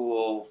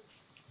school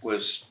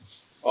was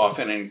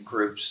often in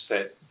groups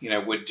that,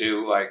 would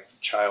do like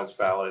child's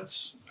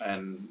ballads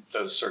and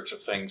those sorts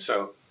of things.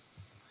 So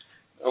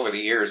over the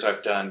years,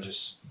 I've done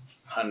just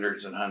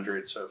hundreds and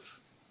hundreds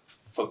of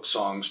folk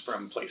songs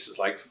from places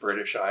like the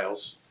British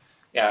Isles,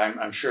 yeah,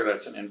 I'm sure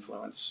that's an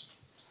influence.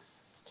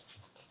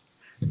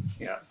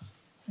 Yeah.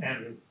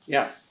 And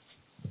Yeah.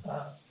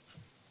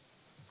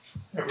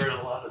 I've read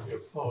a lot of your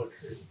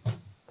poetry,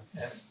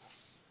 and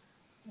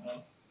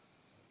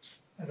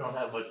I don't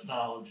have much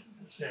knowledge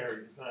in this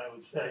area, but I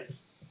would say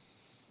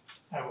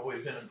I've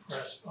always been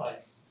impressed by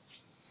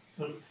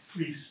sort of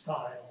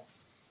freestyle,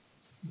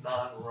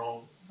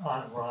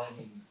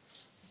 non-rhyming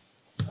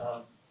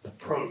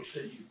approach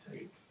that you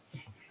take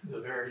to the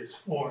various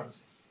forms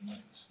that you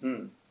use.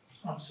 Mm.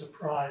 I'm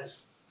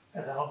surprised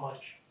at how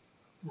much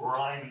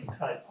rhyming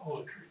type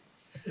poetry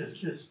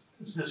is this.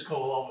 Does this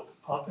go along with the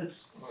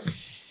puppets? Or?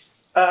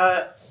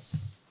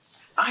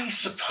 I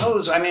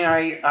suppose. I mean,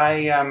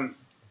 I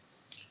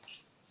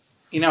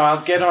you know,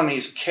 I'll get on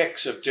these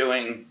kicks of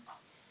doing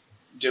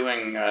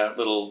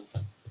little,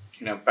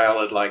 you know,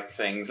 ballad-like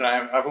things. And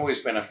I've always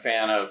been a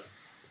fan of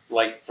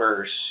light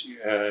verse.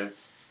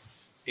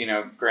 You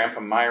know,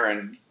 Grandpa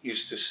Myron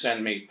used to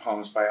send me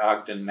poems by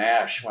Ogden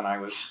Nash when I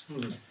was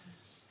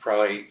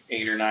probably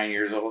 8 or 9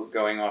 years old,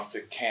 going off to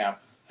camp.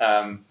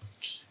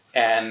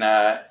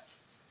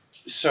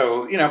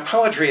 So, you know,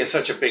 poetry is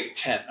such a big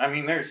tent. I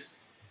mean, there's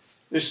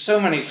so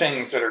many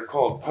things that are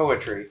called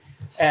poetry.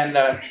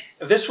 And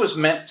this was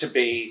meant to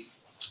be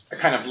a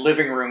kind of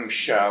living room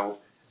show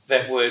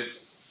that would,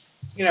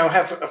 you know,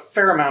 have a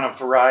fair amount of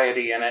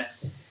variety in it,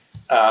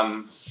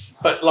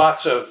 but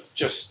lots of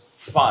just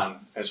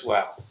fun as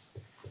well.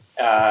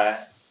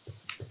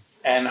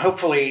 And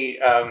hopefully,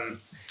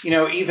 you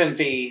know, even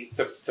the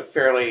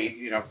fairly,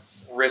 you know,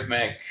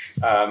 rhythmic,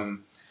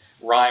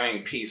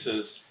 rhyming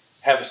pieces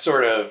have a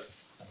sort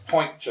of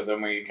point to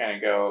them where you kind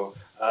of go,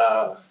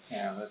 you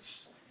know,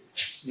 it's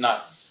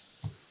not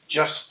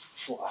just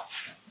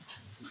fluff.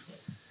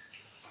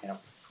 You know.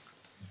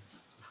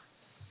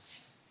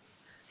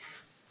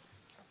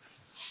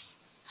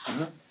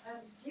 Mm-hmm.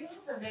 Do you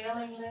have a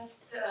mailing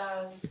list so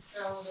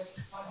that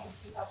one can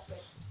keep up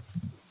with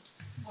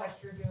what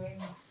you're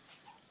doing?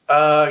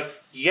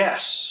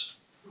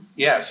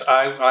 Yes,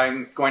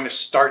 I'm going to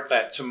start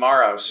that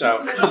tomorrow.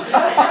 So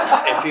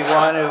if you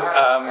want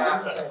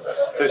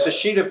to, there's a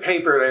sheet of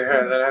paper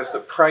there that has the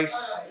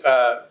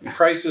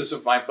prices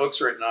of my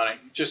books written on it.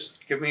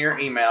 Just give me your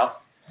email,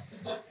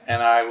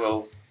 and I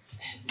will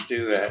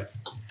do that.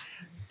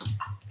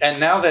 And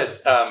now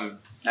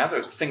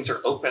that things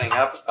are opening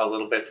up a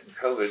little bit from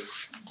COVID,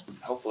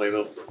 hopefully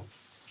they'll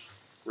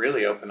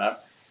really open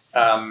up.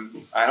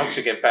 I hope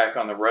to get back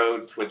on the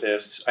road with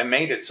this. I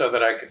made it so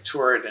that I could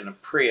tour it in a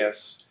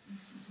Prius.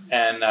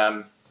 And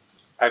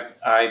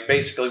I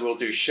basically will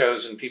do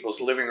shows in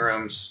people's living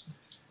rooms,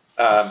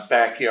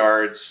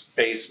 backyards,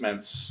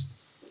 basements,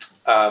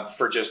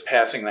 for just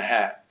passing the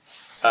hat.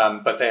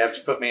 But they have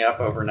to put me up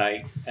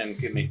overnight and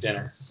give me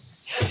dinner.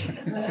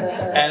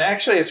 And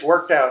actually, it's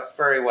worked out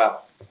very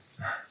well.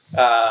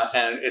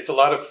 And it's a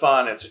lot of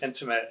fun. It's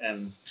intimate.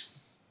 And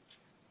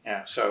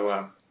yeah,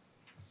 so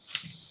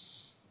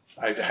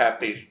I'm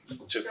happy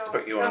to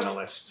put you on the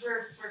list.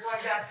 We're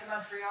going back to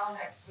Montreal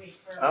next week.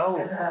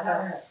 Oh,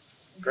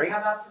 great.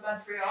 Come up to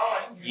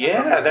Montreal.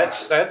 Yeah,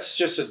 that's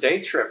just a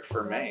day trip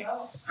for me.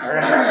 All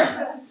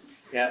right.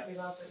 Yeah. We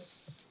love it.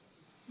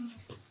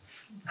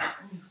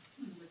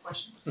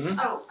 Question. Mm-hmm.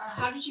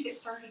 How did you get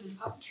started in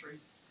puppetry?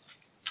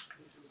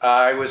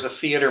 I was a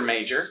theater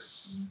major.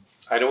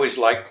 I'd always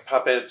liked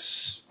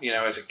puppets, you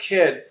know, as a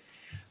kid.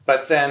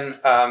 But then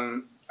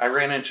I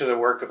ran into the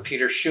work of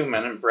Peter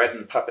Schumann and Bread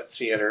and Puppet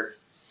Theater.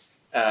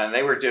 And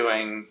they were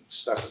doing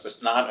stuff that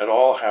was not at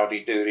all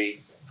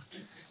howdy-doody.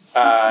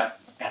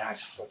 And I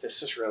thought,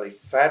 this is really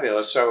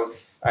fabulous. So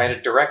I had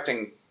a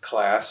directing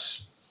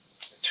class.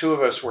 2 of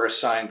us were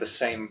assigned the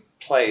same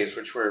plays,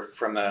 which were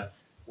from the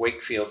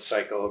Wakefield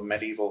cycle of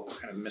medieval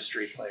kind of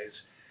mystery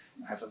plays.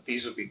 I thought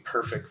these would be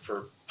perfect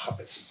for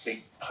puppets,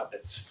 big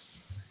puppets.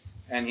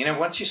 And, you know,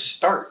 once you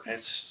start,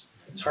 it's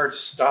hard to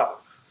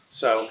stop.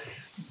 So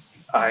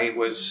I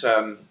was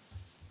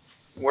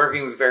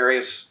working with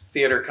various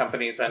theater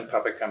companies and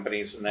puppet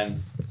companies. And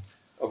then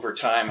over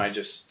time, I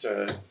just,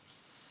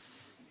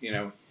 you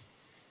know,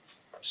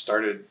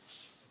 started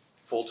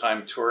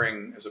full-time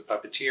touring as a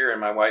puppeteer. And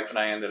my wife and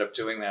I ended up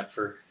doing that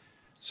for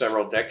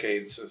several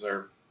decades as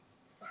our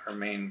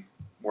main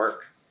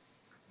work.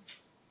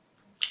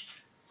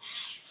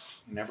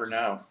 You never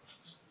know.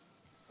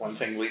 One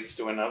thing leads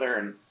to another,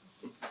 and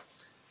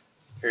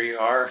here you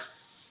are,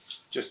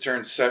 just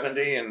turned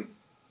 70, and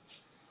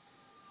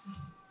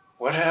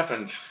what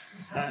happened?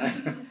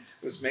 It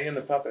was me and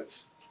the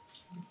puppets.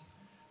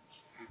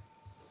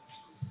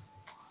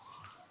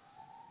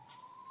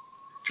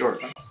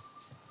 George,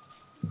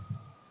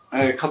 I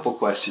had a couple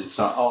questions.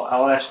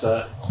 I'll ask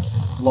the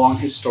long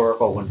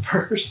historical one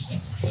first.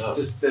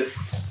 Just that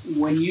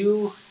when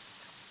you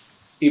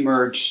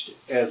emerged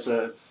as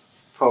a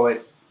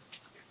poet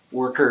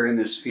worker in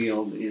this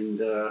field in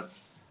the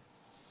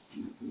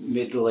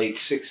mid to late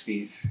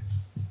 60s,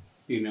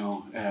 you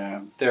know,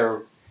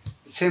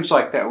 it seems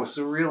like that was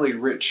a really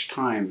rich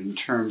time in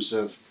terms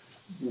of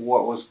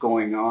what was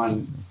going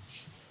on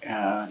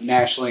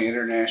nationally,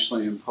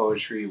 internationally in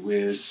poetry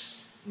with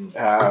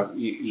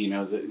You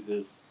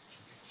know,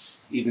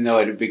 even though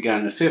it had begun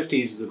in the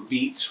 50s, the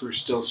beats were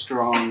still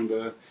strong.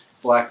 The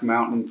Black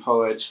Mountain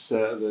poets,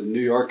 the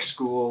New York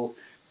School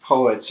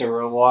poets. There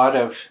were a lot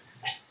of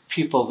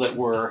people that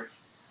were,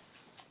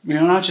 you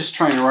know, not just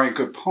trying to write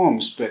good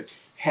poems, but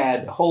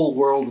had whole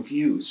world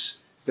views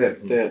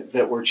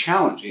that were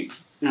challenging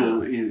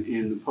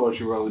in the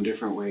poetry world in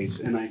different ways.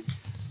 And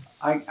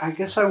I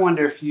guess I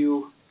wonder if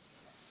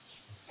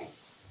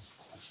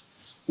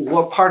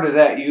what part of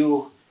that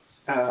you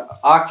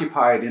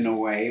occupied in a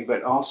way,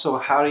 but also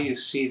how do you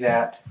see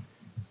that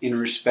in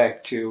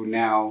respect to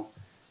now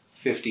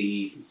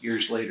 50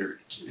 years later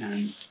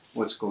and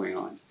what's going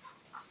on?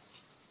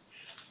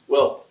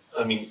 Well,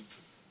 I mean,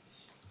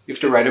 you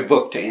have to write a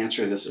book to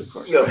answer this, of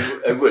course. No,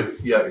 I would.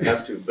 Yeah, I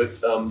have to. But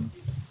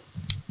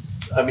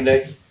I mean,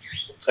 I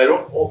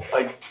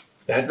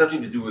had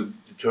nothing to do with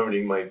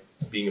determining my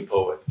being a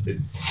poet. It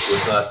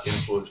was not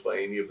influenced by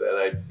any of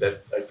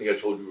that. I think I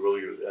told you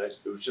earlier that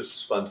it was just a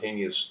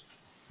spontaneous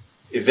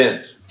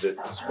event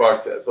that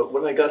sparked that. But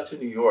when I got to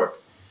New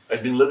York,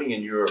 I'd been living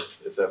in Europe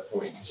at that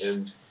point,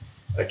 and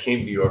I came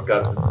to New York,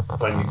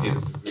 finally did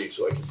a degree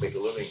so I could make a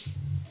living,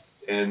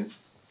 and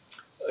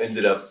I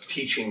ended up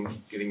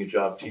teaching, getting a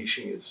job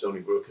teaching at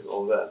Stony Brook and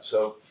all that.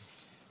 So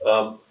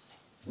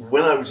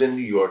when I was in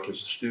New York as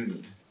a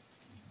student,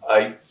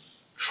 I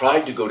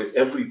tried to go to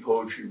every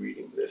poetry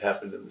reading that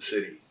happened in the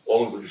city,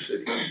 all over the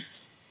city.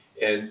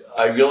 And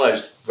I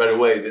realized right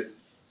away that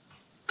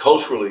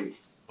culturally,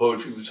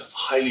 poetry was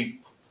highly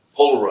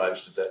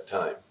polarized at that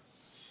time,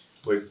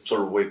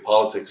 sort of the way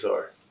politics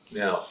are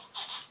now.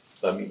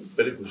 I mean,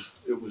 but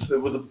there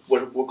were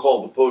what were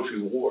called the poetry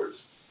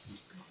wars.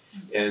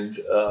 And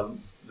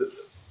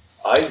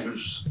I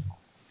was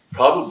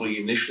probably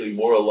initially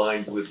more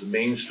aligned with the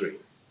mainstream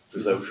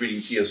because I was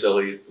reading T.S.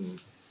 Eliot and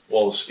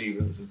Wallace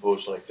Stevens and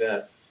poets like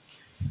that.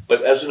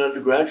 But as an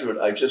undergraduate,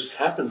 I just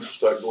happened to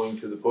start going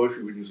to the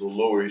poetry readings on the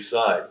Lower East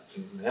Side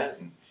in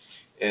Manhattan,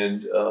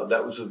 and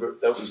that was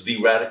the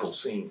radical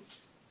scene.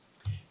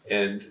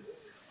 And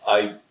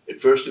at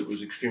first it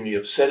was extremely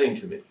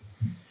upsetting to me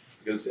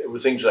because there were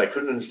things that I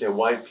couldn't understand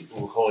why people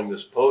were calling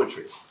this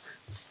poetry,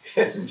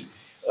 and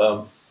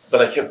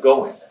but I kept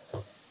going.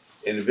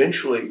 And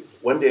eventually,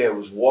 one day I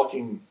was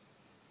studying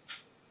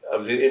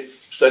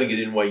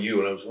at NYU,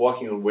 and I was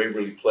walking on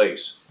Waverly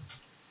Place.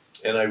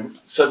 And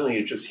suddenly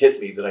it just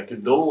hit me that I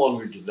could no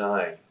longer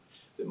deny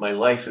that my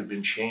life had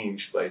been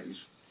changed by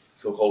these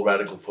so-called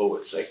radical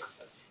poets.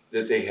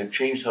 That they had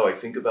changed how I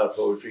think about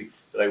poetry,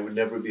 that I would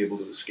never be able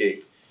to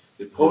escape.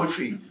 That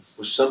poetry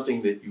was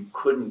something that you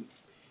couldn't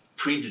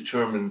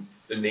predetermine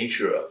the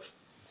nature of.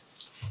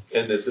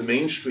 And that the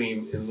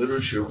mainstream in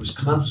literature was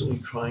constantly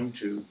trying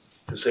to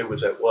say what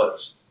that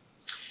was.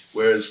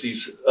 Whereas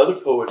these other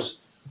poets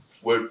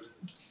were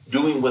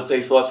doing what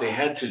they thought they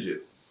had to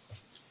do.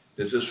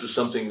 That this was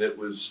something that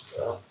was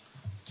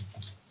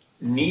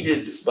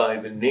needed by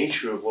the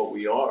nature of what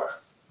we are.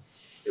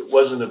 It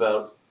wasn't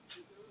about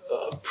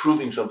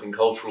proving something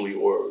culturally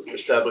or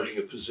establishing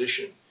a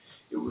position.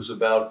 It was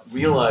about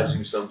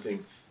realizing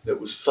something that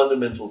was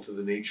fundamental to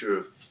the nature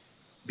of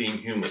being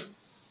human.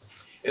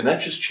 And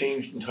that just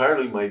changed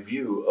entirely my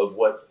view of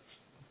what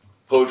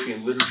poetry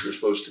and literature is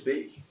supposed to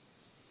be.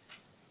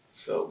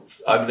 So,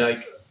 I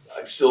mean,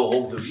 I still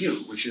hold the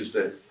view, which is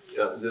that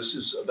this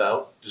is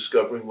about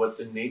discovering what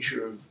the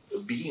nature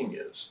of being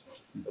is,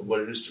 of what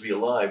it is to be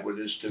alive, what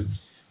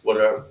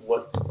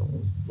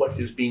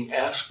is being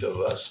asked of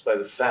us by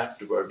the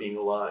fact of our being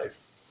alive.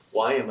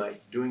 Why am I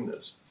doing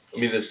this? I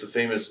mean, that's the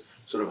famous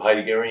sort of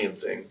Heideggerian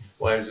thing.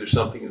 Why is there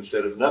something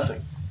instead of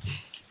nothing?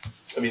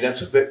 I mean, that's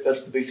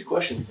the basic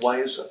question.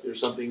 Why is there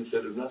something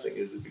instead of nothing?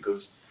 Is it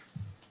because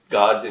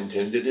God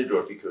intended it,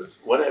 or because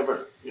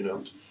whatever, you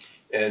know?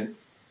 And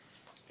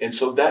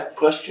so that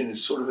question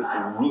is sort of at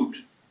the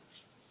root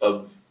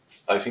of,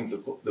 I think,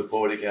 the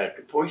poetic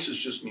act. Poiesis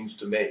just means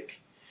to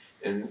make.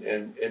 And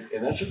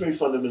that's a very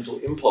fundamental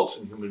impulse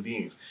in human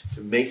beings,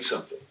 to make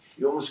something.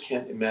 You almost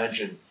can't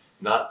imagine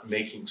not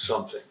making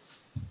something.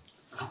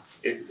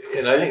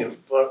 And I think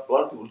a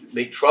lot of people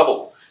make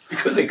trouble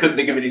because they couldn't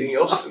think of anything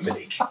else to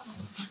make.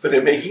 But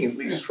they're making at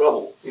least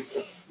trouble. I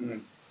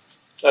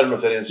don't know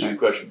if that answers your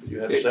question, but you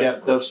had a second. Yeah,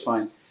 that's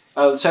fine.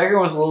 The second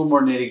one was a little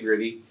more nitty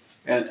gritty,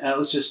 and it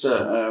was just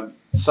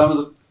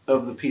some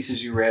of the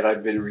pieces you read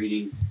I've been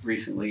reading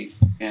recently,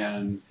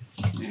 and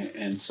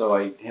so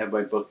I have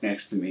my book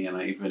next to me, and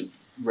I even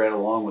read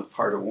along with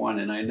part of one,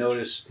 and I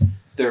noticed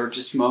there were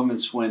just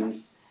moments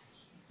when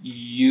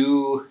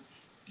your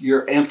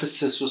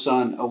emphasis was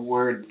on a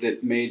word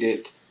that made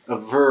it a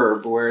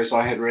verb, whereas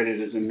I had read it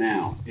as a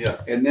noun. Yeah.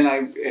 And then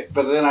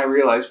I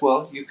realized,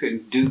 well, you can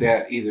do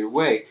that either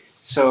way.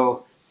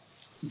 So,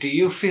 do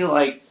you feel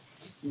like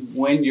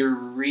when you're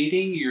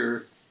reading,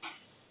 you're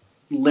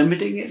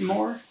limiting it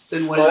more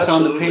than when it's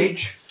on the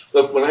page?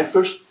 Look, when I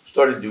first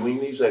started doing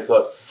these, I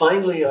thought,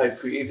 finally I've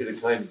created a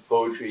kind of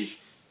poetry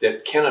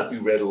that cannot be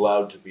read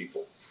aloud to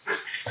people.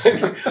 I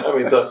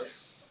mean, I thought,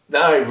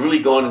 now I've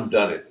really gone and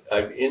done it.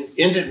 I've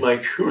ended my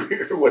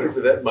career, whatever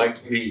that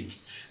might be,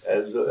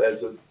 as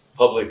a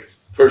public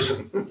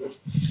person.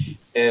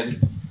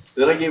 And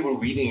then I gave a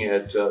reading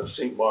at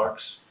St.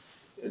 Mark's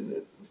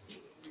on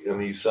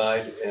the east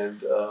side,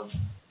 and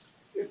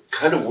it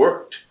kind of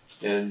worked.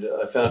 And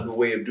I found a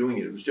way of doing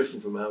it. It was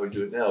different from how we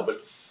do it now,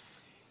 but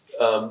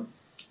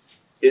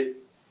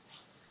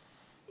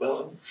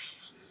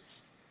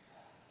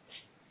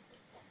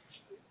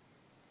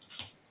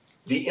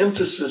the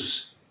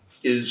emphasis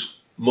is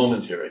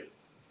momentary.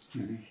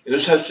 Mm-hmm. And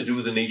this has to do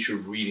with the nature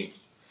of reading.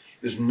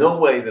 There's no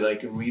way that I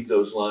can read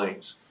those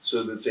lines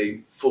so that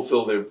they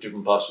fulfill their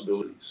different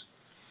possibilities.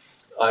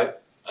 I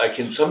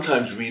can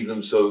sometimes read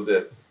them so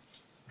that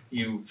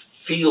you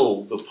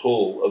feel the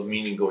pull of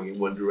meaning going in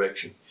one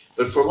direction.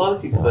 But for a lot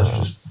of people, that's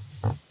just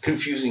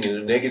confusing in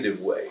a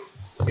negative way,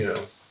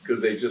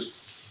 because they just,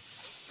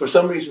 for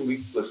some reason,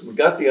 we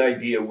got the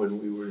idea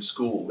when we were in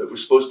school that we're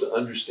supposed to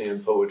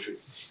understand poetry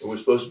and we're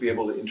supposed to be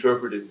able to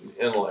interpret it and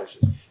analyze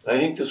it. And I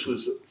think this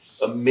was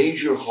a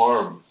major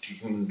harm to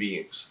human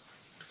beings.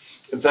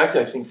 In fact,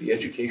 I think the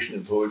education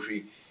in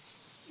poetry,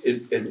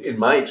 in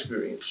my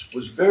experience,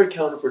 was very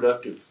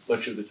counterproductive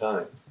much of the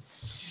time,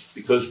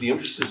 because the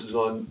emphasis is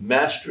on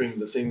mastering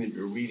the thing that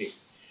you're reading.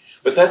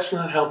 But that's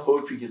not how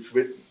poetry gets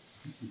written.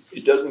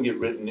 It doesn't get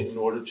written in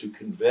order to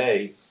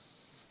convey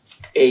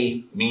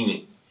a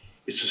meaning.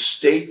 It's a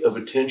state of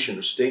attention,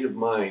 a state of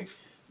mind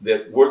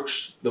that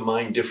works the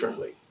mind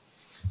differently,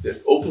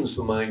 that opens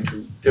the mind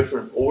to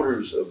different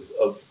orders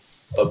of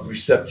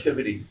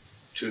receptivity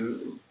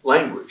to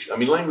language. I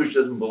mean, language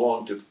doesn't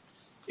belong to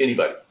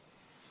anybody.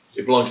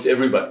 It belongs to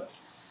everybody.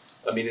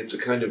 I mean, it's a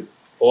kind of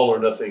all or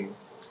nothing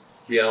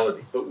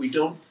reality. But we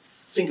don't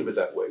think of it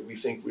that way. We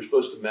think we're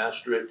supposed to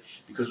master it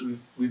because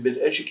we've been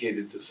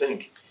educated to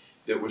think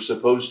that we're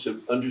supposed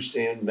to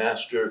understand,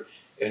 master,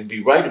 and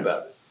be right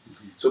about it.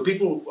 Mm-hmm. So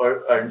people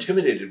are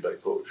intimidated by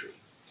poetry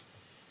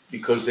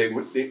because they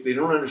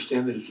don't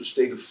understand that it's a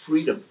state of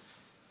freedom,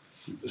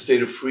 a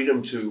state of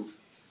freedom to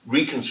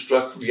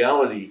reconstruct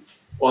reality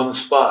on the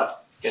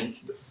spot and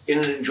in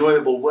an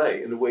enjoyable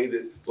way, in a way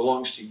that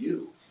belongs to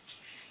you.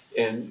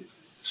 And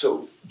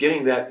so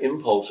getting that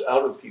impulse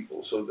out of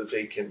people so that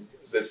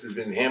that's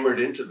been hammered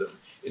into them,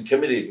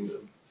 intimidating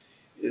them,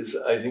 is,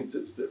 I think,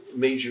 the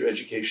major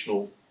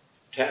educational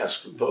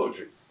task of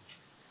poetry.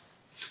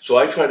 So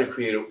I try to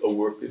create a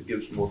work that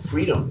gives more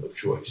freedom of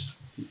choice,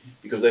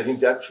 because I think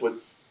that's what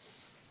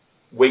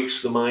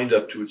wakes the mind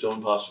up to its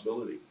own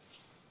possibility.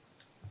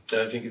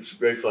 And I think it's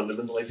very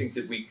fundamental. I think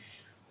that we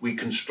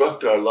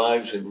construct our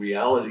lives and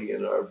reality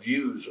and our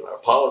views and our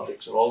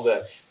politics and all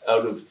that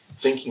out of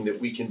thinking that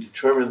we can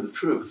determine the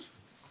truth.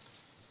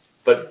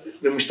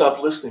 But then we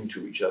stop listening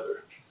to each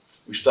other.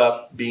 We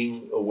stop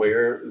being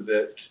aware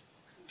that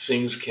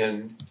things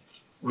can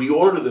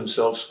reorder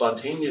themselves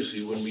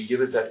spontaneously when we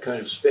give it that kind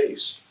of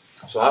space.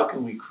 So how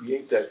can we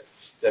create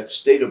that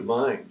state of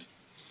mind?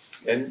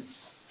 And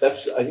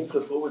that's, I think,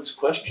 the poet's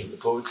question, the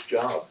poet's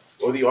job,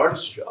 or the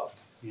artist's job.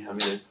 Yeah. I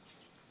mean,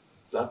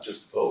 not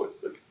just the poet,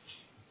 but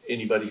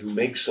anybody who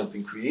makes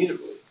something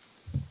creatively.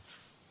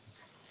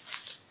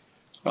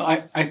 Well,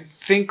 I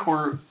think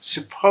we're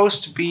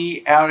supposed to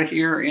be out of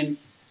here in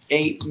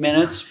 8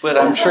 minutes, but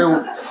I'm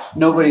sure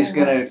nobody's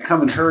going to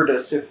come and hurt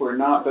us if we're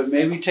not. But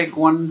maybe take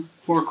one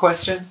more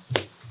question.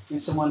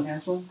 If someone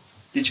has one.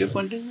 Did you have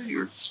one, David?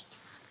 Or?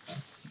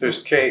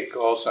 There's cake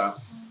also.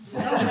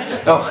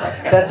 Oh,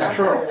 that's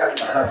true.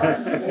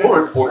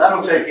 More important. I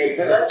don't take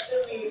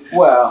cake.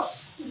 Well,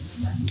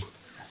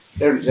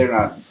 they're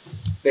not.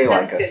 They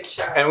like us.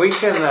 And we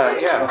can,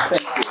 yeah.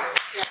 Thank you.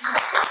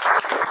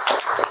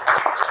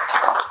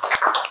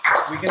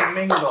 We can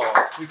mingle.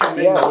 We can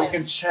mingle. Yeah. We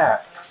can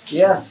chat.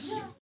 Yes.